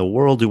person in the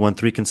world who won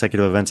 3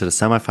 consecutive events at a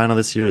semifinal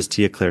this year is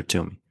Tia Claire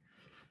Toomey.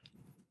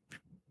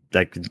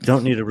 I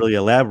don't need to really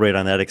elaborate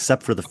on that,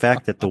 except for the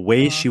fact that the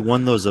way she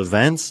won those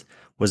events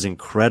was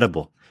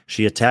incredible.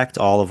 She attacked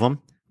all of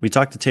them. We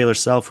talked to Taylor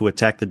Self, who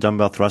attacked the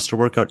dumbbell thruster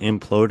workout,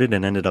 imploded,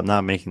 and ended up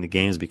not making the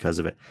games because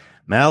of it.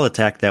 Mal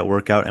attacked that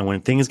workout, and when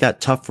things got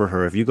tough for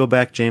her, if you go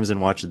back, James, and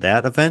watch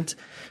that event,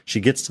 she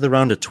gets to the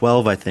round of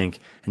 12, I think,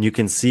 and you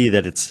can see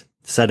that it's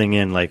setting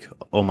in like,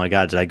 oh my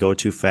God, did I go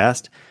too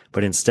fast?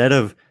 But instead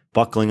of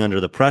buckling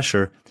under the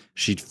pressure,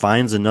 she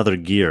finds another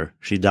gear,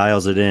 she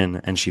dials it in,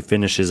 and she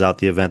finishes out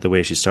the event the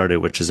way she started,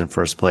 which is in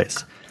 1st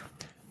place.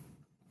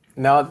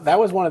 Now, that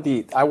was one of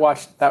I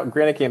watched that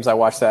Granite Games. I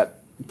watched that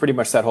pretty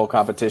much that whole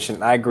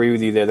competition. I agree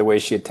with you there, the way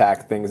she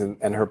attacked things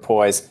and her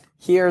poise.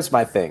 Here's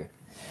my thing.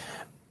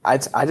 I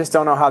just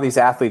don't know how these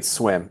athletes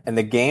swim. And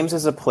the games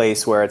is a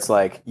place where it's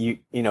like, you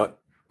know,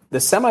 the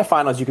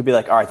semifinals, you could be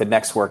like, all right, the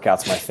next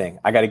workout's my thing.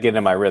 I got to get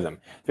in my rhythm.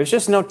 There's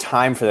just no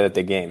time for that at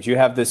the games. You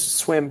have this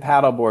swim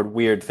paddleboard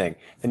weird thing.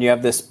 Then you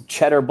have this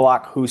cheddar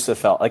block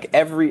Husafelt. Like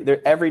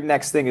every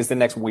next thing is the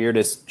next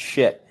weirdest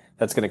shit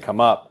that's going to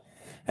come up.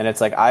 And it's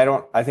like,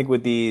 I think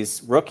with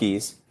these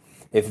rookies,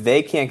 if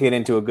they can't get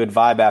into a good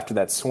vibe after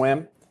that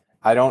swim,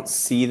 I don't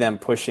see them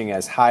pushing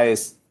as high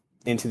as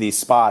into these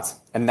spots.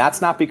 And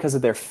that's not because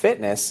of their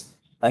fitness.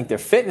 I think their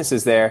fitness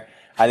is there.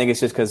 I think it's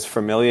just because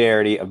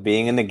familiarity of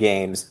being in the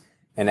games,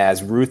 and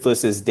as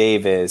ruthless as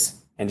Dave is,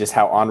 and just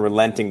how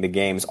unrelenting the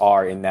games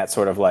are in that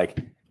sort of like,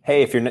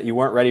 hey, if you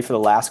weren't ready for the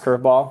last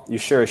curveball, you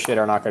sure as shit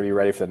are not going to be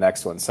ready for the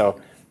next one.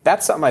 So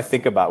that's something I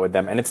think about with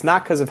them, and it's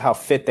not because of how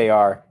fit they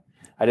are.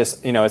 I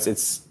just,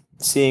 it's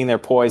seeing their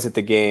poise at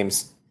the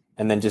games,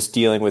 and then just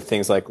dealing with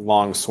things like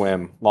long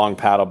swim, long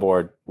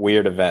paddleboard,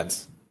 weird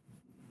events.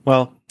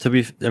 Well, to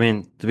be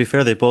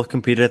fair, they both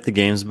competed at the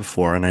games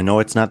before, and I know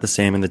it's not the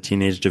same in the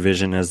teenage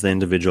division as the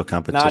individual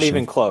competition. Not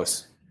even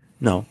close.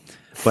 No,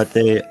 but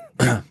they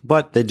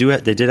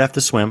did have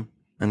to swim,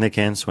 and they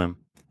can swim,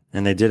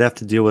 and they did have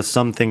to deal with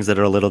some things that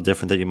are a little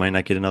different that you might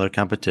not get in other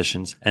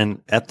competitions.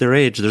 And at their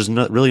age, there's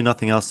really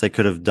nothing else they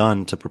could have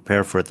done to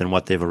prepare for it than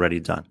what they've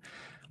already done.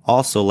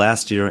 Also,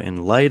 last year,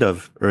 in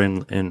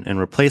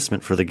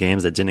replacement for the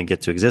games that didn't get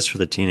to exist for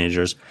the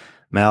teenagers,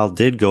 Mal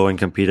did go and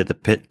compete at the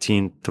Pitt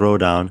Teen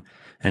Throwdown,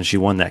 and she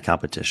won that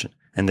competition.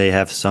 And they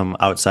have some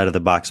outside of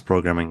the box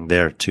programming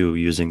there too,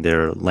 using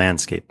their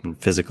landscape and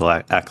physical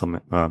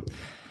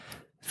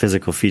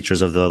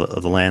features of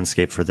the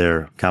landscape for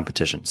their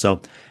competition.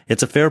 So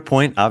it's a fair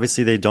point.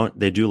 Obviously, they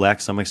do lack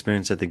some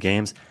experience at the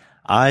games.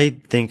 I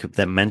think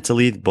that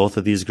mentally, both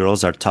of these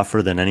girls are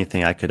tougher than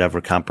anything I could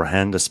ever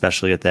comprehend,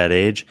 especially at that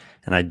age.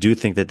 And I do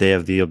think that they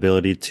have the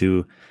ability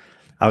to.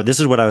 This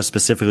is what I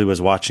specifically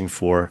was watching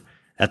for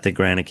at the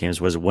Granite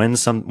Games, was when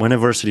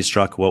adversity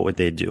struck, what would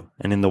they do?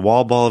 And in the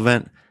wall ball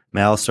event,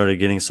 Mal started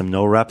getting some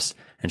no reps,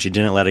 and she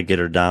didn't let it get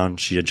her down.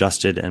 She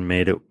adjusted and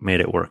made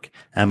it work.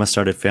 Emma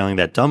started failing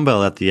that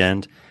dumbbell at the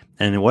end,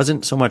 And it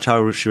wasn't so much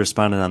how she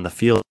responded on the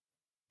field.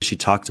 She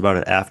talked about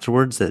it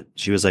afterwards, that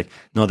she was like,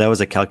 no, that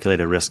was a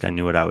calculated risk. I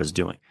knew what I was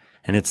doing.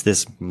 And it's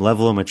this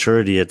level of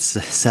maturity at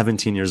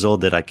 17 years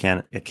old that I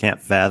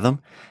can't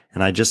fathom.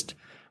 And I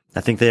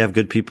think they have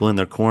good people in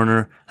their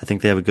corner. I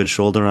think they have a good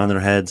shoulder on their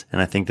heads.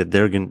 And I think that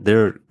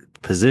they're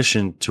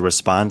positioned to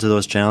respond to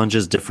those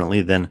challenges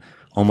differently than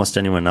almost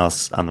anyone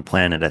else on the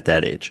planet at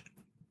that age.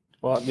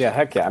 Well, yeah,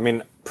 heck yeah. I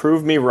mean,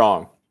 prove me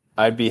wrong.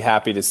 I'd be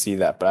happy to see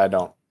that, but I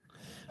don't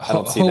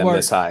see them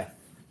this high.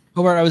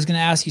 Hobart, I was going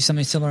to ask you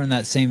something similar in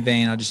that same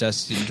vein. I'll just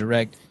ask you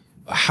direct.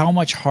 How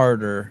much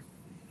harder?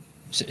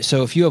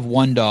 So if you have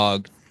one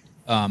dog,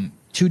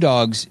 2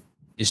 dogs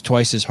is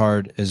twice as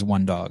hard as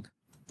 1 dog,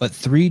 but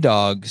 3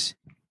 dogs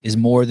is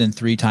more than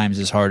 3 times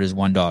as hard as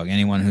 1 dog.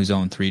 Anyone who's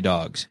owned 3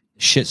 dogs,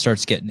 shit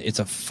starts getting, it's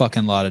a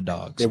fucking lot of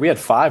dogs. Yeah, we had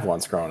 5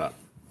 once growing up.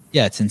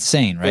 Yeah, it's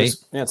insane, right?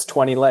 It's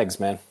 20 legs,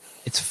 man.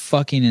 It's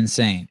fucking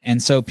insane.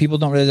 And so people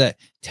don't realize that.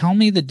 Tell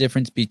me the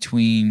difference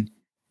between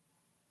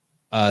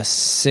a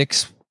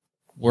 6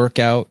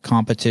 workout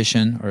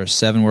competition or a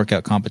 7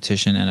 workout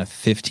competition and a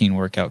 15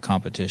 workout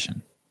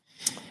competition.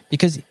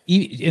 Because,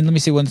 and let me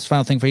say one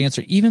final thing for you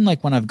answer. Even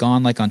like when I've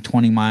gone like on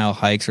 20-mile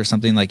hikes or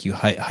something, like you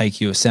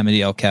hike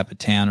Yosemite, El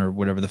Capitan, or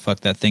whatever the fuck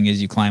that thing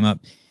is you climb up,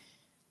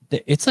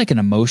 it's like an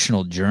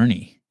emotional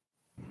journey.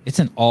 It's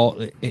and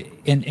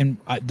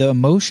the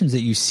emotions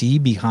that you see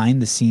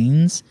behind the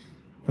scenes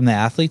from the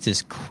athletes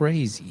is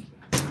crazy.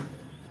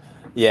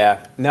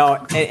 Yeah, no,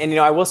 and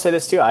I will say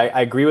this too. I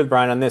agree with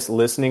Brian on this.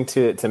 Listening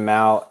to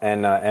Mal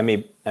and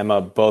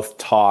Emma both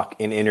talk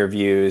in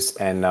interviews,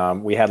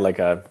 and we had like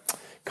a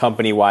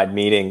company-wide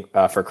meeting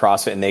for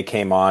CrossFit, and they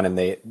came on and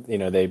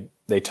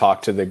they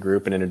talked to the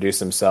group and introduced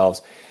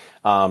themselves.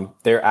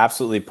 They're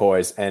absolutely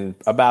poised, and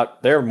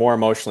they're more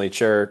emotionally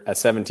mature at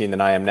 17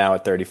 than I am now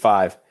at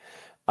 35.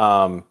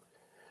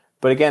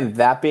 But again,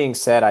 that being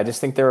said, I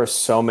just think there are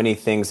so many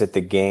things at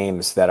the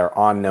games that are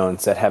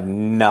unknowns that have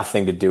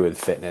nothing to do with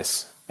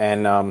fitness.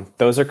 And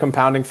those are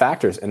compounding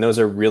factors, and those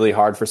are really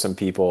hard for some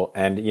people.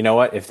 And you know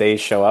what? If they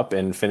show up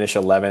and finish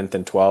 11th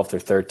and 12th or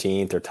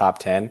 13th or top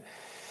 10,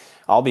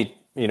 I'll be,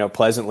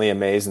 pleasantly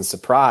amazed and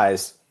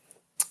surprised.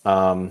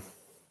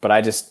 But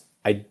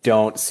I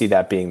don't see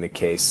that being the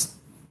case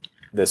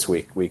this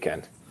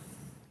weekend.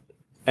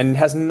 And it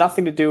has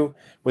nothing to do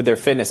with their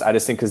fitness. I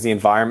just think because the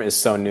environment is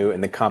so new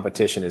and the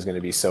competition is going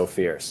to be so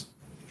fierce.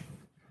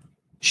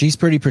 She's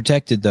pretty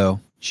protected, though.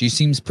 She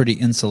seems pretty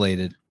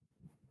insulated,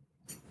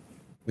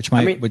 which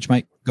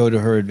might go to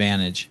her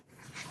advantage.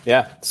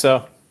 Yeah.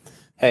 So,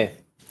 hey,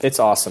 it's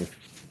awesome.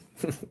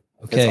 Okay.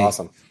 It's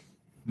awesome.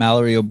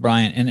 Mallory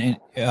O'Brien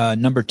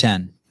and number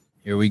 10.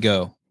 Here we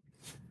go.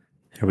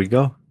 You're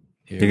going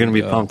to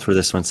be pumped for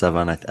this one,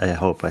 Sevan.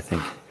 I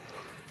think.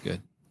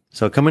 Good.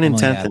 So coming in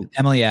 10th.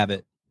 Emily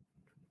Abbott.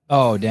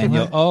 Oh,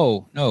 Danielle.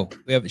 Oh, no.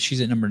 She's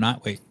at number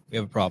 9. Wait, we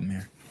have a problem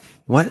here.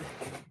 What?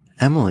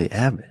 Emily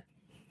Abbott.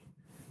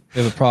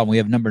 We have a problem. We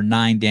have number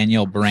 9,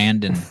 Danielle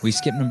Brandon. We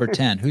skipped number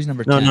 10. Who's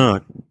number 10?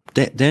 No.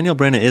 Danielle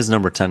Brandon is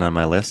number 10 on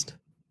my list.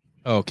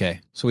 Oh,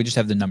 okay. So we just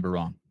have the number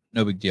wrong.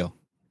 No big deal.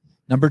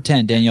 Number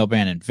 10, Danielle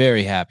Brandon.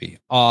 Very happy.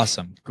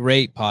 Awesome.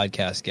 Great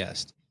podcast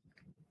guest.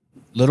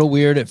 Little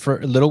weird at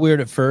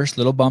first,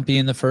 little bumpy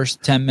in the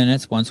first 10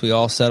 minutes. Once we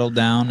all settled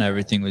down,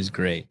 everything was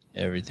great.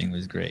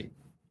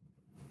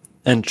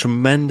 And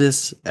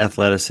tremendous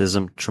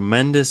athleticism,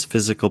 tremendous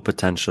physical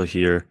potential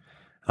here.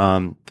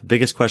 The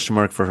biggest question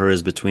mark for her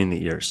is between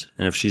the ears.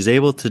 And if she's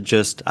able to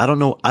just, I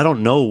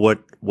don't know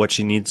what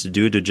she needs to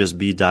do to just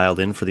be dialed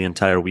in for the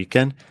entire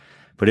weekend.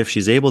 But if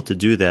she's able to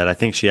do that, I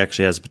think she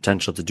actually has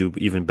potential to do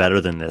even better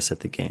than this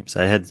at the games.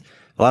 A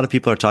lot of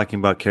people are talking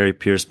about Carrie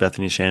Pierce,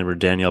 Bethany Shandberg,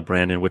 Danielle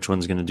Brandon, which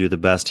one's going to do the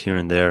best here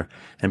and there.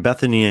 And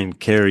Bethany and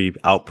Carrie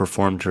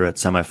outperformed her at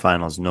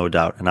semifinals, no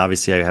doubt. And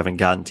obviously I haven't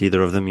gotten to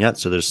either of them yet,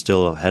 so there's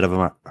still ahead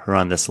of her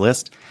on this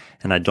list.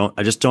 And I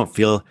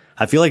feel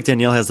like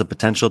Danielle has the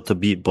potential to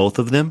beat both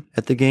of them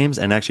at the games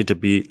and actually to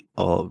beat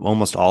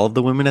almost all of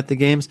the women at the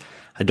games.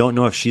 I don't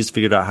know if she's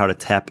figured out how to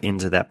tap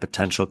into that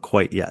potential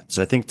quite yet.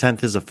 So I think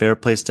 10th is a fair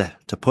place to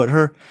put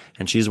her.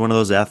 And she's one of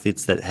those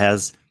athletes that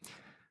has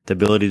the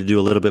ability to do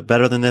a little bit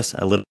better than this,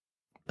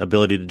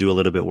 ability to do a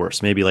little bit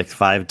worse. Maybe like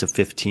 5 to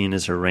 15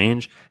 is her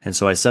range. And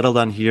so I settled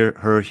on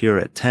her here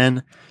at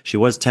 10. She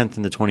was 10th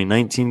in the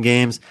 2019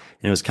 games.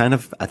 And it was kind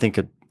of, I think,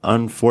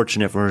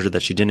 unfortunate for her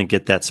that she didn't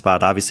get that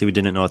spot. Obviously, we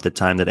didn't know at the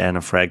time that Anna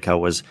Fragkow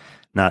was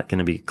not going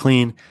to be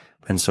clean.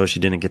 And so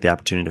she didn't get the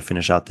opportunity to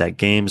finish out that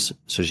games.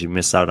 So she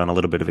missed out on a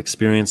little bit of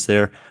experience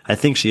there. I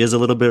think she is a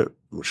little bit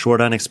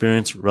short on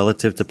experience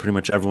relative to pretty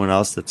much everyone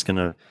else that's going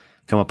to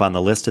come up on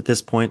the list at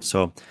this point.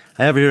 So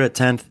I have her here at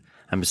 10th.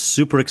 I'm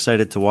super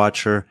excited to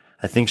watch her.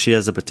 I think she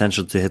has the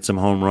potential to hit some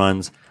home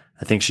runs.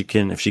 I think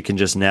if she can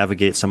just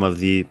navigate some of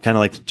the, kind of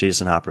like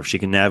Jason Hopper, if she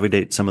can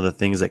navigate some of the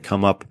things that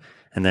come up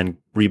and then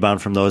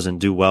rebound from those and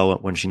do well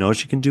when she knows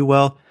she can do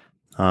well,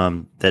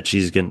 that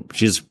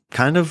she's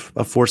kind of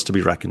a force to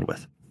be reckoned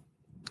with.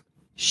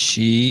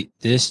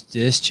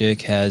 This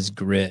chick has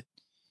grit.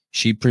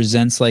 She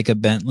presents like a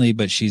Bentley,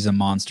 but she's a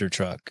monster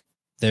truck.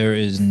 There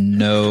is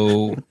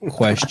no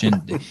question.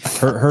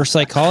 Her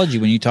psychology,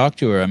 when you talk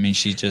to her, I mean,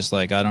 she's just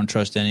like, I don't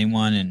trust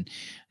anyone. And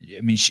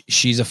I mean,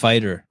 she's a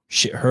fighter.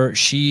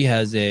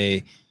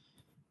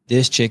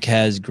 This chick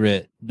has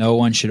grit. No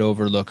one should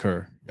overlook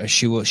her.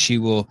 She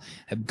will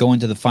go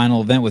into the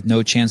final event with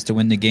no chance to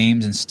win the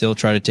games and still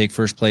try to take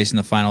first place in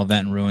the final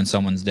event and ruin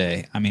someone's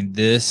day. I mean,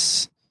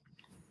 this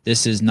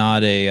is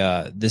not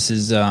a this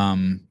is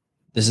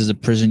a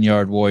prison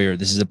yard warrior.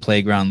 This is a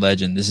playground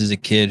legend. This is a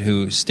kid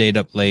who stayed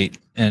up late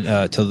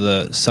and till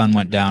the sun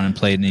went down and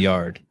played in the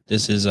yard.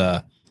 This is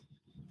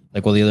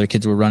like while the other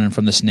kids were running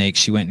from the snake,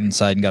 she went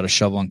inside and got a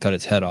shovel and cut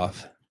its head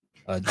off.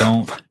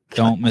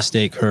 Don't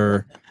mistake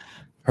her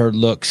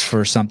looks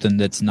for something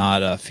that's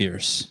not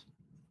fierce.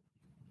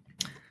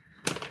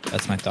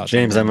 That's my thoughts.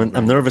 James,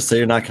 I'm nervous that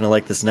you're not going to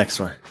like this next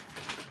one.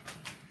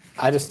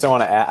 I just don't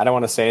want to. I don't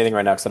want to say anything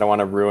right now because I don't want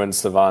to ruin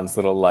Savon's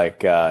little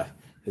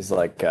his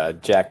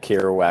Jack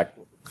Kerouac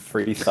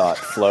free thought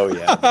flow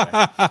yet.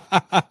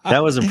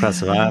 That was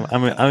impressive.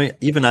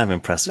 I'm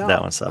impressed with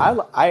that one. So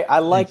I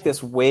like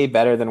this way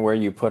better than where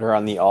you put her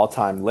on the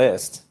all-time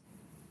list.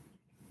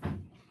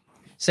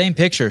 Same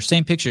picture.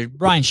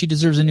 Brian, she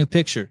deserves a new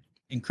picture.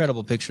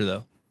 Incredible picture,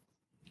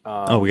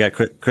 though. We got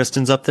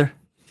Kristen's up there?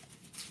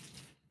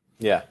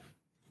 Yeah.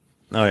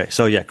 All right.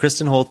 So, yeah,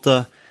 Kristen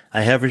Holta,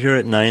 I have her here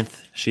at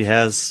 9th. She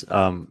has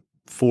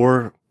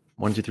 4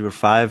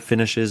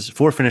 finishes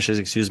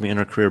in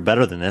her career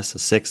better than this, a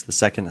 6th, a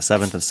 2nd, a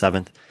 7th, and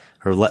 7th.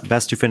 Her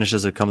best 2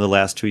 finishes have come the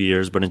last 2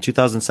 years, but in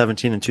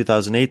 2017 and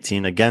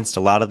 2018, against a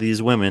lot of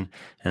these women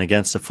and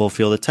against a full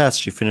field of tests,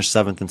 she finished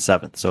 7th and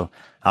 7th. So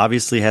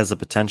obviously has the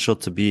potential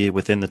to be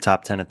within the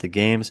top 10 at the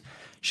games.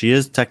 She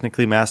is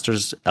technically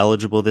Masters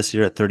eligible this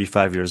year at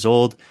 35 years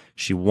old.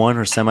 She won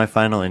her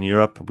semifinal in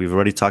Europe. We've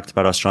already talked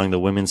about how strong the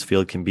women's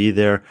field can be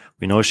there.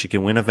 We know she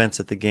can win events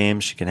at the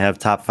games. She can have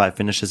top 5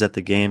 finishes at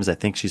the games. I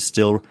think she's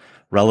still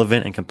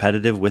relevant and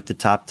competitive with the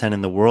top 10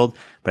 in the world,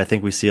 but I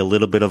think we see a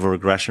little bit of a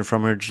regression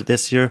from her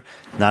this year.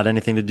 Not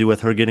anything to do with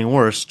her getting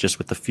worse, just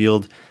with the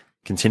field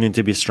continuing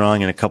to be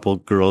strong and a couple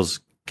girls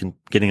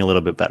getting a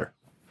little bit better.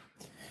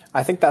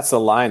 I think that's the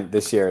line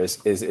this year is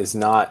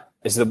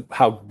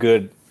how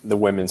good the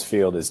women's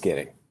field is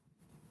getting,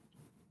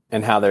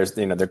 and how they're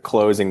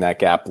closing that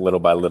gap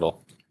little by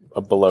little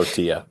below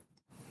Tia.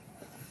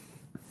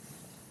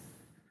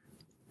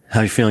 How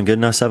are you feeling? Good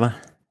now, Seva?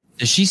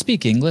 Does she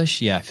speak English?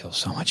 Yeah, I feel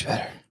so much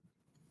better.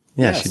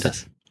 Yeah, yes. She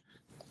does.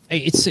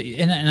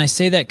 And I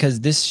say that because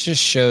this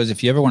just shows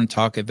if you ever want to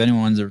talk, if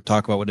anyone wants to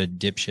talk about what a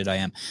dipshit I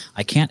am,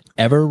 I can't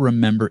ever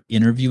remember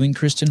interviewing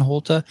Kristen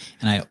Holta,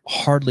 and I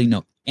hardly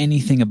know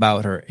anything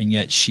about her, and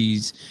yet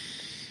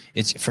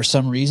it's for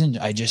some reason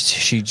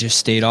she just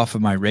stayed off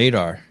of my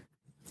radar.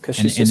 Because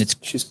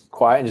she's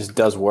quiet and just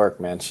does work,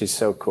 man. She's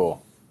so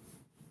cool.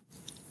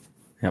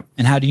 Yep.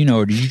 And how do you know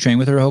her? Did you train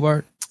with her,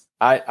 Hobart?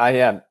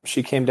 I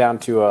she came down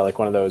to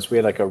one of those. We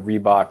had like a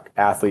Reebok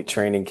athlete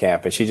training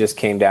camp, and she just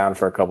came down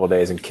for a couple of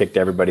days and kicked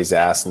everybody's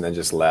ass, and then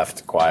just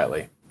left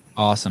quietly.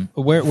 Awesome.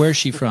 Where's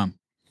she from?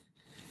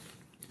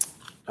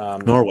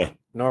 Norway.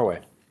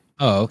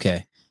 Oh,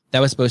 okay.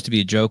 That was supposed to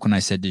be a joke when I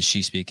said, "Does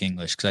she speak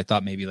English?" Because I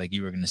thought maybe like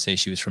you were going to say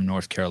she was from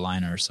North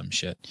Carolina or some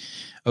shit.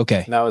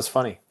 Okay, that was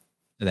funny.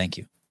 Thank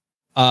you.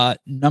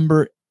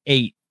 Number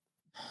 8.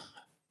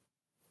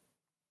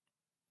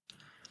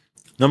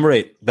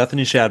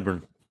 Bethany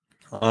Shadburn.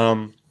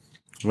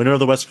 Winner of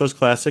the West Coast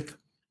Classic.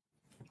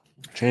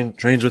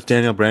 Trains with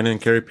Daniel Brandon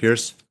and Carrie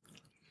Pierce.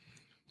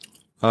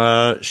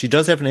 She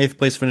does have an 8th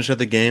place finish at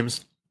the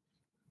games.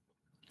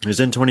 It was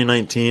in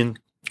 2019.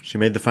 She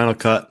made the final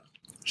cut.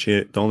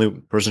 The only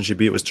person she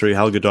beat was Turi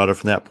Helgadottir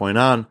from that point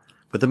on.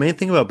 But the main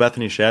thing about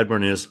Bethany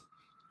Shadburn is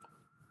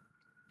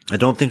I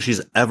don't think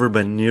she's ever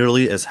been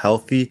nearly as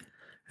healthy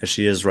as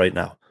she is right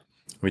now.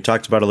 We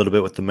talked about a little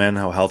bit with the men,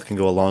 how health can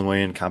go a long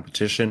way in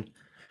competition.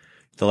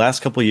 The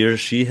last couple of years,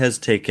 she has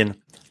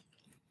taken,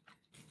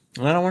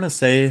 I don't want to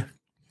say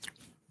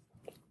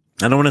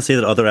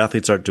that other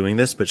athletes aren't doing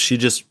this, but she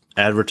just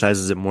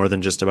advertises it more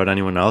than just about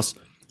anyone else.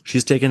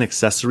 She's taken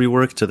accessory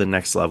work to the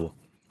next level.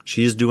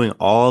 She's doing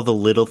all the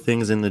little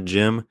things in the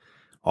gym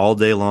all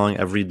day long,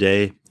 every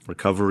day,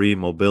 recovery,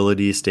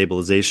 mobility,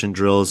 stabilization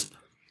drills,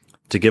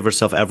 to give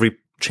herself every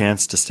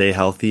chance to stay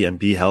healthy and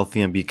be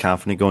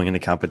confident going into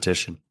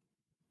competition.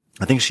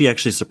 I think she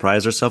actually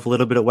surprised herself a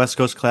little bit at West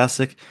Coast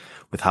Classic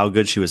with how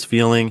good she was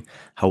feeling,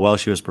 how well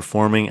she was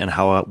performing, and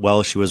how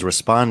well she was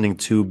responding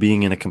to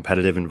being in a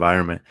competitive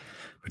environment,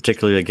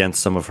 particularly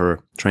against some of her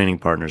training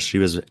partners. She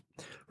was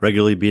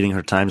regularly beating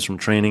her times from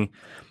training.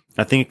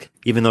 I think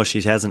even though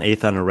she has an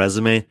 8th on her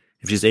resume,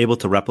 if she's able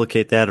to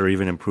replicate that or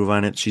even improve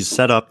on it, she's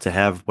set up to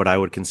have what I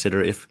would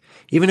consider,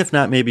 even if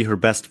not maybe her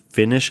best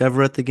finish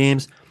ever at the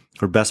games,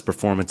 her best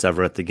performance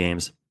ever at the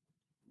games.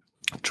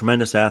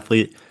 Tremendous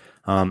athlete,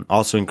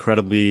 also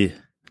incredibly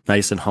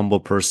nice and humble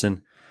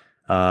person.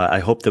 I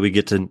hope that we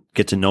get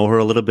to know her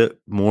a little bit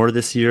more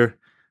this year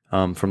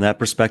from that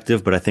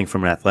perspective. But I think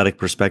from an athletic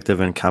perspective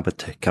and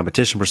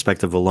competition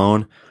perspective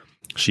alone,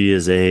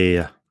 she's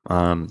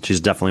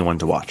definitely one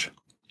to watch.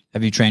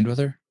 Have you trained with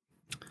her?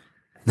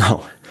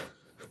 No.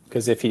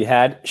 Because if he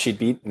had, she'd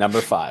be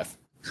number 5.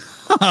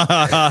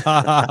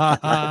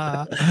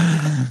 Oh,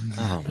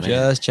 man.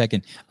 Just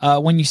checking.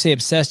 When you say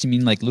obsessed, you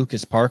mean like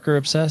Lucas Parker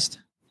obsessed?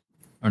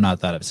 Or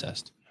not that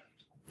obsessed?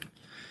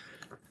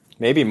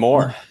 Maybe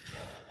more.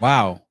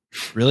 Wow.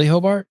 Really,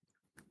 Hobart?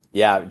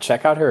 Yeah,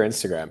 check out her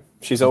Instagram.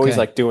 She's always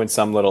like doing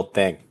some little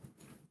thing.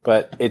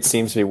 But it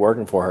seems to be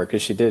working for her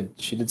because she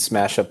did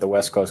smash up the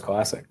West Coast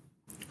Classic.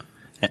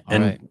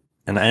 And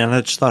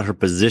I just thought her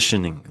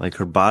positioning, like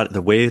her body,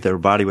 the way that her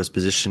body was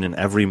positioned in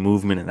every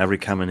movement and every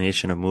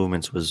combination of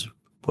movements was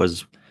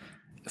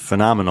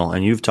phenomenal.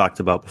 And you've talked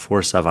about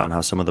before, Sevan,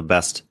 how some of the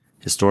best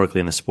historically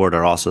in the sport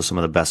are also some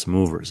of the best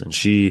movers, and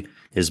she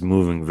is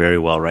moving very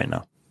well right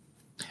now.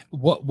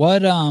 What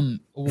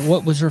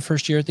was her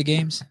first year at the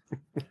games?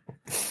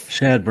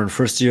 Shadburn,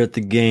 first year at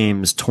the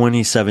games,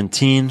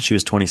 2017, she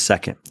was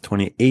 22nd,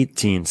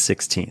 2018,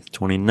 16th,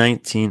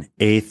 2019,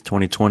 8th,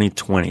 2020,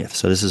 20th.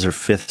 So this is her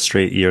 5th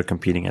straight year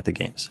competing at the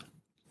games.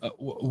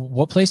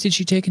 What place did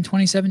she take in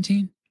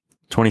 2017?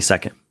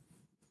 22nd.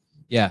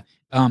 Yeah.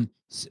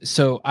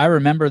 So I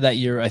remember that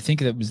year. I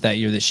think it was that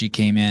year that she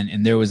came in,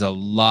 and there was a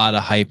lot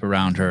of hype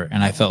around her,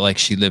 and I felt like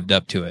she lived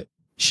up to it.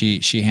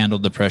 She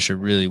handled the pressure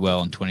really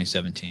well in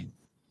 2017.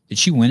 Did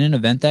she win an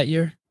event that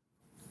year?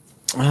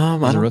 I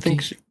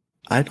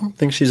don't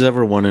think she's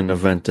ever won an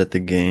event at the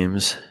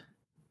games.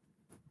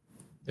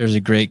 There's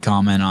a great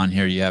comment on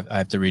here. I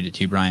have to read it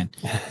to you, Brian.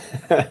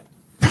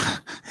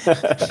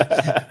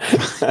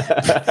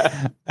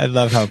 I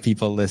love how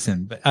people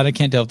listen, but I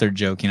can't tell if they're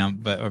joking.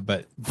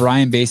 But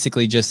Brian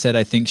basically just said,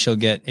 I think she'll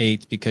get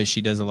 8th because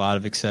she does a lot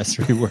of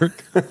accessory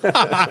work.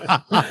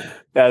 Yeah,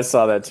 I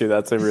saw that too.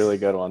 That's a really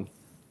good one.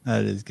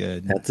 That is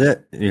good. That's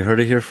it. You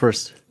heard it here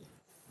first.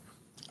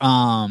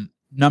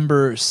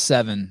 Number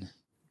 7.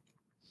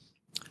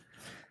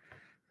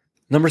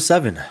 Number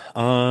 7.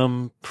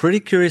 Pretty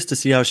curious to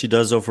see how she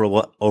does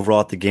overall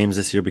at the games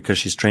this year because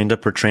she's trained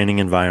up her training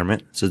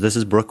environment. So this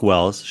is Brooke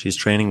Wells. She's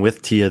training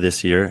with Tia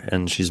this year,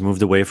 and she's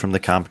moved away from the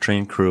comp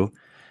train crew.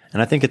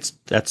 And I think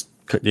that's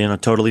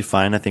totally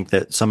fine. I think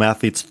that some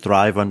athletes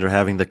thrive under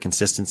having the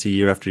consistency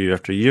year after year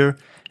after year,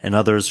 and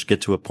others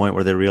get to a point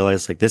where they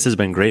realize, like, this has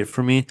been great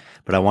for me,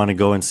 but I want to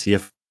go and see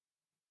if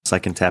I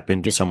can tap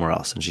into somewhere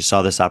else. And she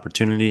saw this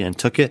opportunity and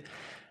took it.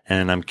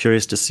 And I'm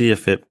curious to see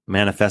if it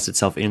manifests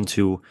itself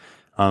into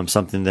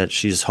something that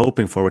she's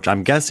hoping for, which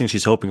I'm guessing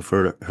she's hoping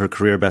for her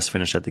career best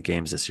finish at the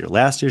games this year.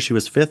 Last year, she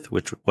was 5th,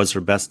 which was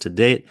her best to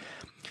date.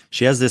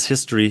 She has this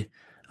history,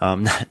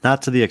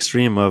 not to the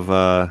extreme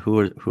of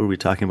who are we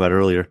talking about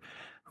earlier,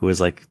 who was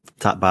like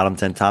bottom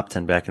 10, top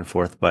 10 back and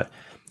forth, but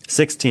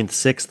 16th,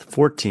 6th,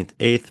 14th,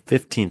 8th,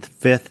 15th,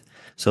 5th.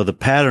 So the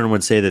pattern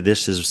would say that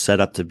this is set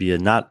up to be a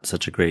not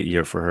such a great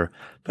year for her,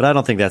 but I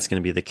don't think that's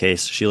going to be the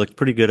case. She looked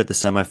pretty good at the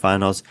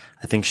semifinals.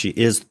 I think she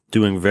is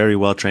doing very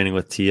well training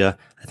with Tia.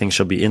 I think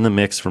she'll be in the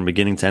mix from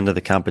beginning to end of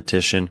the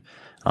competition.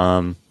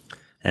 So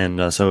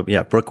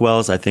Brooke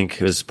Wells, I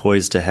think, is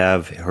poised to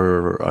have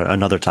her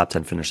another top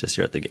 10 finish this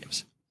year at the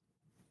games.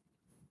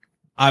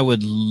 I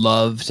would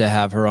love to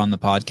have her on the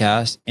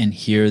podcast and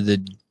hear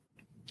the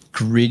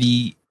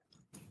gritty's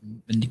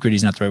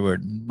not the right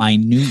word,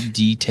 minute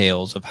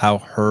details of how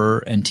her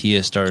and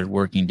Tia started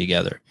working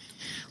together.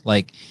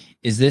 Like,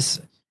 does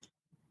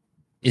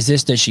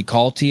she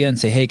call Tia and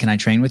say, hey, can I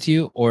train with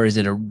you? Or is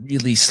it a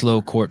really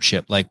slow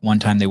courtship? Like one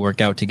time they work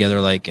out together,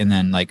 and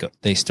then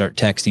they start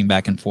texting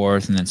back and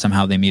forth, and then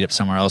somehow they meet up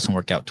somewhere else and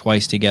work out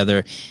twice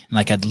together. And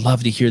I'd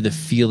love to hear the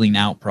feeling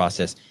out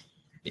process.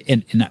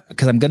 And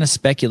because I'm going to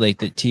speculate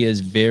that Tia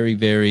is very,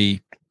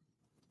 very,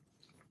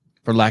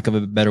 for lack of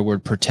a better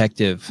word,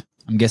 protective.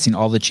 I'm guessing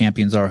all the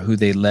champions are who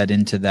they led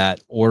into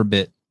that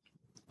orbit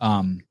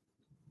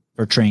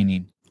for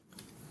training.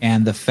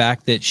 And the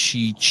fact that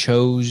she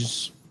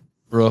chose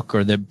Brooke,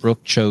 or that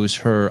Brooke chose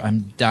her,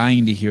 I'm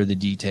dying to hear the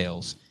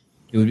details.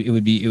 It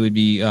would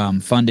be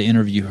fun to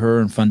interview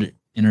her and fun to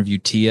interview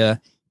Tia,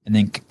 and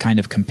then kind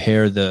of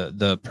compare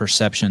the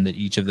perception that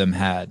each of them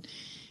had.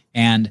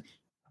 And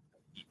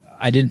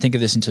I didn't think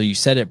of this until you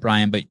said it,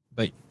 Brian, but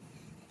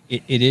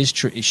it is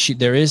true.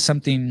 There is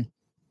something.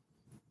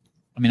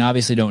 I mean,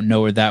 obviously don't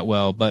know her that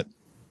well, but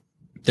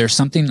there's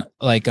something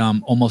like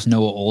almost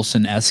Noah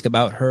Olsen-esque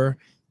about her,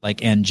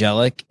 like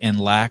angelic, and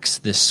lacks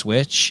this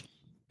switch.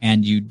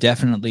 And you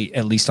definitely,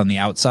 at least on the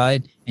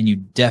outside, and you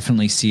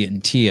definitely see it in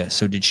Tia.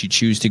 So did she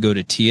choose to go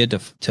to Tia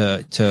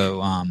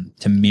to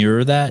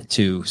mirror that,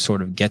 to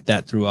sort of get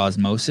that through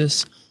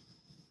osmosis?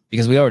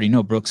 Because we already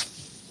know Brooke's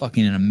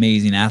fucking an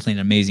amazing athlete,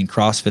 an amazing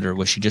CrossFitter.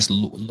 Was she just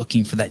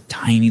looking for that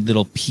tiny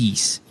little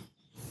piece?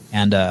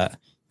 And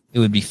it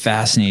would be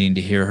fascinating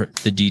to hear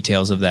the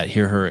details of that,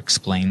 hear her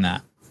explain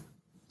that,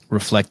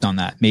 reflect on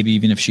that. Maybe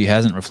even if she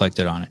hasn't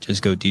reflected on it,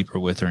 just go deeper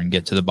with her and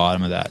get to the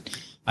bottom of that.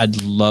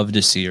 I'd love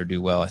to see her do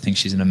well. I think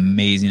she's an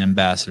amazing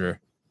ambassador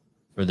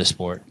for the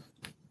sport.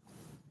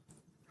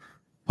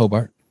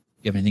 Hobart,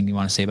 you have anything you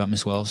want to say about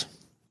Miss Wells?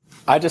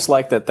 I just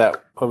like that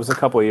it was a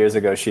couple of years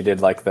ago she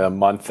did like the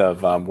month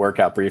of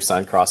workout briefs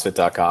on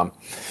CrossFit.com.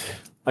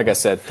 Like I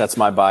said, that's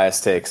my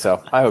biased take,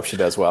 so I hope she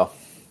does well.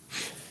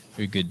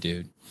 You're a good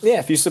dude. Yeah,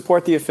 if you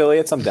support the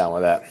affiliates, I'm down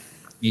with that.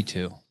 Me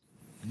too.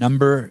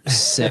 Number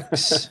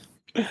 6.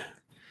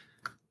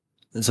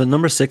 So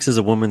number 6 is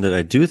a woman that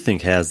I do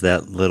think has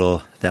that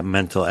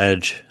mental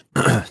edge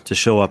to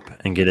show up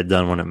and get it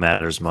done when it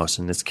matters most,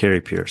 and it's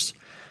Carrie Pierce.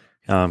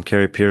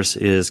 Carrie Pierce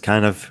is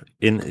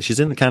she's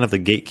in kind of the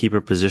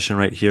gatekeeper position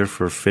right here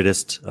for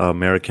fittest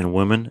American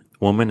woman,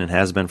 and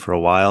has been for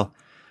a while.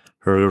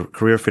 Her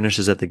career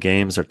finishes at the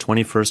games are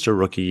 21st her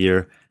rookie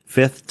year,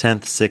 5th,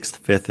 10th, 6th,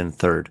 5th, and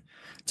 3rd.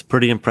 It's a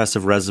pretty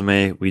impressive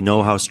resume. We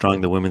know how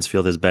strong the women's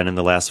field has been in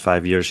the last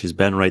 5 years. She's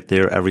been right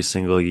there every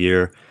single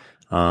year.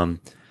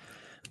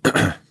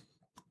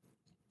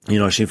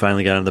 She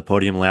finally got on the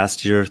podium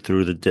last year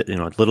through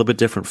a little bit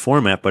different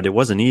format, but it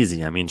wasn't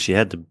easy. I mean, she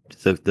had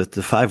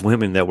the 5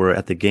 women that were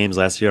at the games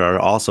last year are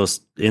also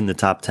in the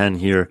top 10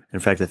 here. In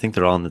fact, I think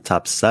they're all in the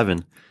top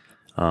 7,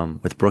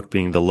 with Brooke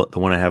being the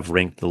one I have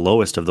ranked the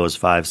lowest of those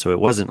 5. So it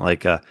wasn't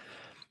like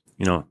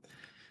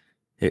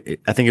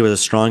I think it was a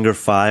stronger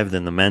 5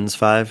 than the men's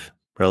 5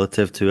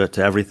 relative to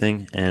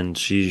everything. And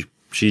she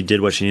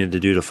did what she needed to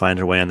do to find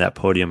her way on that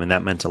podium, and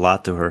that meant a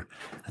lot to her.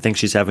 I think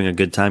she's having a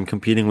good time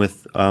competing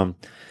with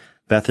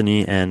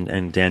Bethany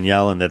and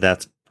Danielle, and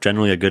that's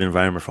generally a good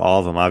environment for all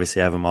of them.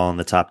 Obviously, I have them all in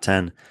the top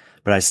 10,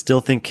 but I still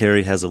think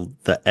Carrie has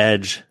the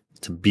edge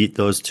to beat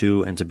those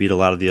 2 and to beat a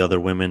lot of the other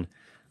women.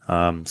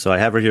 So I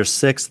have her here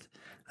 6th.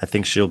 I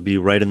think she'll be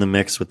right in the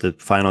mix with the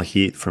final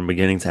heat from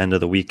beginning to end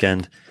of the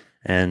weekend.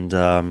 And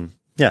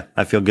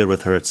I feel good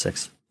with her at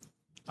 6th.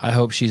 I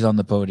hope she's on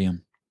the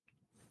podium.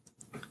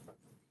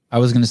 I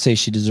was going to say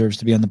she deserves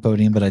to be on the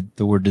podium, but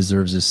the word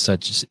deserves is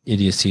such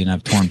idiocy, and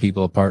I've torn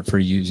people apart for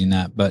using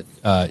that. But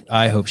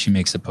I hope she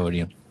makes the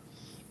podium.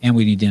 And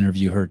we need to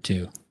interview her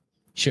too.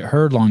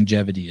 Her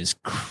longevity is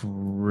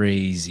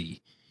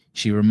crazy.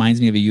 She reminds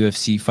me of a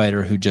UFC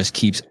fighter who just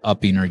keeps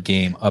upping her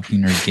game.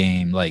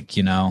 Like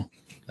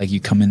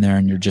you come in there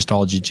and you're just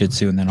all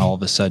jiu-jitsu, and then all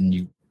of a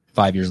sudden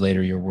 5 years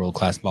later, you're a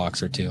world-class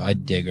boxer too. I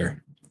dig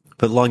her.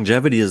 But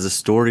longevity is the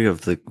story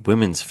of the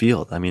women's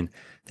field. I mean,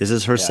 this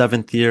is her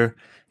 7th year.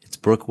 It's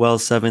Brooke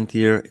Wells' 7th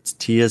year. It's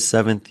Tia's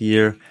 7th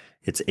year.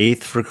 It's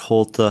 8th for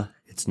Holta.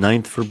 It's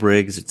 9th for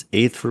Briggs. It's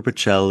 8th for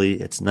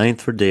Pacelli. It's 9th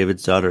for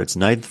David's daughter. It's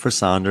 9th for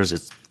Saunders.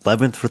 It's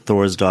 11th for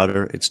Thor's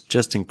daughter. It's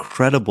just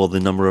incredible the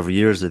number of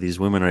years that these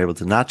women are able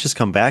to not just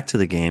come back to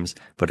the games,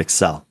 but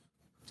excel.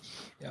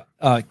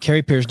 Yeah.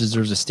 Carrie Pierce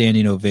deserves a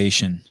standing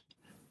ovation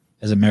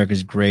as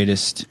America's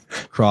greatest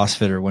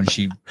CrossFitter when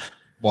she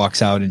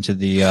walks out into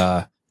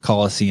the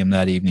Coliseum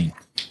that evening.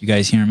 You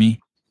guys hear me?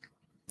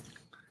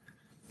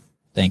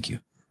 Thank you.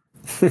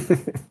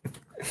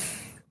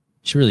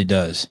 She really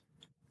does.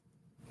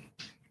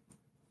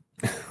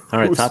 All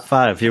right, top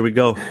 5. Here we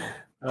go.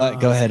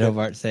 Go ahead,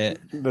 Hobart. Say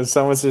it.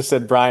 Someone just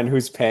said, Brian,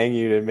 who's paying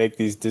you to make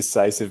these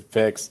decisive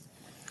picks?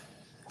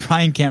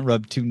 Brian can't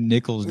rub 2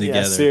 nickels together.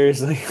 Yeah,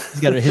 seriously. He's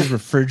got his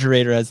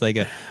refrigerator has like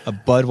a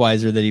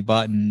Budweiser that he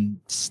bought in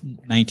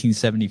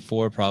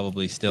 1974,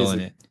 probably still in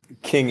it.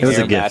 King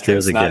Air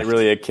mattress, not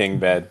really a king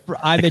bed.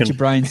 I bet you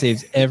Brian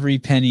saves every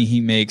penny he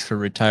makes for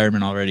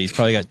retirement already. He's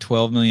probably got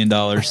 $12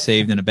 million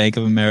saved in a Bank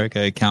of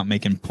America account,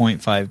 making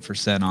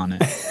 0.5% on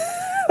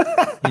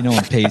it. No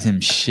one pays him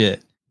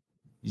shit.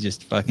 He's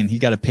just he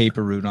got a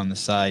paper route on the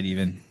side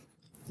even.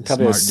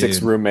 Probably has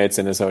 6 roommates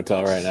in his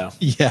hotel right now.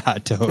 Yeah,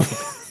 totally.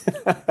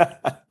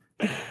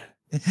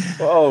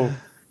 Whoa,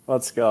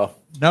 let's go.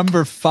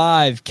 Number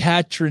 5,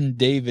 Katrin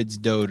Davids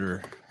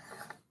Doder.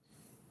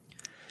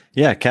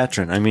 Yeah,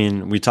 Katrin. I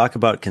mean, we talk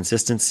about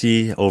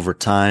consistency over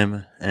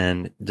time,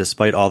 and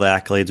despite all the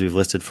accolades we've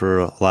listed for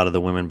a lot of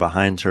the women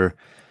behind her,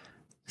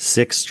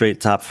 6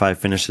 straight top 5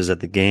 finishes at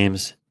the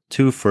games,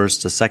 2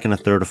 firsts, a 2nd, a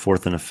 3rd, a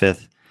 4th, and a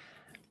 5th.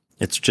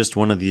 It's just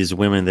one of these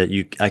women that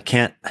I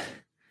can't,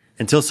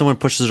 until someone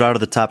pushes her out of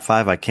the top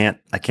 5, I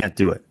can't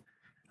do it.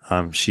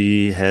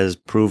 She has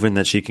proven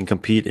that she can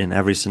compete in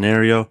every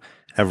scenario,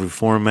 every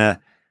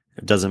format.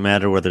 It doesn't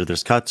matter whether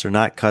there's cuts or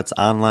not cuts,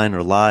 online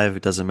or live.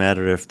 It doesn't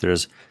matter if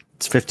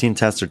it's 15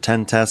 tests or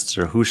 10 tests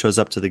or who shows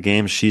up to the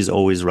game. She's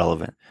always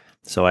relevant.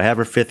 So I have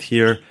her 5th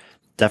here.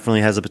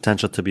 Definitely has the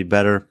potential to be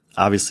better.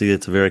 Obviously,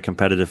 it's a very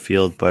competitive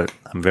field, but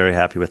I'm very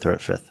happy with her at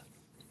 5th.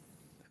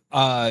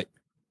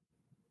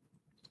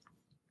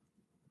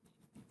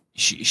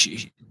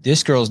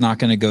 This girl's not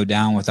going to go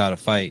down without a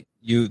fight.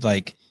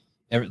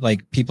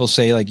 People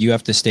say, like, you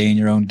have to stay in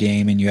your own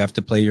game and you have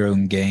to play your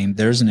own game.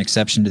 There's an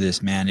exception to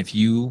this, man. If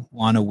you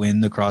want to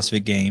win the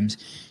CrossFit Games,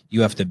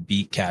 you have to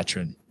beat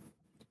Katrin.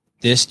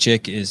 This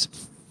chick is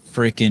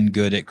freaking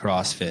good at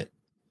CrossFit.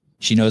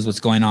 She knows what's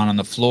going on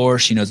the floor.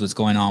 She knows what's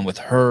going on with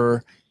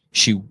her.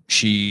 She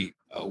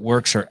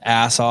works her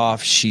ass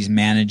off. She's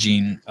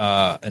managing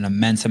an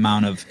immense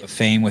amount of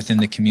fame within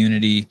the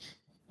community.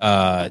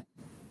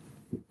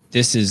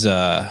 This is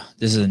the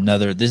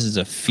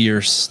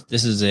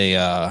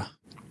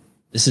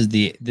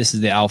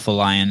alpha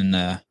lion and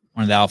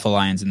one of the alpha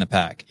lions in the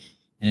pack,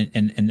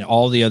 and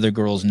all the other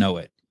girls know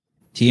it.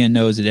 Tia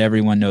knows it.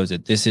 Everyone knows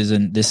it. This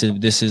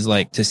is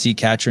like, to see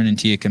Katrin and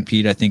Tia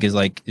compete, I think is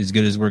like as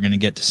good as we're going to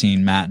get to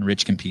seeing Matt and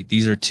Rich compete.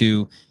 These are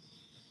 2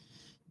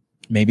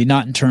 maybe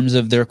not in terms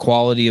of their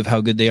quality of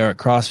how good they are at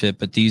CrossFit,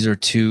 but these are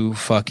two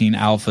fucking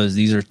alphas.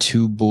 These are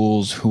two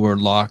bulls who are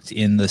locked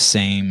in the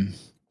same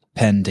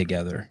pen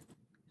together.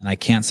 And I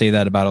can't say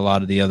that about a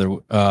lot of the other,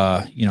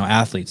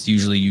 athletes.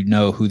 Usually,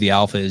 who the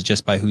alpha is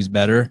just by who's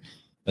better.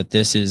 But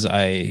this is,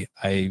 I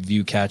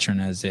view Katrin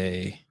as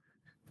a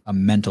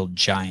mental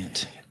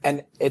giant.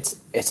 And it's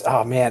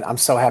oh man, I'm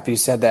so happy you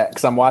said that,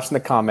 because I'm watching the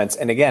comments.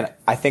 And again,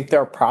 I think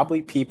there are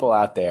probably people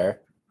out there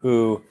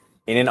who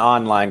in an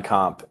online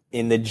comp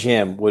in the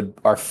gym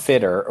are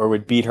fitter or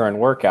would beat her in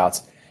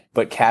workouts.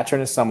 But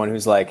Katrin is someone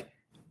who's like,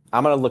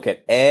 I'm going to look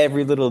at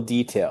every little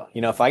detail.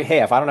 If I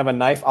don't have a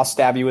knife, I'll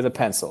stab you with a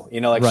pencil.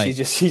 Right.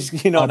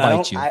 she's I'll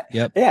bite you.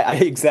 Yep. Yeah,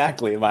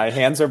 exactly. My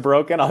hands are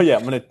broken. Oh yeah,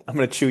 I'm going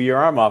to chew your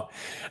arm off.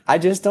 I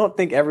just don't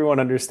think everyone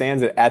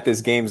understands it at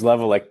this games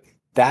level. Like,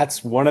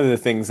 that's one of the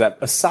things that,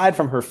 aside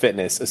from her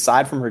fitness,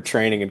 aside from her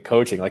training and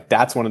coaching, like,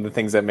 that's one of the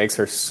things that makes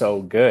her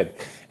so good.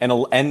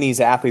 And these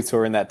athletes who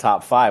are in that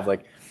top 5,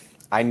 like,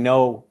 I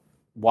know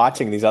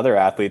watching these other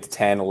athletes,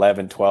 10,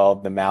 11,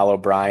 12, the Mal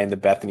O'Brien, the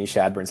Bethany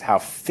Shadburns, how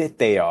fit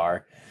they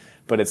are.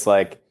 But it's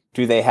like,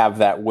 do they have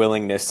that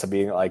willingness to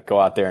be like, go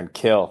out there and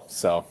kill?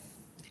 So.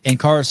 And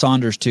Cara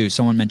Saunders too.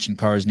 Someone mentioned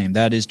Cara's name.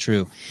 That is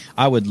true.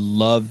 I would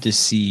love to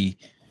see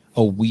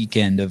a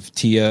weekend of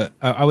Tia.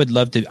 I would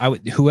love to.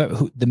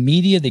 The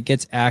media that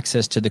gets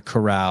access to the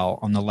corral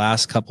on the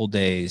last couple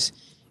days,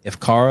 if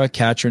Cara,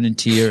 Katrin, and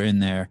Tia are in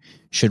there,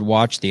 should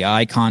watch the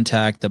eye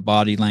contact, the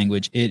body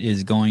language. It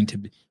is going to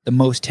be the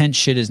most tense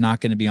shit. Is not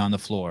going to be on the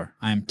floor.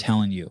 I'm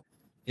telling you,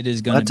 it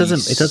is going to be.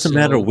 It doesn't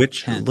matter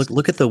which.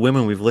 Look at the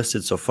women we've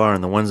listed so far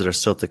and the ones that are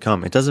still to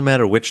come. It doesn't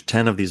matter which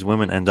 10 of these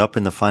women end up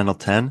in the final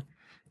 10.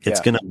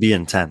 It's going to be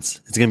intense.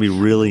 It's going to be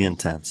really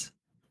intense.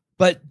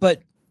 But.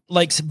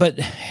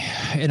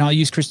 And I'll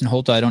use Kristen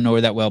Holta. I don't know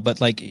her that well,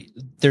 but like,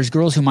 there's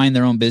girls who mind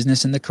their own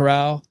business in the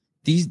corral.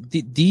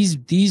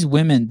 These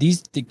women,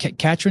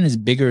 Katrin is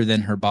bigger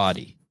than her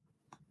body.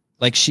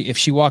 Like, if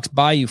she walks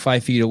by you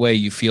 5 feet away,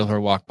 you feel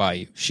her walk by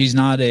you. She's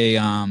not a,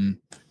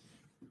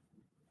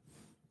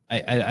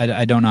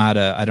 I don't know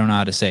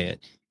how to say it.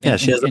 Yeah.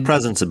 She has a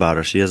presence about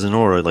her. She has an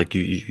aura. Like,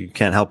 you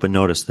can't help but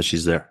notice that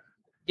she's there.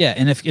 Yeah,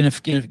 and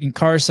if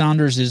Cara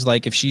Saunders is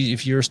like,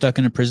 if you're stuck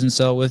in a prison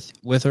cell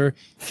with her,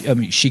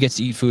 she gets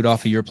to eat food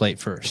off of your plate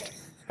first,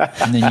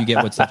 and then you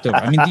get what's left over.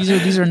 I mean,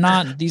 these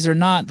are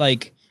not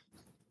like,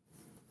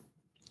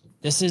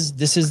 this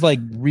is like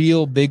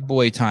real big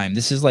boy time.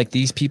 This is like,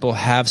 these people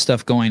have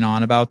stuff going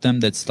on about them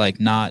that's like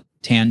not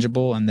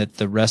tangible, and that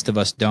the rest of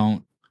us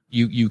don't.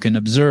 You can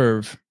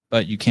observe,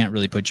 but you can't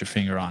really put your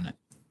finger on it.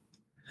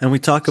 And we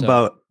talk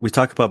about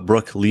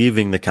Brooke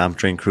leaving the comp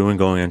train crew and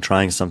going and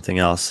trying something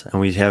else.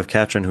 And we have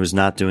Katrin, who's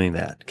not doing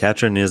that.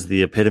 Katrin is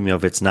the epitome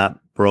of, it's not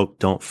broke,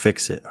 don't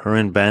fix it. Her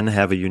and Ben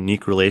have a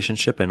unique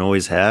relationship, and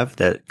always have,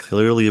 that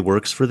clearly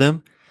works for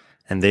them.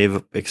 And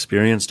they've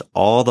experienced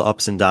all the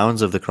ups and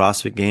downs of the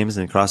CrossFit Games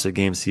and CrossFit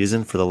Games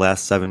season for the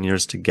last 7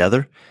 years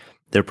together.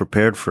 They're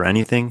prepared for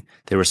anything.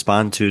 They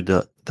respond to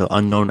the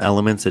unknown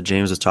elements that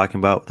James was talking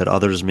about that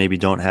others maybe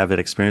don't have that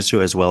experience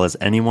to, as well as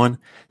anyone.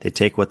 They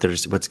take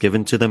what's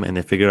given to them, and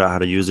they figure out how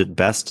to use it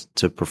best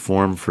to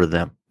perform for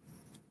them.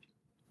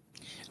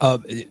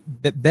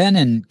 Ben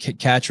and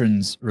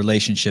Katrin's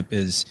relationship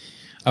is,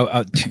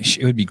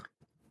 it would be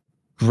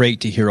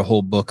great to hear a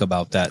whole book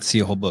about that, see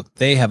a whole book.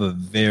 They have a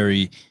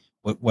very,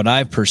 what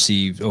I've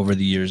perceived over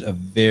the years, a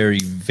very,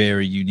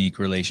 very unique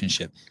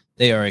relationship.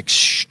 They are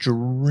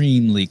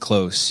extremely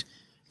close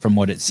from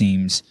what it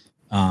seems.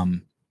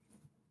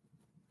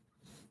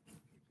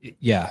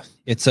 Yeah,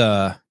 it's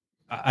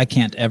I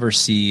can't ever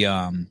see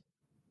them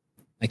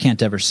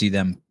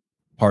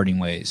parting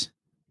ways.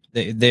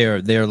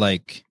 They're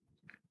like,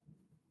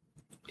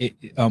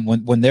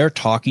 when they're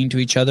talking to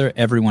each other,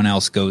 everyone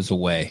else goes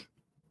away.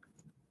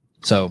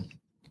 So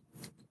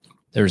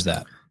there's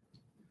that.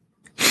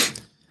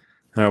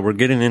 All right, we're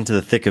getting into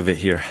the thick of it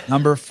here.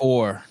 Number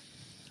 4.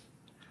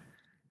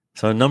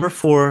 So number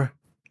 4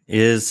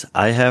 is,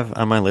 I have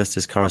on my list,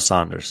 is Cara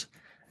Saunders.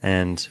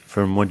 And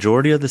for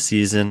majority of the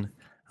season,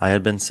 I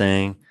had been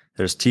saying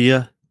there's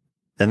Tia,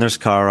 then there's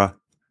Cara,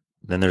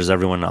 then there's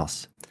everyone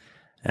else.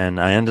 And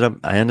I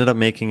ended up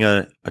making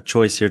a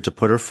choice here to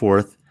put her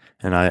 4th.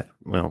 And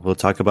we'll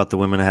talk about the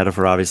women ahead of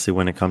her, obviously,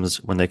 when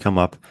they come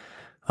up.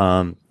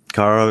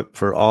 Cara,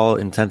 for all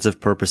intensive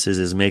purposes,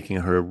 is making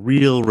her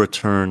real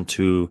return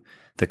to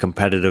the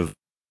competitive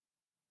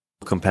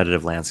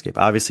landscape.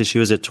 Obviously, she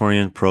was at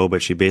Torian Pro,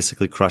 but she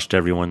basically crushed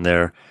everyone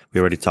there. We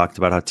already talked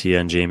about how Tia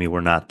and Jamie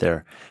were not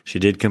there. She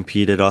did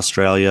compete at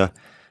Australia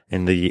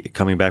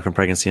coming back from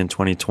pregnancy in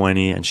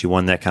 2020, and she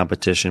won that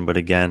competition. But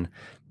again,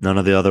 none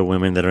of the other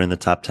women that are in the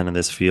top 10 of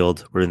this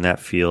field were in that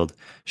field.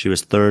 She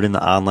was 3rd in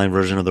the online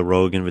version of the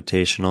Rogue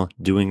Invitational,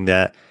 doing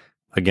that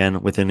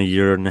again within a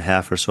year and a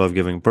half or so of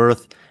giving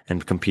birth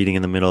and competing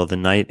in the middle of the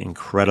night.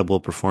 Incredible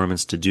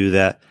performance to do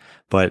that.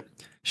 But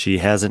she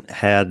hasn't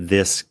had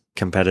this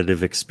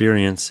competitive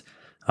experience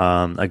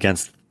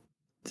against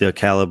the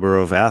caliber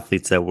of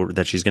athletes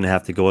that she's going to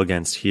have to go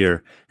against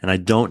here. And I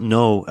don't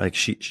know, like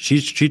she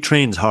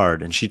trains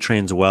hard and she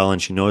trains well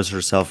and she knows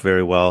herself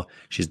very well.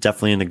 She's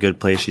definitely in a good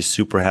place. She's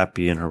super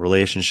happy in her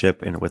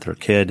relationship and with her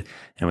kid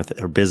and with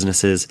her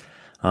businesses.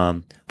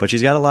 But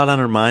she's got a lot on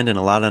her mind and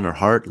a lot on her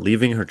heart.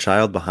 Leaving her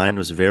child behind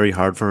was very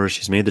hard for her.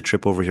 She's made the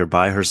trip over here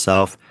by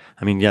herself.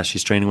 I mean, yeah,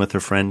 she's training with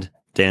her friend,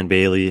 Dan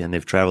Bailey, and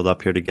they've traveled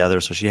up here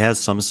together. So she has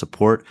some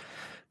support,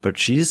 but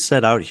she's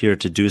set out here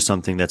to do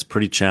something that's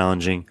pretty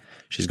challenging.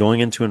 She's going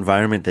into an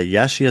environment that,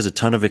 yes, she has a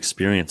ton of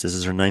experience. This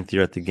is her 9th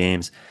year at the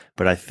games,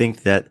 but I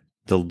think that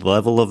the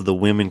level of the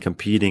women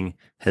competing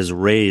has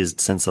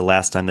raised since the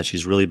last time that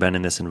she's really been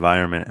in this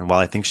environment. And while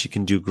I think she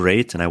can do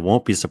great, and I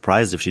won't be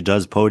surprised if she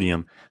does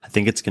podium, I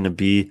think it's going to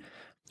be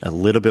a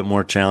little bit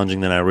more challenging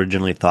than I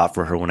originally thought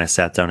for her when I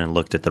sat down and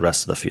looked at the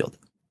rest of the field.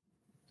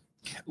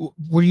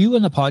 Were you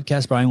on the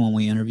podcast, Brian, when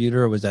we interviewed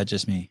her, or was that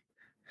just me?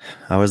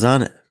 I was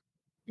on it.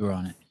 You were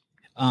on it.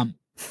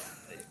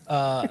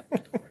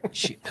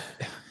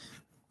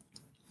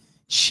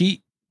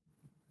 She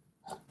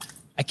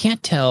I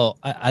can't tell.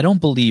 I don't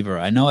believe her.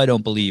 I know I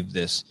don't believe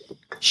this.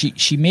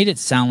 She made it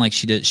sound like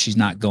she's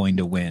not going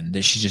to win,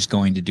 that she's just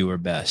going to do her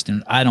best.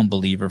 And I don't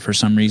believe her for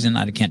some reason.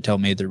 I can't tell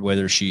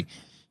whether she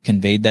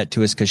conveyed that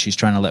to us because she's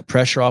trying to let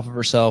pressure off of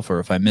herself or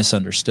if I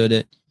misunderstood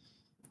it.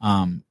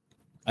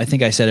 I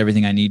think I said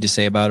everything I need to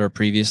say about her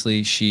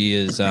previously. She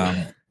is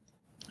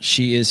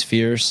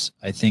fierce.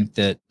 I think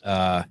that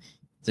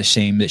it's a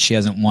shame that she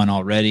hasn't won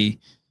already,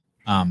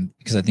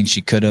 because I think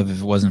she could have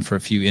if it wasn't for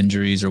a few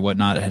injuries or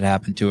whatnot that had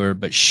happened to her.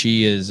 But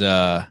she is,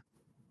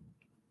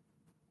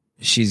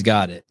 she's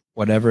got it.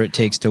 Whatever it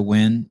takes to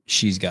win,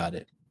 she's got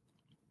it.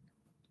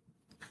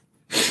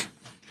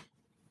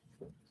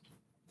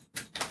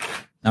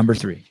 Number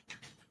 3.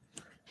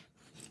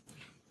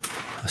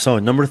 So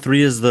number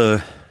 3 is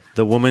the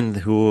woman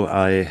who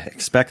I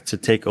expect to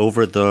take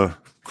over the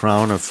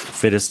crown of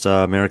fittest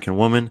American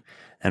woman,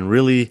 and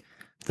really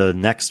the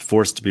next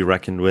force to be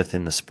reckoned with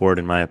in the sport,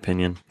 in my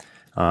opinion.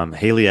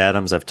 Haley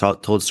Adams, I've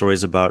told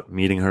stories about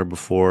meeting her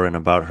before and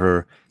about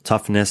her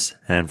toughness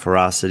and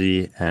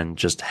ferocity and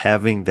just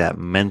having that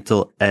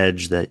mental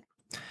edge that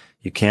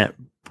you can't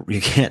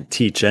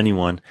teach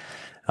anyone.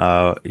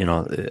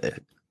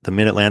 The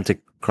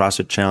Mid-Atlantic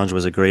CrossFit Challenge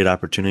was a great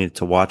opportunity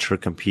to watch her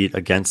compete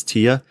against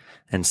Tia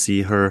and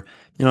see her.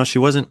 She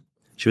was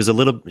a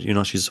little,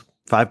 she's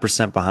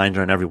 5% behind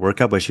her in every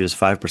workout, but she was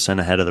 5%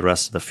 ahead of the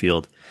rest of the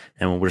field.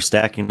 And when we're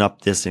stacking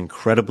up this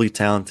incredibly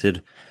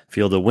talented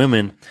field of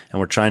women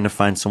and we're trying to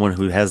find someone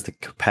who has the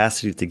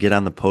capacity to get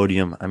on the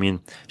podium, I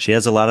mean, she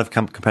has a lot of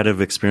competitive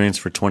experience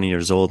for 20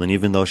 years old. And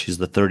even though she's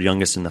the 3rd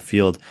youngest in the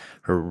field,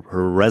 her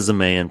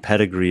resume and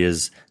pedigree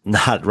is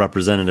not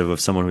representative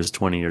of someone who's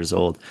 20 years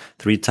old.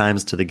 3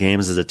 times to the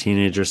games as a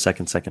teenager,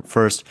 second,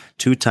 first.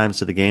 2 times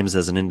to the games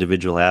as an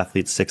individual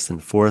athlete, 6th and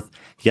 4th.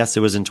 Yes,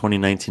 it was in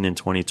 2019 and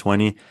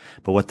 2020.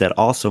 But what that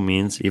also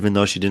means, even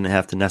though she didn't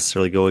have to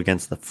necessarily go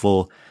against the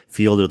full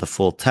field or the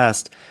full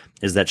test,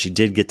 is that she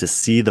did get to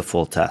see the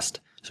full test.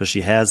 So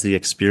she has the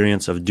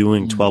experience of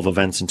doing 12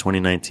 events in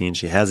 2019.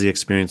 She has the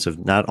experience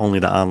of not only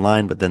the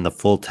online, but then the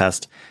full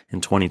test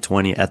in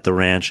 2020 at the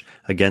ranch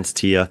against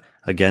Tia,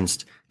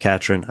 against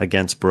Katrin,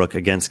 against Brooke,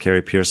 against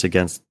Carrie Pierce,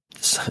 against,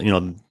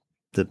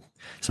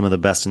 some of the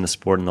best in the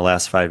sport in the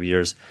last 5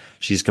 years.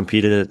 She's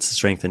competed at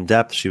strength and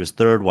depth. She was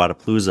 3rd,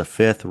 Wadapalooza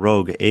 5th,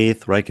 Rogue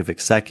 8th, Reykjavik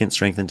 2nd,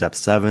 strength and depth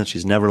 7th.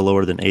 She's never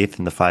lower than 8th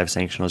in the 5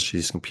 sanctionals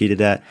she's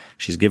competed at.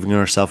 She's giving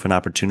herself an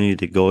opportunity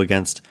to go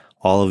against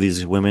all of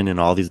these women in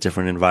all these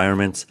different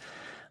environments.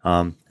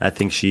 I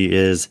think she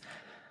is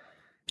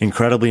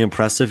incredibly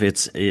impressive.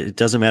 It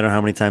doesn't matter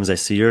how many times I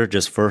see her,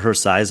 just for her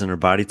size and her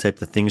body type,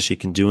 the things she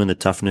can do and the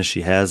toughness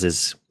she has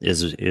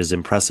is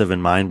impressive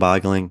and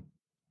mind-boggling.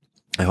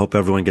 I hope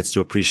everyone gets to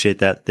appreciate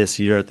that this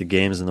year at the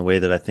games in the way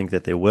that I think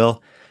that they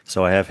will.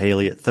 So I have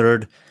Haley at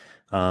 3rd.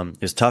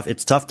 It's tough.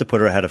 It's tough to put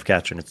her ahead of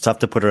Katrin. It's tough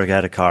to put her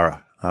ahead of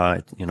Cara.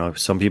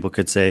 Some people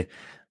could say,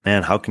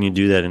 man, how can you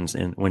do that?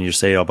 And when you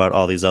say about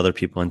all these other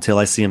people, until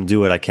I see them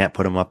do it, I can't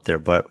put them up there.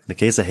 But in the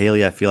case of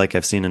Haley, I feel like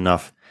I've seen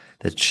enough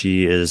that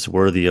she is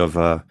worthy of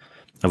a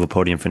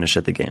podium finish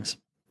at the games.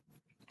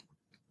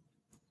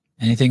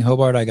 Anything,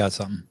 Hobart? I got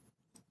something.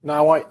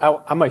 No,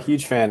 I'm a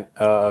huge fan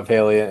of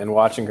Haley, and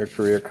watching her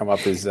career come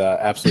up is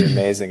absolutely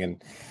amazing.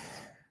 And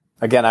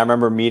again, I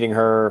remember meeting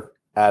her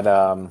at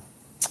I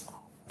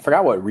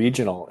forgot what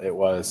regional it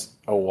was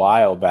a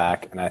while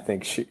back, and I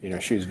think she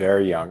was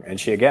very young, and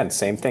she, again,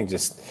 same thing,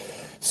 just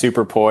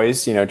super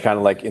poised, kind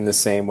of like in the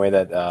same way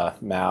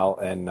that Mal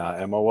and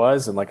Emma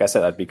was. And like I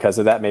said, because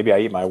of that, maybe I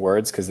eat my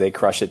words because they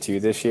crush it too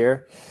this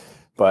year.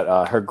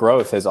 But her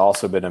growth has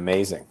also been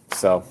amazing.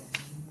 So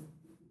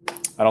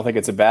I don't think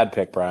it's a bad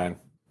pick, Brian.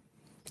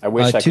 I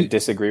wish I could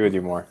disagree with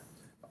you more.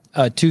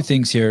 2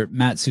 things here.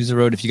 Matt Souza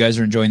wrote, if you guys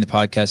are enjoying the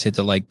podcast, hit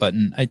the like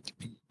button.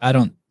 I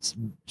don't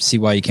see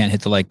why you can't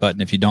hit the like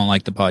button if you don't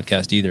like the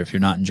podcast either. If you're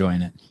not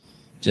enjoying it,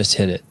 just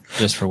hit it,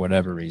 just for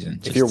whatever reason.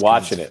 If you're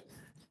watching it.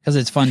 Because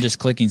it's fun just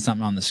clicking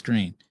something on the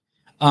screen.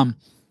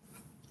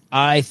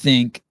 I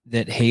think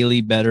that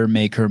Haley better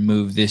make her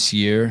move this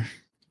year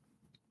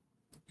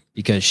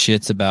because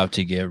shit's about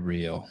to get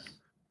real.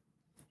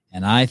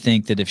 And I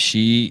think that if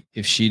she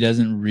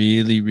doesn't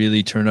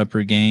really turn up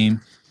her game,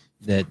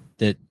 that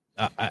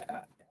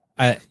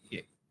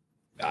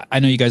I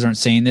know you guys aren't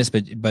saying this,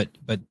 but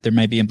there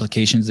might be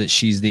implications that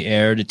she's the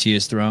heir to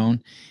Tia's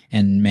throne.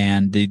 And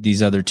man,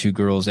 these other two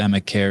girls, Emma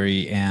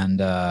Carey and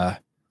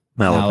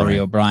Mallory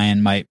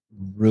O'Brien, might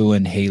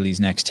ruin Haley's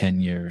next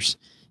 10 years.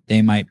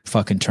 They might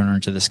fucking turn her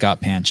into the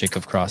Scott Panchik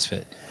of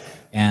CrossFit.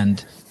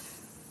 And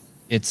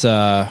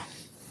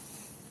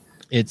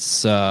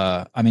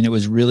I mean, it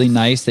was really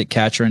nice that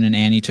Katrin and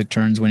Annie took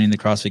turns winning the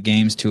CrossFit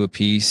Games 2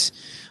 apiece.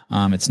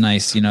 It's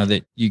nice,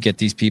 that you get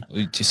these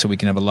people so we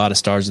can have a lot of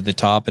stars at the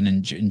top and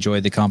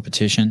enjoy the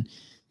competition.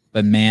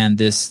 But man,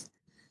 this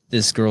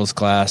girls'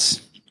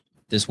 class,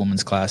 this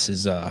woman's class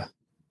is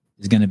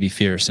going to be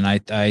fierce. And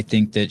I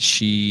think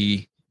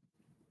that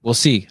we'll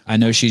see. I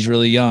know she's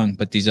really young,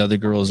 but these other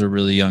girls are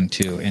really young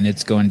too. And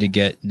it's going to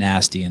get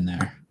nasty in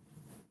there.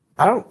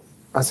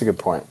 That's a good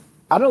point.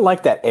 I don't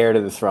like that heir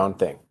to the throne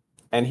thing.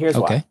 And here's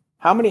why.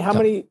 How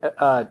many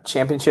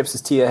championships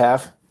does Tia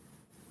have?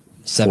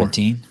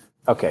 17.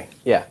 4. Okay.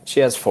 Yeah. She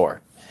has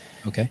 4.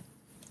 Okay.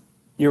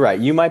 You're right.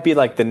 You might be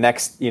like the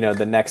next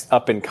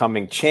up and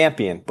coming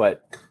champion,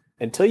 but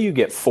until you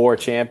get 4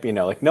 champion,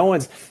 like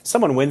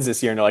someone wins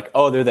this year and they're like,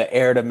 oh, they're the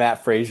heir to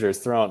Matt Fraser's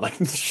throne. Like,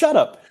 shut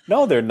up.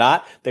 No, they're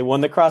not. They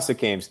won the CrossFit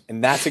Games,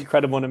 and that's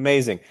incredible and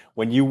amazing.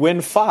 When you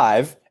win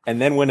 5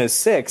 and then win a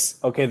 6,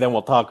 okay, then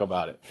we'll talk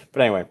about it.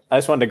 But anyway, I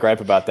just wanted to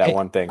gripe about that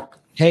one thing.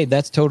 Hey,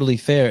 that's totally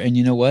fair. And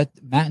you know what?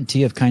 Matt and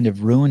Tia have kind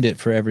of ruined it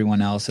for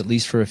everyone else, at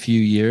least for a few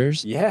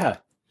years. Yeah.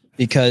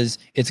 Because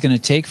it's going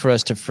to take for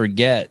us to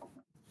forget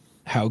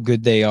how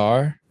good they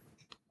are,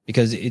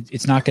 because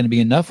it's not going to be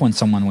enough when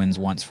someone wins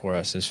once for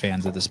us as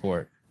fans of the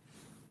sport.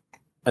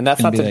 And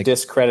that's not to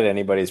discredit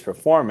anybody's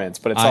performance,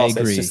 but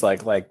it's just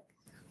like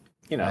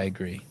I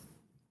agree.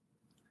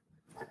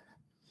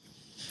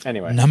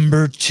 Anyway.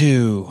 Number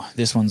 2.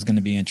 This one's going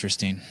to be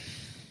interesting.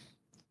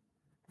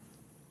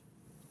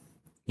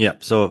 Yeah.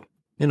 So,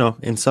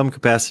 in some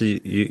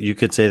capacity, you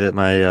could say that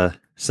my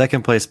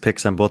second place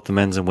picks on both the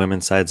men's and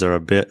women's sides are a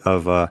bit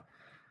of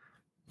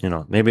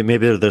maybe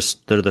they're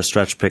the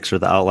stretch picks or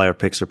the outlier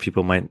picks, or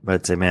people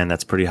might say, man,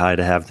 that's pretty high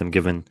to have them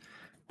given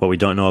what we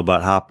don't know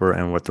about Hopper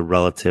and what the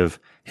relative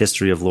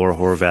history of Laura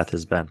Horvath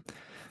has been.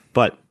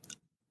 But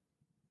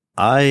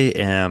I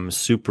am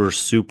super,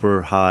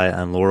 super high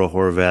on Laura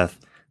Horvath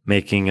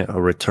making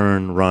a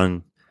return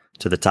run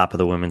to the top of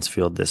the women's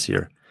field this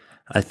year.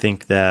 I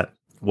think that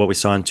what we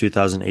saw in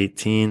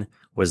 2018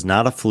 was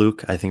not a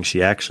fluke. I think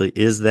she actually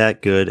is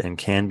that good and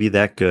can be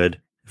that good.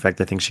 In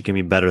fact, I think she can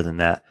be better than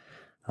that.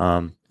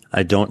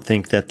 I don't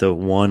think that the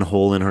one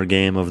hole in her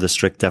game of the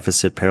strict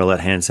deficit parallel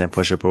handstand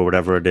push-up or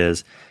whatever it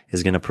is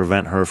going to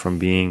prevent her from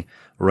being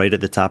right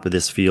at the top of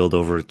this field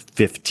over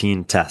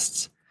 15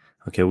 tests.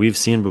 Okay, we've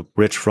seen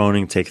Rich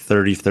Froning take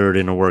 33rd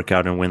in a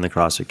workout and win the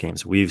CrossFit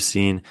Games. We've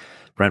seen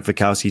Brent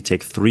Fikowski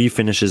take 3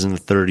 finishes in the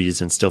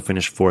 30s and still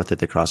finish 4th at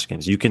the CrossFit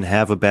Games. You can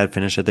have a bad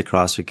finish at the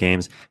CrossFit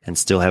Games and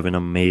still have an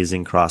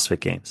amazing CrossFit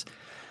Games.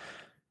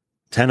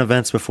 10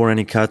 events before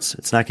any cuts,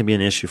 it's not going to be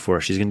an issue for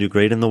her. She's going to do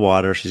great in the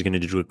water. She's going to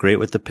do great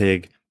with the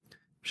pig.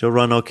 She'll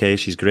run okay.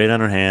 She's great on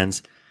her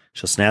hands.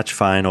 She'll snatch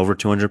fine, over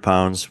 200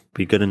 pounds,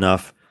 be good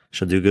enough.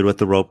 She'll do good with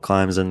the rope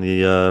climbs and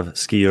the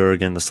ski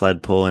erg and the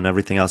sled pull and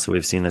everything else that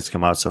we've seen that's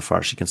come out so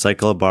far. She can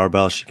cycle a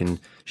barbell.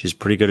 She's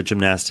pretty good at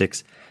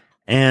gymnastics.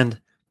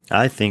 And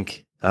I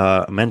think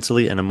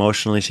mentally and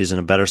emotionally, she's in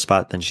a better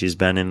spot than she's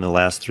been in the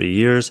last 3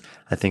 years.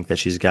 I think that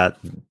she's got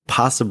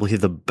possibly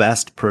the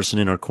best person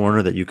in her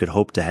corner that you could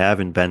hope to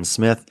have in Ben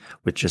Smith,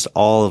 with just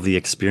all of the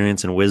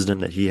experience and wisdom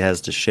that he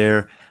has to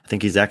share. I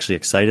think he's actually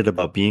excited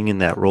about being in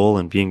that role,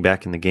 and being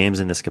back in the games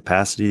in this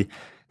capacity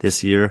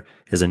this year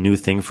is a new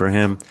thing for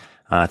him.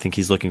 I think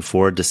he's looking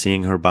forward to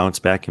seeing her bounce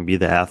back and be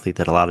the athlete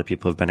that a lot of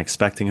people have been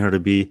expecting her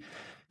to be.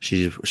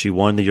 She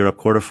won the Europe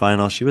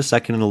quarterfinal. She was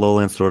second in the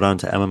lowland throwdown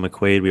to Emma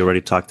McQuaid. We already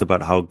talked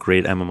about how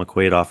great Emma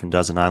McQuaid often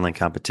does in online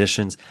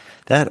competitions.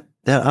 That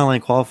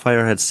online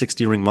qualifier had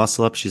 60 ring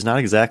muscle up. She's not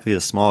exactly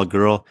a small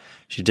girl.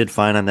 She did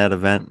fine on that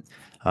event.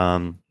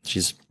 I'm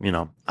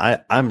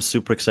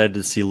super excited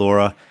to see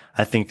Laura.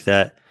 I think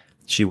that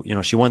she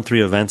won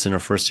 3 events in her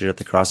first year at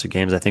the CrossFit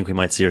Games. I think we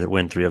might see her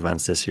win 3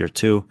 events this year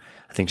too.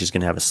 I think she's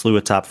going to have a slew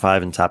of top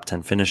 5 and top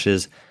 10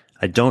 finishes.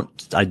 I don't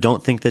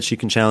think that she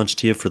can challenge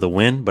Tia for the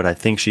win, but I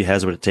think she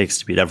has what it takes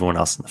to beat everyone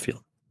else in the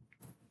field.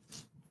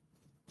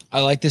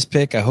 I like this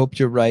pick. I hope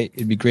you're right.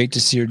 It'd be great to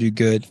see her do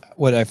good.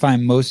 What I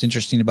find most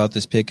interesting about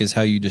this pick is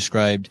how you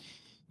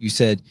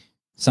said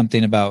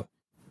something about,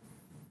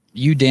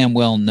 you damn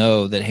well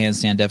know that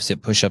handstand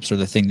deficit push-ups are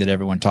the thing that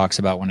everyone talks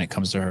about when it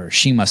comes to her.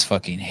 She must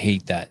fucking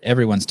hate that.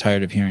 Everyone's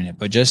tired of hearing it.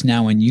 But just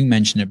now when you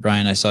mentioned it,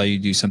 Brian, I saw you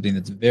do something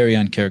that's very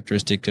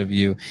uncharacteristic of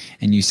you.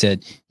 And you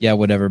said, yeah,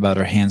 whatever about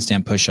her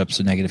handstand push-ups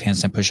or negative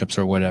handstand push-ups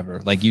or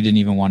whatever. Like, you didn't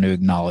even want to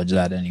acknowledge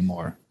that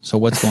anymore. So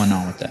what's going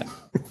on with that?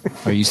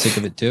 Are you sick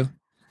of it too?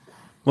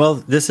 Well,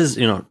 this is,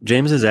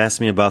 James has asked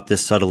me about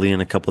this subtly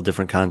in a couple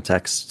different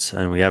contexts,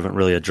 and we haven't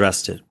really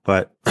addressed it.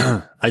 But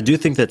I do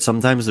think that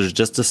sometimes there's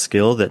just a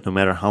skill that no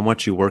matter how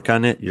much you work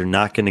on it, you're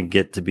not going to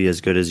get to be as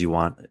good as you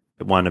want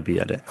to be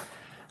at it.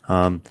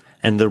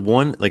 And the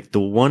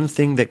one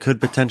thing that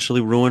could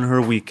potentially ruin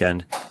her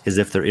weekend is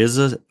if there is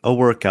a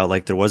workout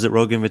like there was at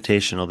Rogue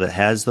Invitational that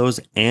has those,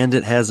 and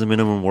it has a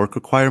minimum work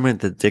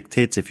requirement that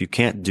dictates if you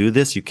can't do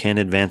this, you can't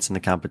advance in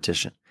the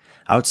competition.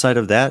 Outside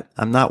of that,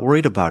 I'm not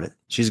worried about it.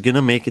 She's going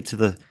to make it to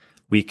the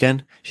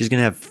weekend. She's going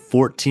to have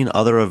 14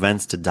 other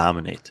events to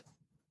dominate.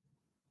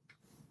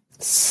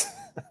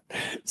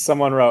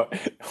 Someone wrote,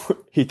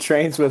 he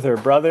trains with her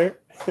brother,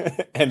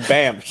 and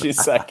bam,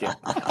 she's second.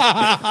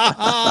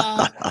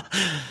 I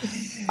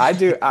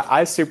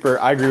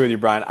agree with you,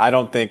 Brian. I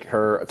don't think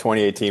her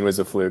 2018 was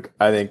a fluke.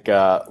 I think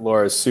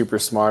Laura's super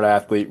smart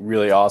athlete,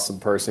 really awesome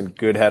person,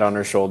 good head on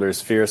her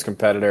shoulders, fierce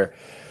competitor.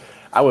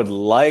 I would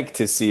like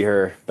to see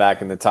her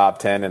back in the top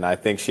 10, and I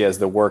think she has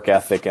the work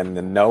ethic and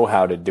the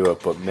know-how to do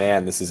it. But,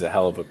 man, this is a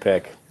hell of a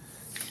pick.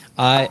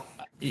 I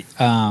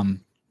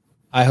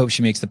hope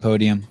she makes the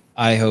podium.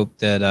 I hope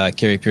that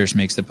Carrie Pierce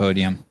makes the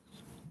podium.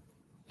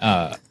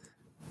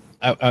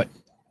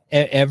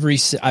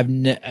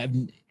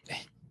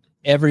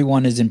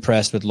 Everyone is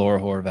impressed with Laura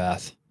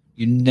Horvath.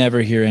 You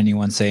never hear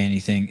anyone say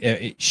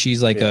anything.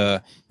 She's like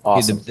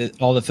awesome.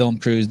 All the film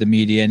crews, the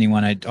media,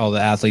 all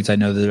the athletes I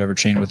know that have ever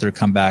trained with her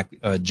come back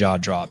jaw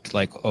dropped,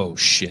 like, oh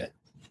shit.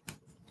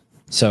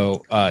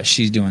 So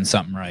she's doing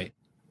something right.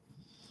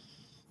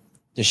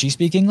 Does she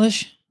speak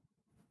English?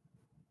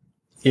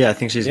 Yeah, I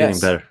think she's getting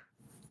better.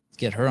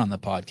 Get her on the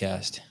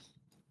podcast.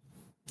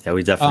 Yeah,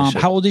 we definitely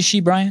should. How old is she,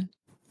 Brian?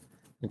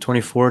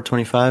 24,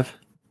 25.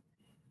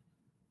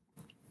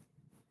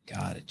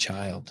 God, a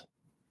child.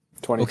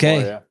 24,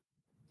 okay.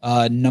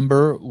 Yeah.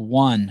 Number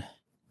one.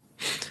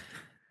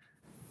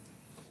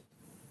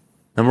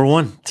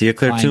 Tia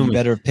Claire Toomey. You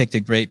better have picked a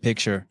great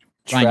picture.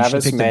 Ryan, you should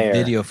have picked a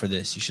video for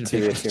this. You should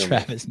have picked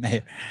Travis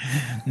Mayer.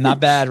 Not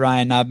bad,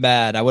 Ryan. Not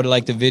bad. I would have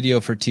liked the video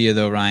for Tia,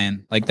 though,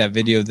 Ryan. Like that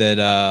video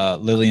that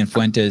Lillian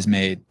Fuentes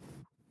made.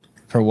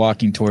 Her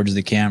walking towards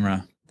the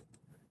camera.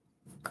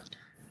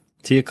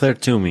 Tia Claire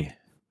Toomey.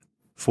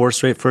 4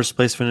 straight first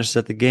place finishes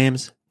at the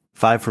games.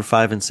 5 for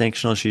 5 in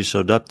sanctional she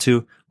showed up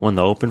to. Won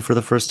the Open for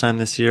the first time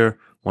this year.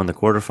 Won the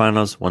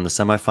quarterfinals. Won the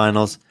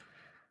semifinals.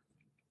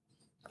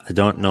 I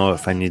don't know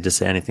if I need to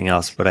say anything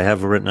else, but I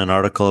have written an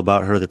article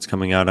about her that's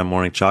coming out on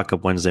Morning Chalk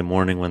Up Wednesday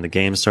morning when the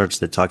game starts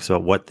that talks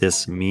about what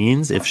this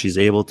means if she's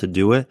able to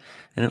do it.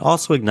 And it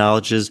also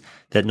acknowledges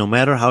that no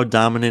matter how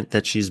dominant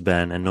that she's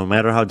been and no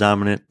matter how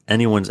dominant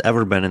anyone's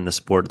ever been in the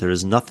sport, there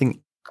is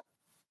nothing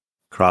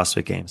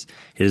CrossFit Games.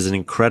 It is an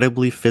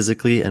incredibly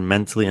physically and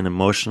mentally and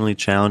emotionally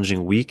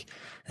challenging week.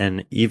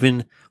 And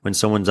even when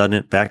someone's done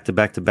it back to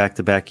back to back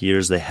to back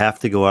years, they have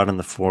to go out on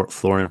the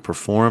floor and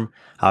perform.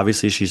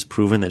 Obviously, she's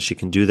proven that she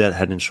can do that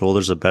head and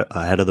shoulders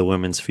ahead of the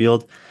women's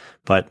field,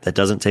 but that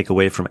doesn't take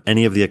away from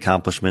any of the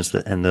accomplishments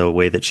and the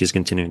way that she's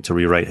continuing to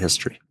rewrite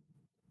history.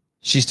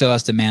 She still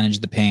has to manage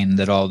the pain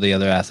that all the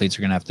other athletes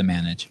are going to have to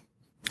manage.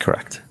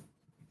 Correct.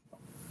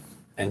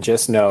 And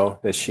just know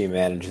that she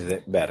manages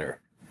it better.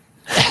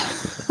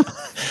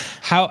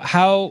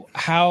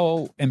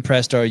 How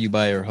impressed are you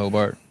by her,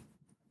 Hobart?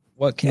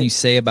 What can you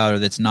say about her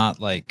that's not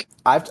like...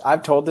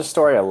 I've told this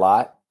story a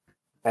lot,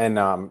 and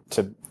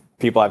to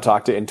people I've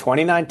talked to. In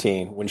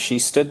 2019, when she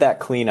stood that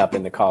cleanup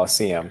in the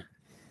Coliseum,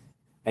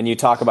 and you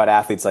talk about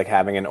athletes like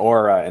having an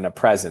aura and a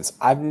presence,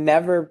 I've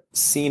never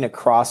seen a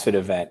CrossFit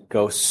event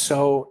go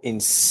so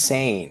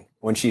insane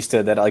when she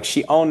stood that. Like,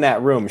 she owned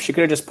that room. She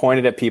could have just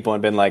pointed at people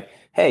and been like,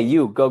 hey,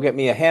 you, go get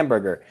me a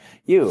hamburger.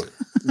 You,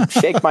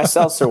 shake my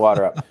seltzer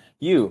water up.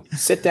 You,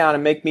 sit down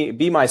and make me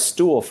be my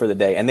stool for the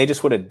day. And they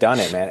just would have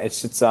done it, man.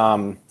 It's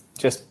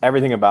just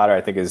everything about her,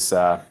 I think, is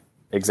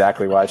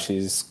exactly why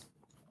she's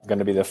going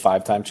to be the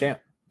 5-time champ.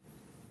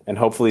 And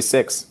hopefully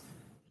 6.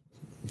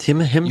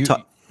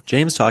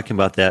 James talking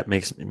about that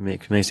makes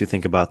you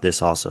think about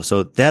this also.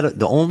 So that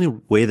the only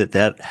way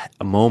that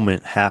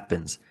moment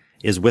happens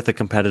is with a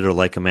competitor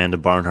like Amanda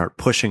Barnhart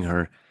pushing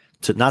her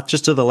to not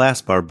just to the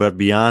last bar, but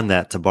beyond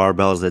that to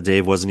barbells that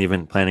Dave wasn't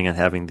even planning on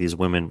having these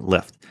women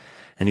lift.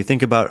 And you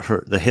think about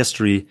the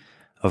history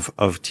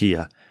of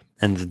Tia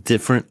and the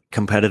different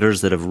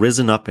competitors that have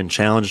risen up and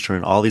challenged her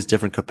in all these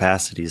different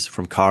capacities,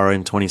 from Cara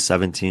in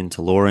 2017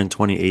 to Laura in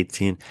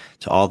 2018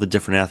 to all the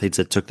different athletes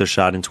that took their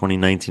shot in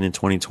 2019 and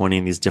 2020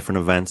 in these different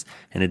events.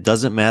 And it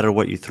doesn't matter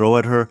what you throw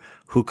at her,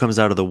 who comes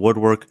out of the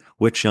woodwork,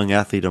 which young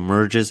athlete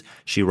emerges.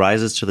 She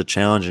rises to the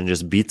challenge and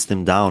just beats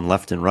them down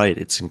left and right.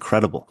 It's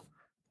incredible.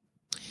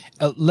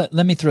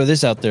 Let me throw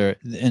this out there,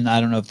 and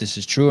I don't know if this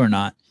is true or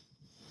not.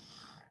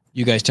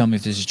 You guys tell me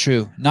if this is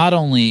true. Not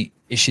only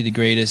is she the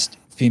greatest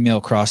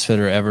female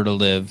CrossFitter ever to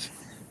live,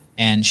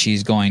 and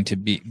she's going to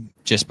be,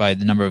 just by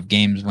the number of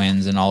games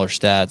wins and all her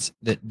stats,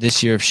 that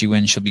this year if she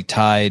wins, she'll be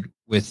tied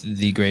with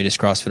the greatest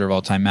CrossFitter of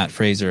all time, Matt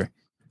Fraser.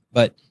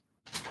 But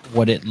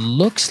what it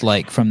looks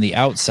like from the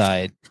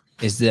outside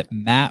is that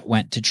Matt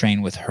went to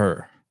train with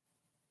her.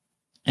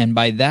 And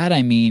by that,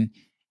 I mean,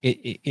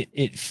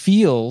 it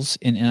feels,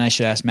 and I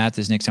should ask Matt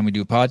this next time we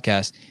do a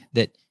podcast,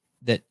 that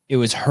it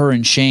was her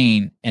and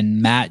Shane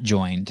and Matt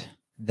joined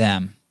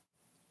them.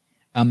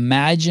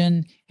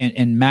 Imagine,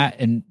 and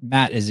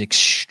Matt is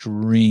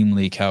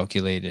extremely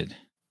calculated.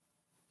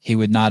 He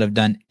would not have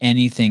done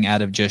anything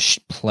out of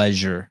just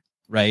pleasure,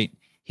 right?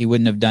 He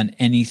wouldn't have done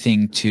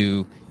anything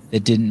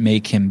that didn't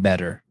make him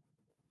better.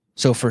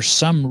 So for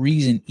some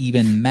reason,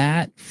 even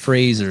Matt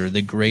Fraser,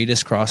 the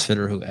greatest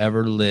CrossFitter who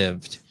ever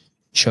lived,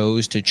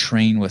 chose to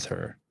train with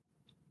her.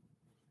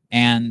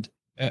 And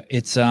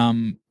it's I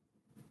mean,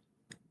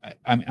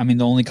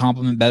 the only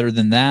compliment better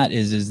than that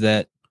is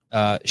that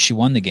she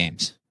won the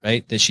games,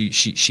 right? That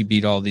she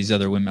beat all these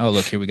other women. Oh,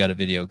 look, here we got a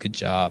video. Good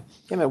job.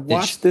 Yeah, man,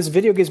 this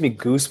video gives me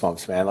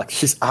goosebumps, man. Like,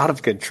 she's out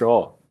of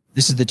control.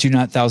 This is the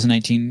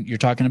 2019 you're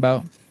talking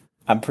about?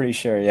 I'm pretty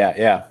sure.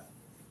 Yeah.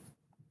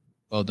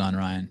 Well done,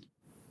 Ryan.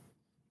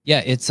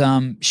 Yeah, it's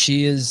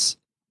she is.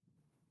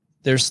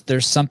 There's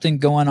something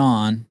going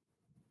on.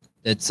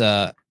 There's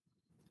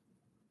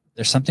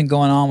something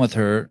going on with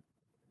her,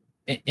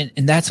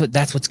 and that's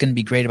what's going to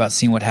be great about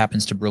seeing what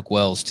happens to Brooke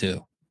Wells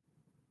too.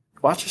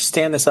 Watch her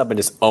stand this up and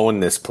just own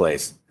this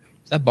place.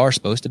 Is that bar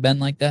supposed to bend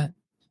like that?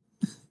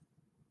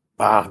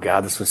 Oh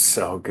God, this was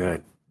so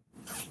good.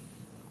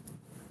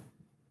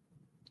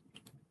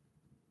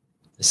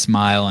 The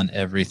smile and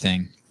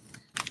everything.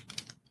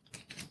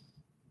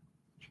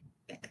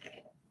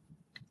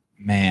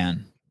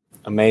 Man.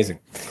 Amazing.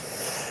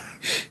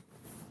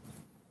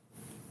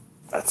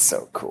 That's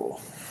so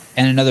cool.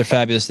 And another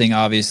fabulous thing,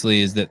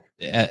 obviously, is that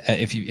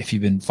if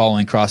you've been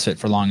following CrossFit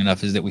for long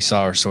enough, is that we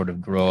saw her sort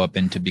of grow up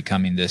into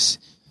becoming this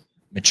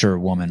mature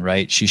woman,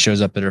 right? She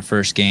shows up at her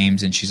first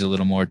games and she's a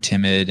little more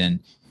timid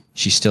and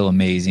she's still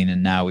amazing.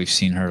 And now we've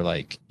seen her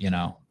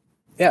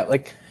Yeah,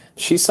 like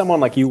she's someone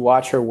like you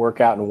watch her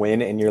work out and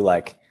win and you're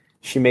like,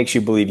 she makes you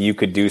believe you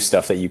could do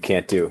stuff that you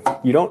can't do.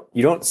 You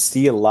don't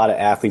see a lot of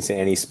athletes in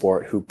any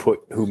sport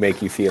who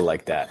make you feel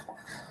like that.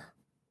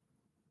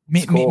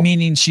 Cool.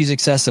 Meaning she's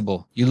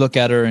accessible. You look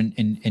at her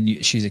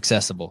and she's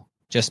accessible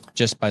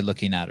just by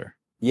looking at her.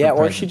 Yeah,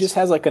 or she just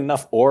has like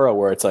enough aura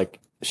where it's like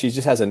she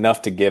just has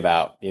enough to give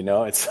out.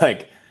 It's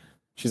like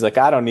she's like,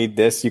 I don't need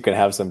this. You can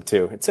have some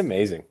too. It's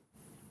amazing.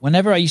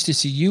 Whenever I used to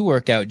see you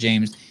work out,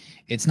 James,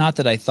 it's not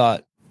that I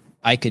thought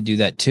I could do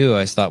that too.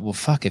 I thought, well,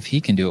 fuck, if he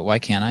can do it, why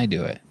can't I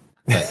do it?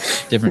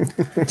 But different.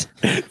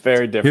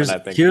 Very different, I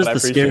think. Here's the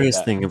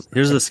scariest thing.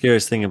 Here's the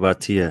scariest thing about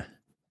Tia.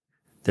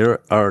 There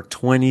are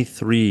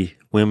 23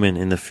 women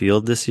in the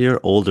field this year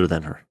older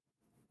than her.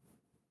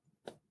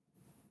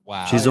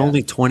 Wow. She's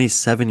only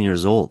 27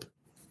 years old.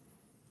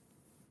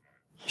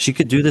 She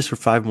could do this for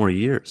 5 more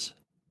years.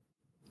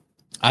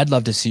 I'd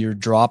love to see her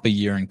drop a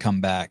year and come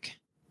back.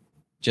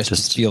 Just to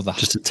feel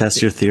just to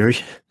test your theory.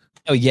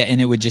 Oh yeah, and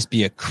it would just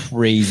be a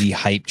crazy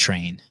hype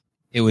train.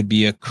 It would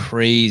be a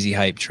crazy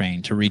hype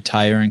train. To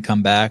retire and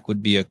come back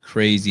would be a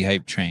crazy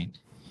hype train.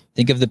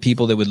 Think of the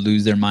people that would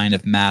lose their mind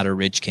if Matt or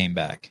Rich came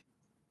back.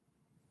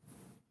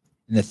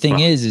 And the thing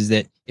is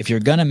that if you're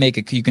going to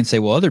make you can say,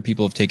 well, other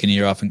people have taken a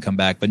year off and come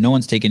back, but no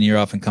one's taken a year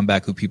off and come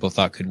back who people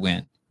thought could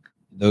win.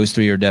 Those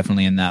 3 are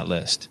definitely in that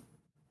list.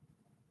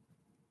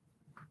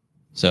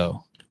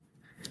 So,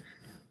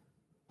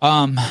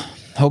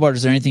 Hobart,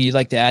 is there anything you'd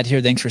like to add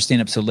here? Thanks for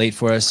staying up so late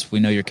for us. We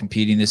know you're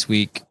competing this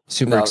week.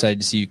 Super excited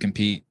to see you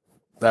compete.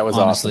 That was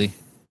honestly awesome.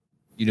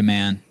 You the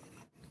man.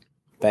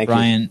 Thank you.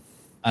 Brian,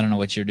 I don't know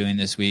what you're doing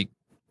this week.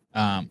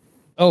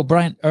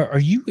 Brian, are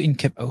you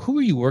who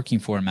are you working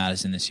for in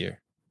Madison this year?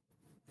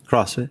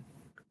 CrossFit.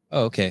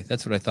 Oh, okay.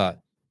 That's what I thought.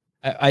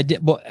 I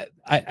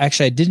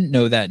didn't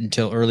know that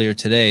until earlier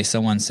today.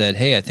 Someone said,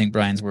 hey, I think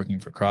Brian's working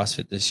for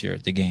CrossFit this year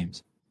at the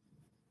games.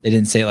 They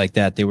didn't say it like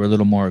that. They were a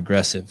little more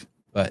aggressive,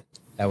 but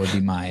that would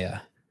be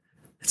my,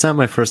 It's not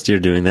my first year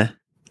doing that.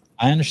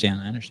 I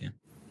understand.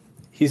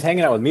 He's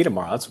hanging out with me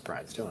tomorrow. That's what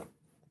Brian's doing.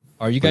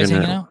 Are you guys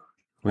hanging out?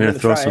 We're going to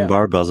throw some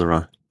barbells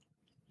around.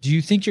 Do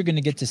you think you're going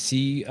to get to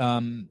see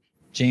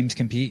James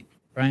compete,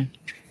 Brian?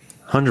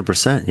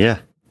 100%, yeah.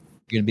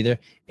 You're going to be there.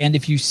 And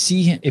if you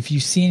see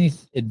any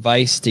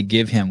advice to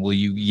give him, will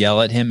you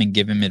yell at him and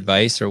give him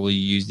advice, or will you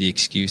use the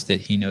excuse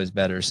that he knows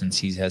better since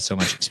he has so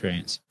much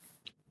experience?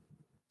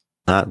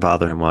 Not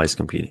bother him while he's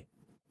competing.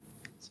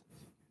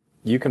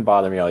 You can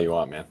bother me all you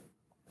want, man.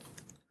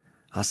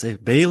 I'll say,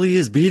 Bailey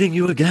is beating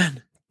you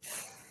again.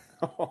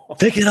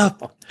 Pick it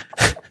up.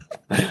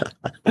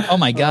 Oh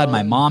my God,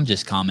 my mom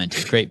just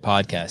commented. Great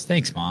podcast.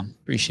 Thanks, Mom.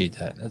 Appreciate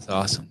that. That's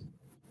awesome.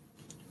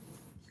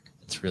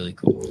 That's really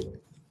cool.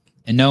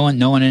 And no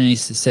one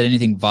said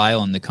anything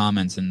vile in the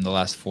comments in the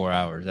last 4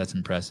 hours. That's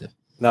impressive.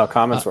 No,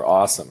 comments were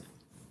awesome.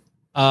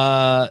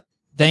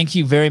 Thank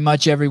you very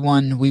much,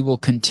 everyone. We will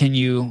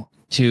continue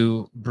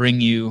to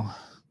bring you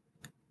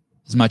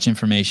as much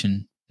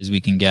information as we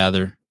can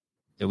gather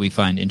that we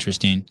find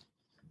interesting.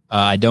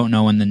 I don't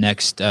know when the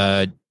next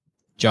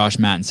Josh,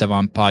 Matt, and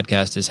Sevon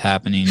podcast is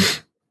happening.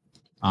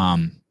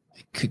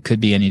 It could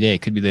be any day.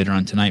 It could be later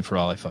on tonight for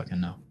all I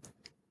fucking know.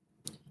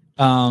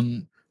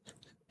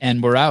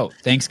 And we're out.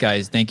 Thanks,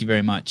 guys. Thank you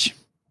very much.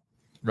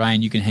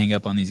 Ryan, you can hang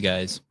up on these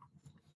guys.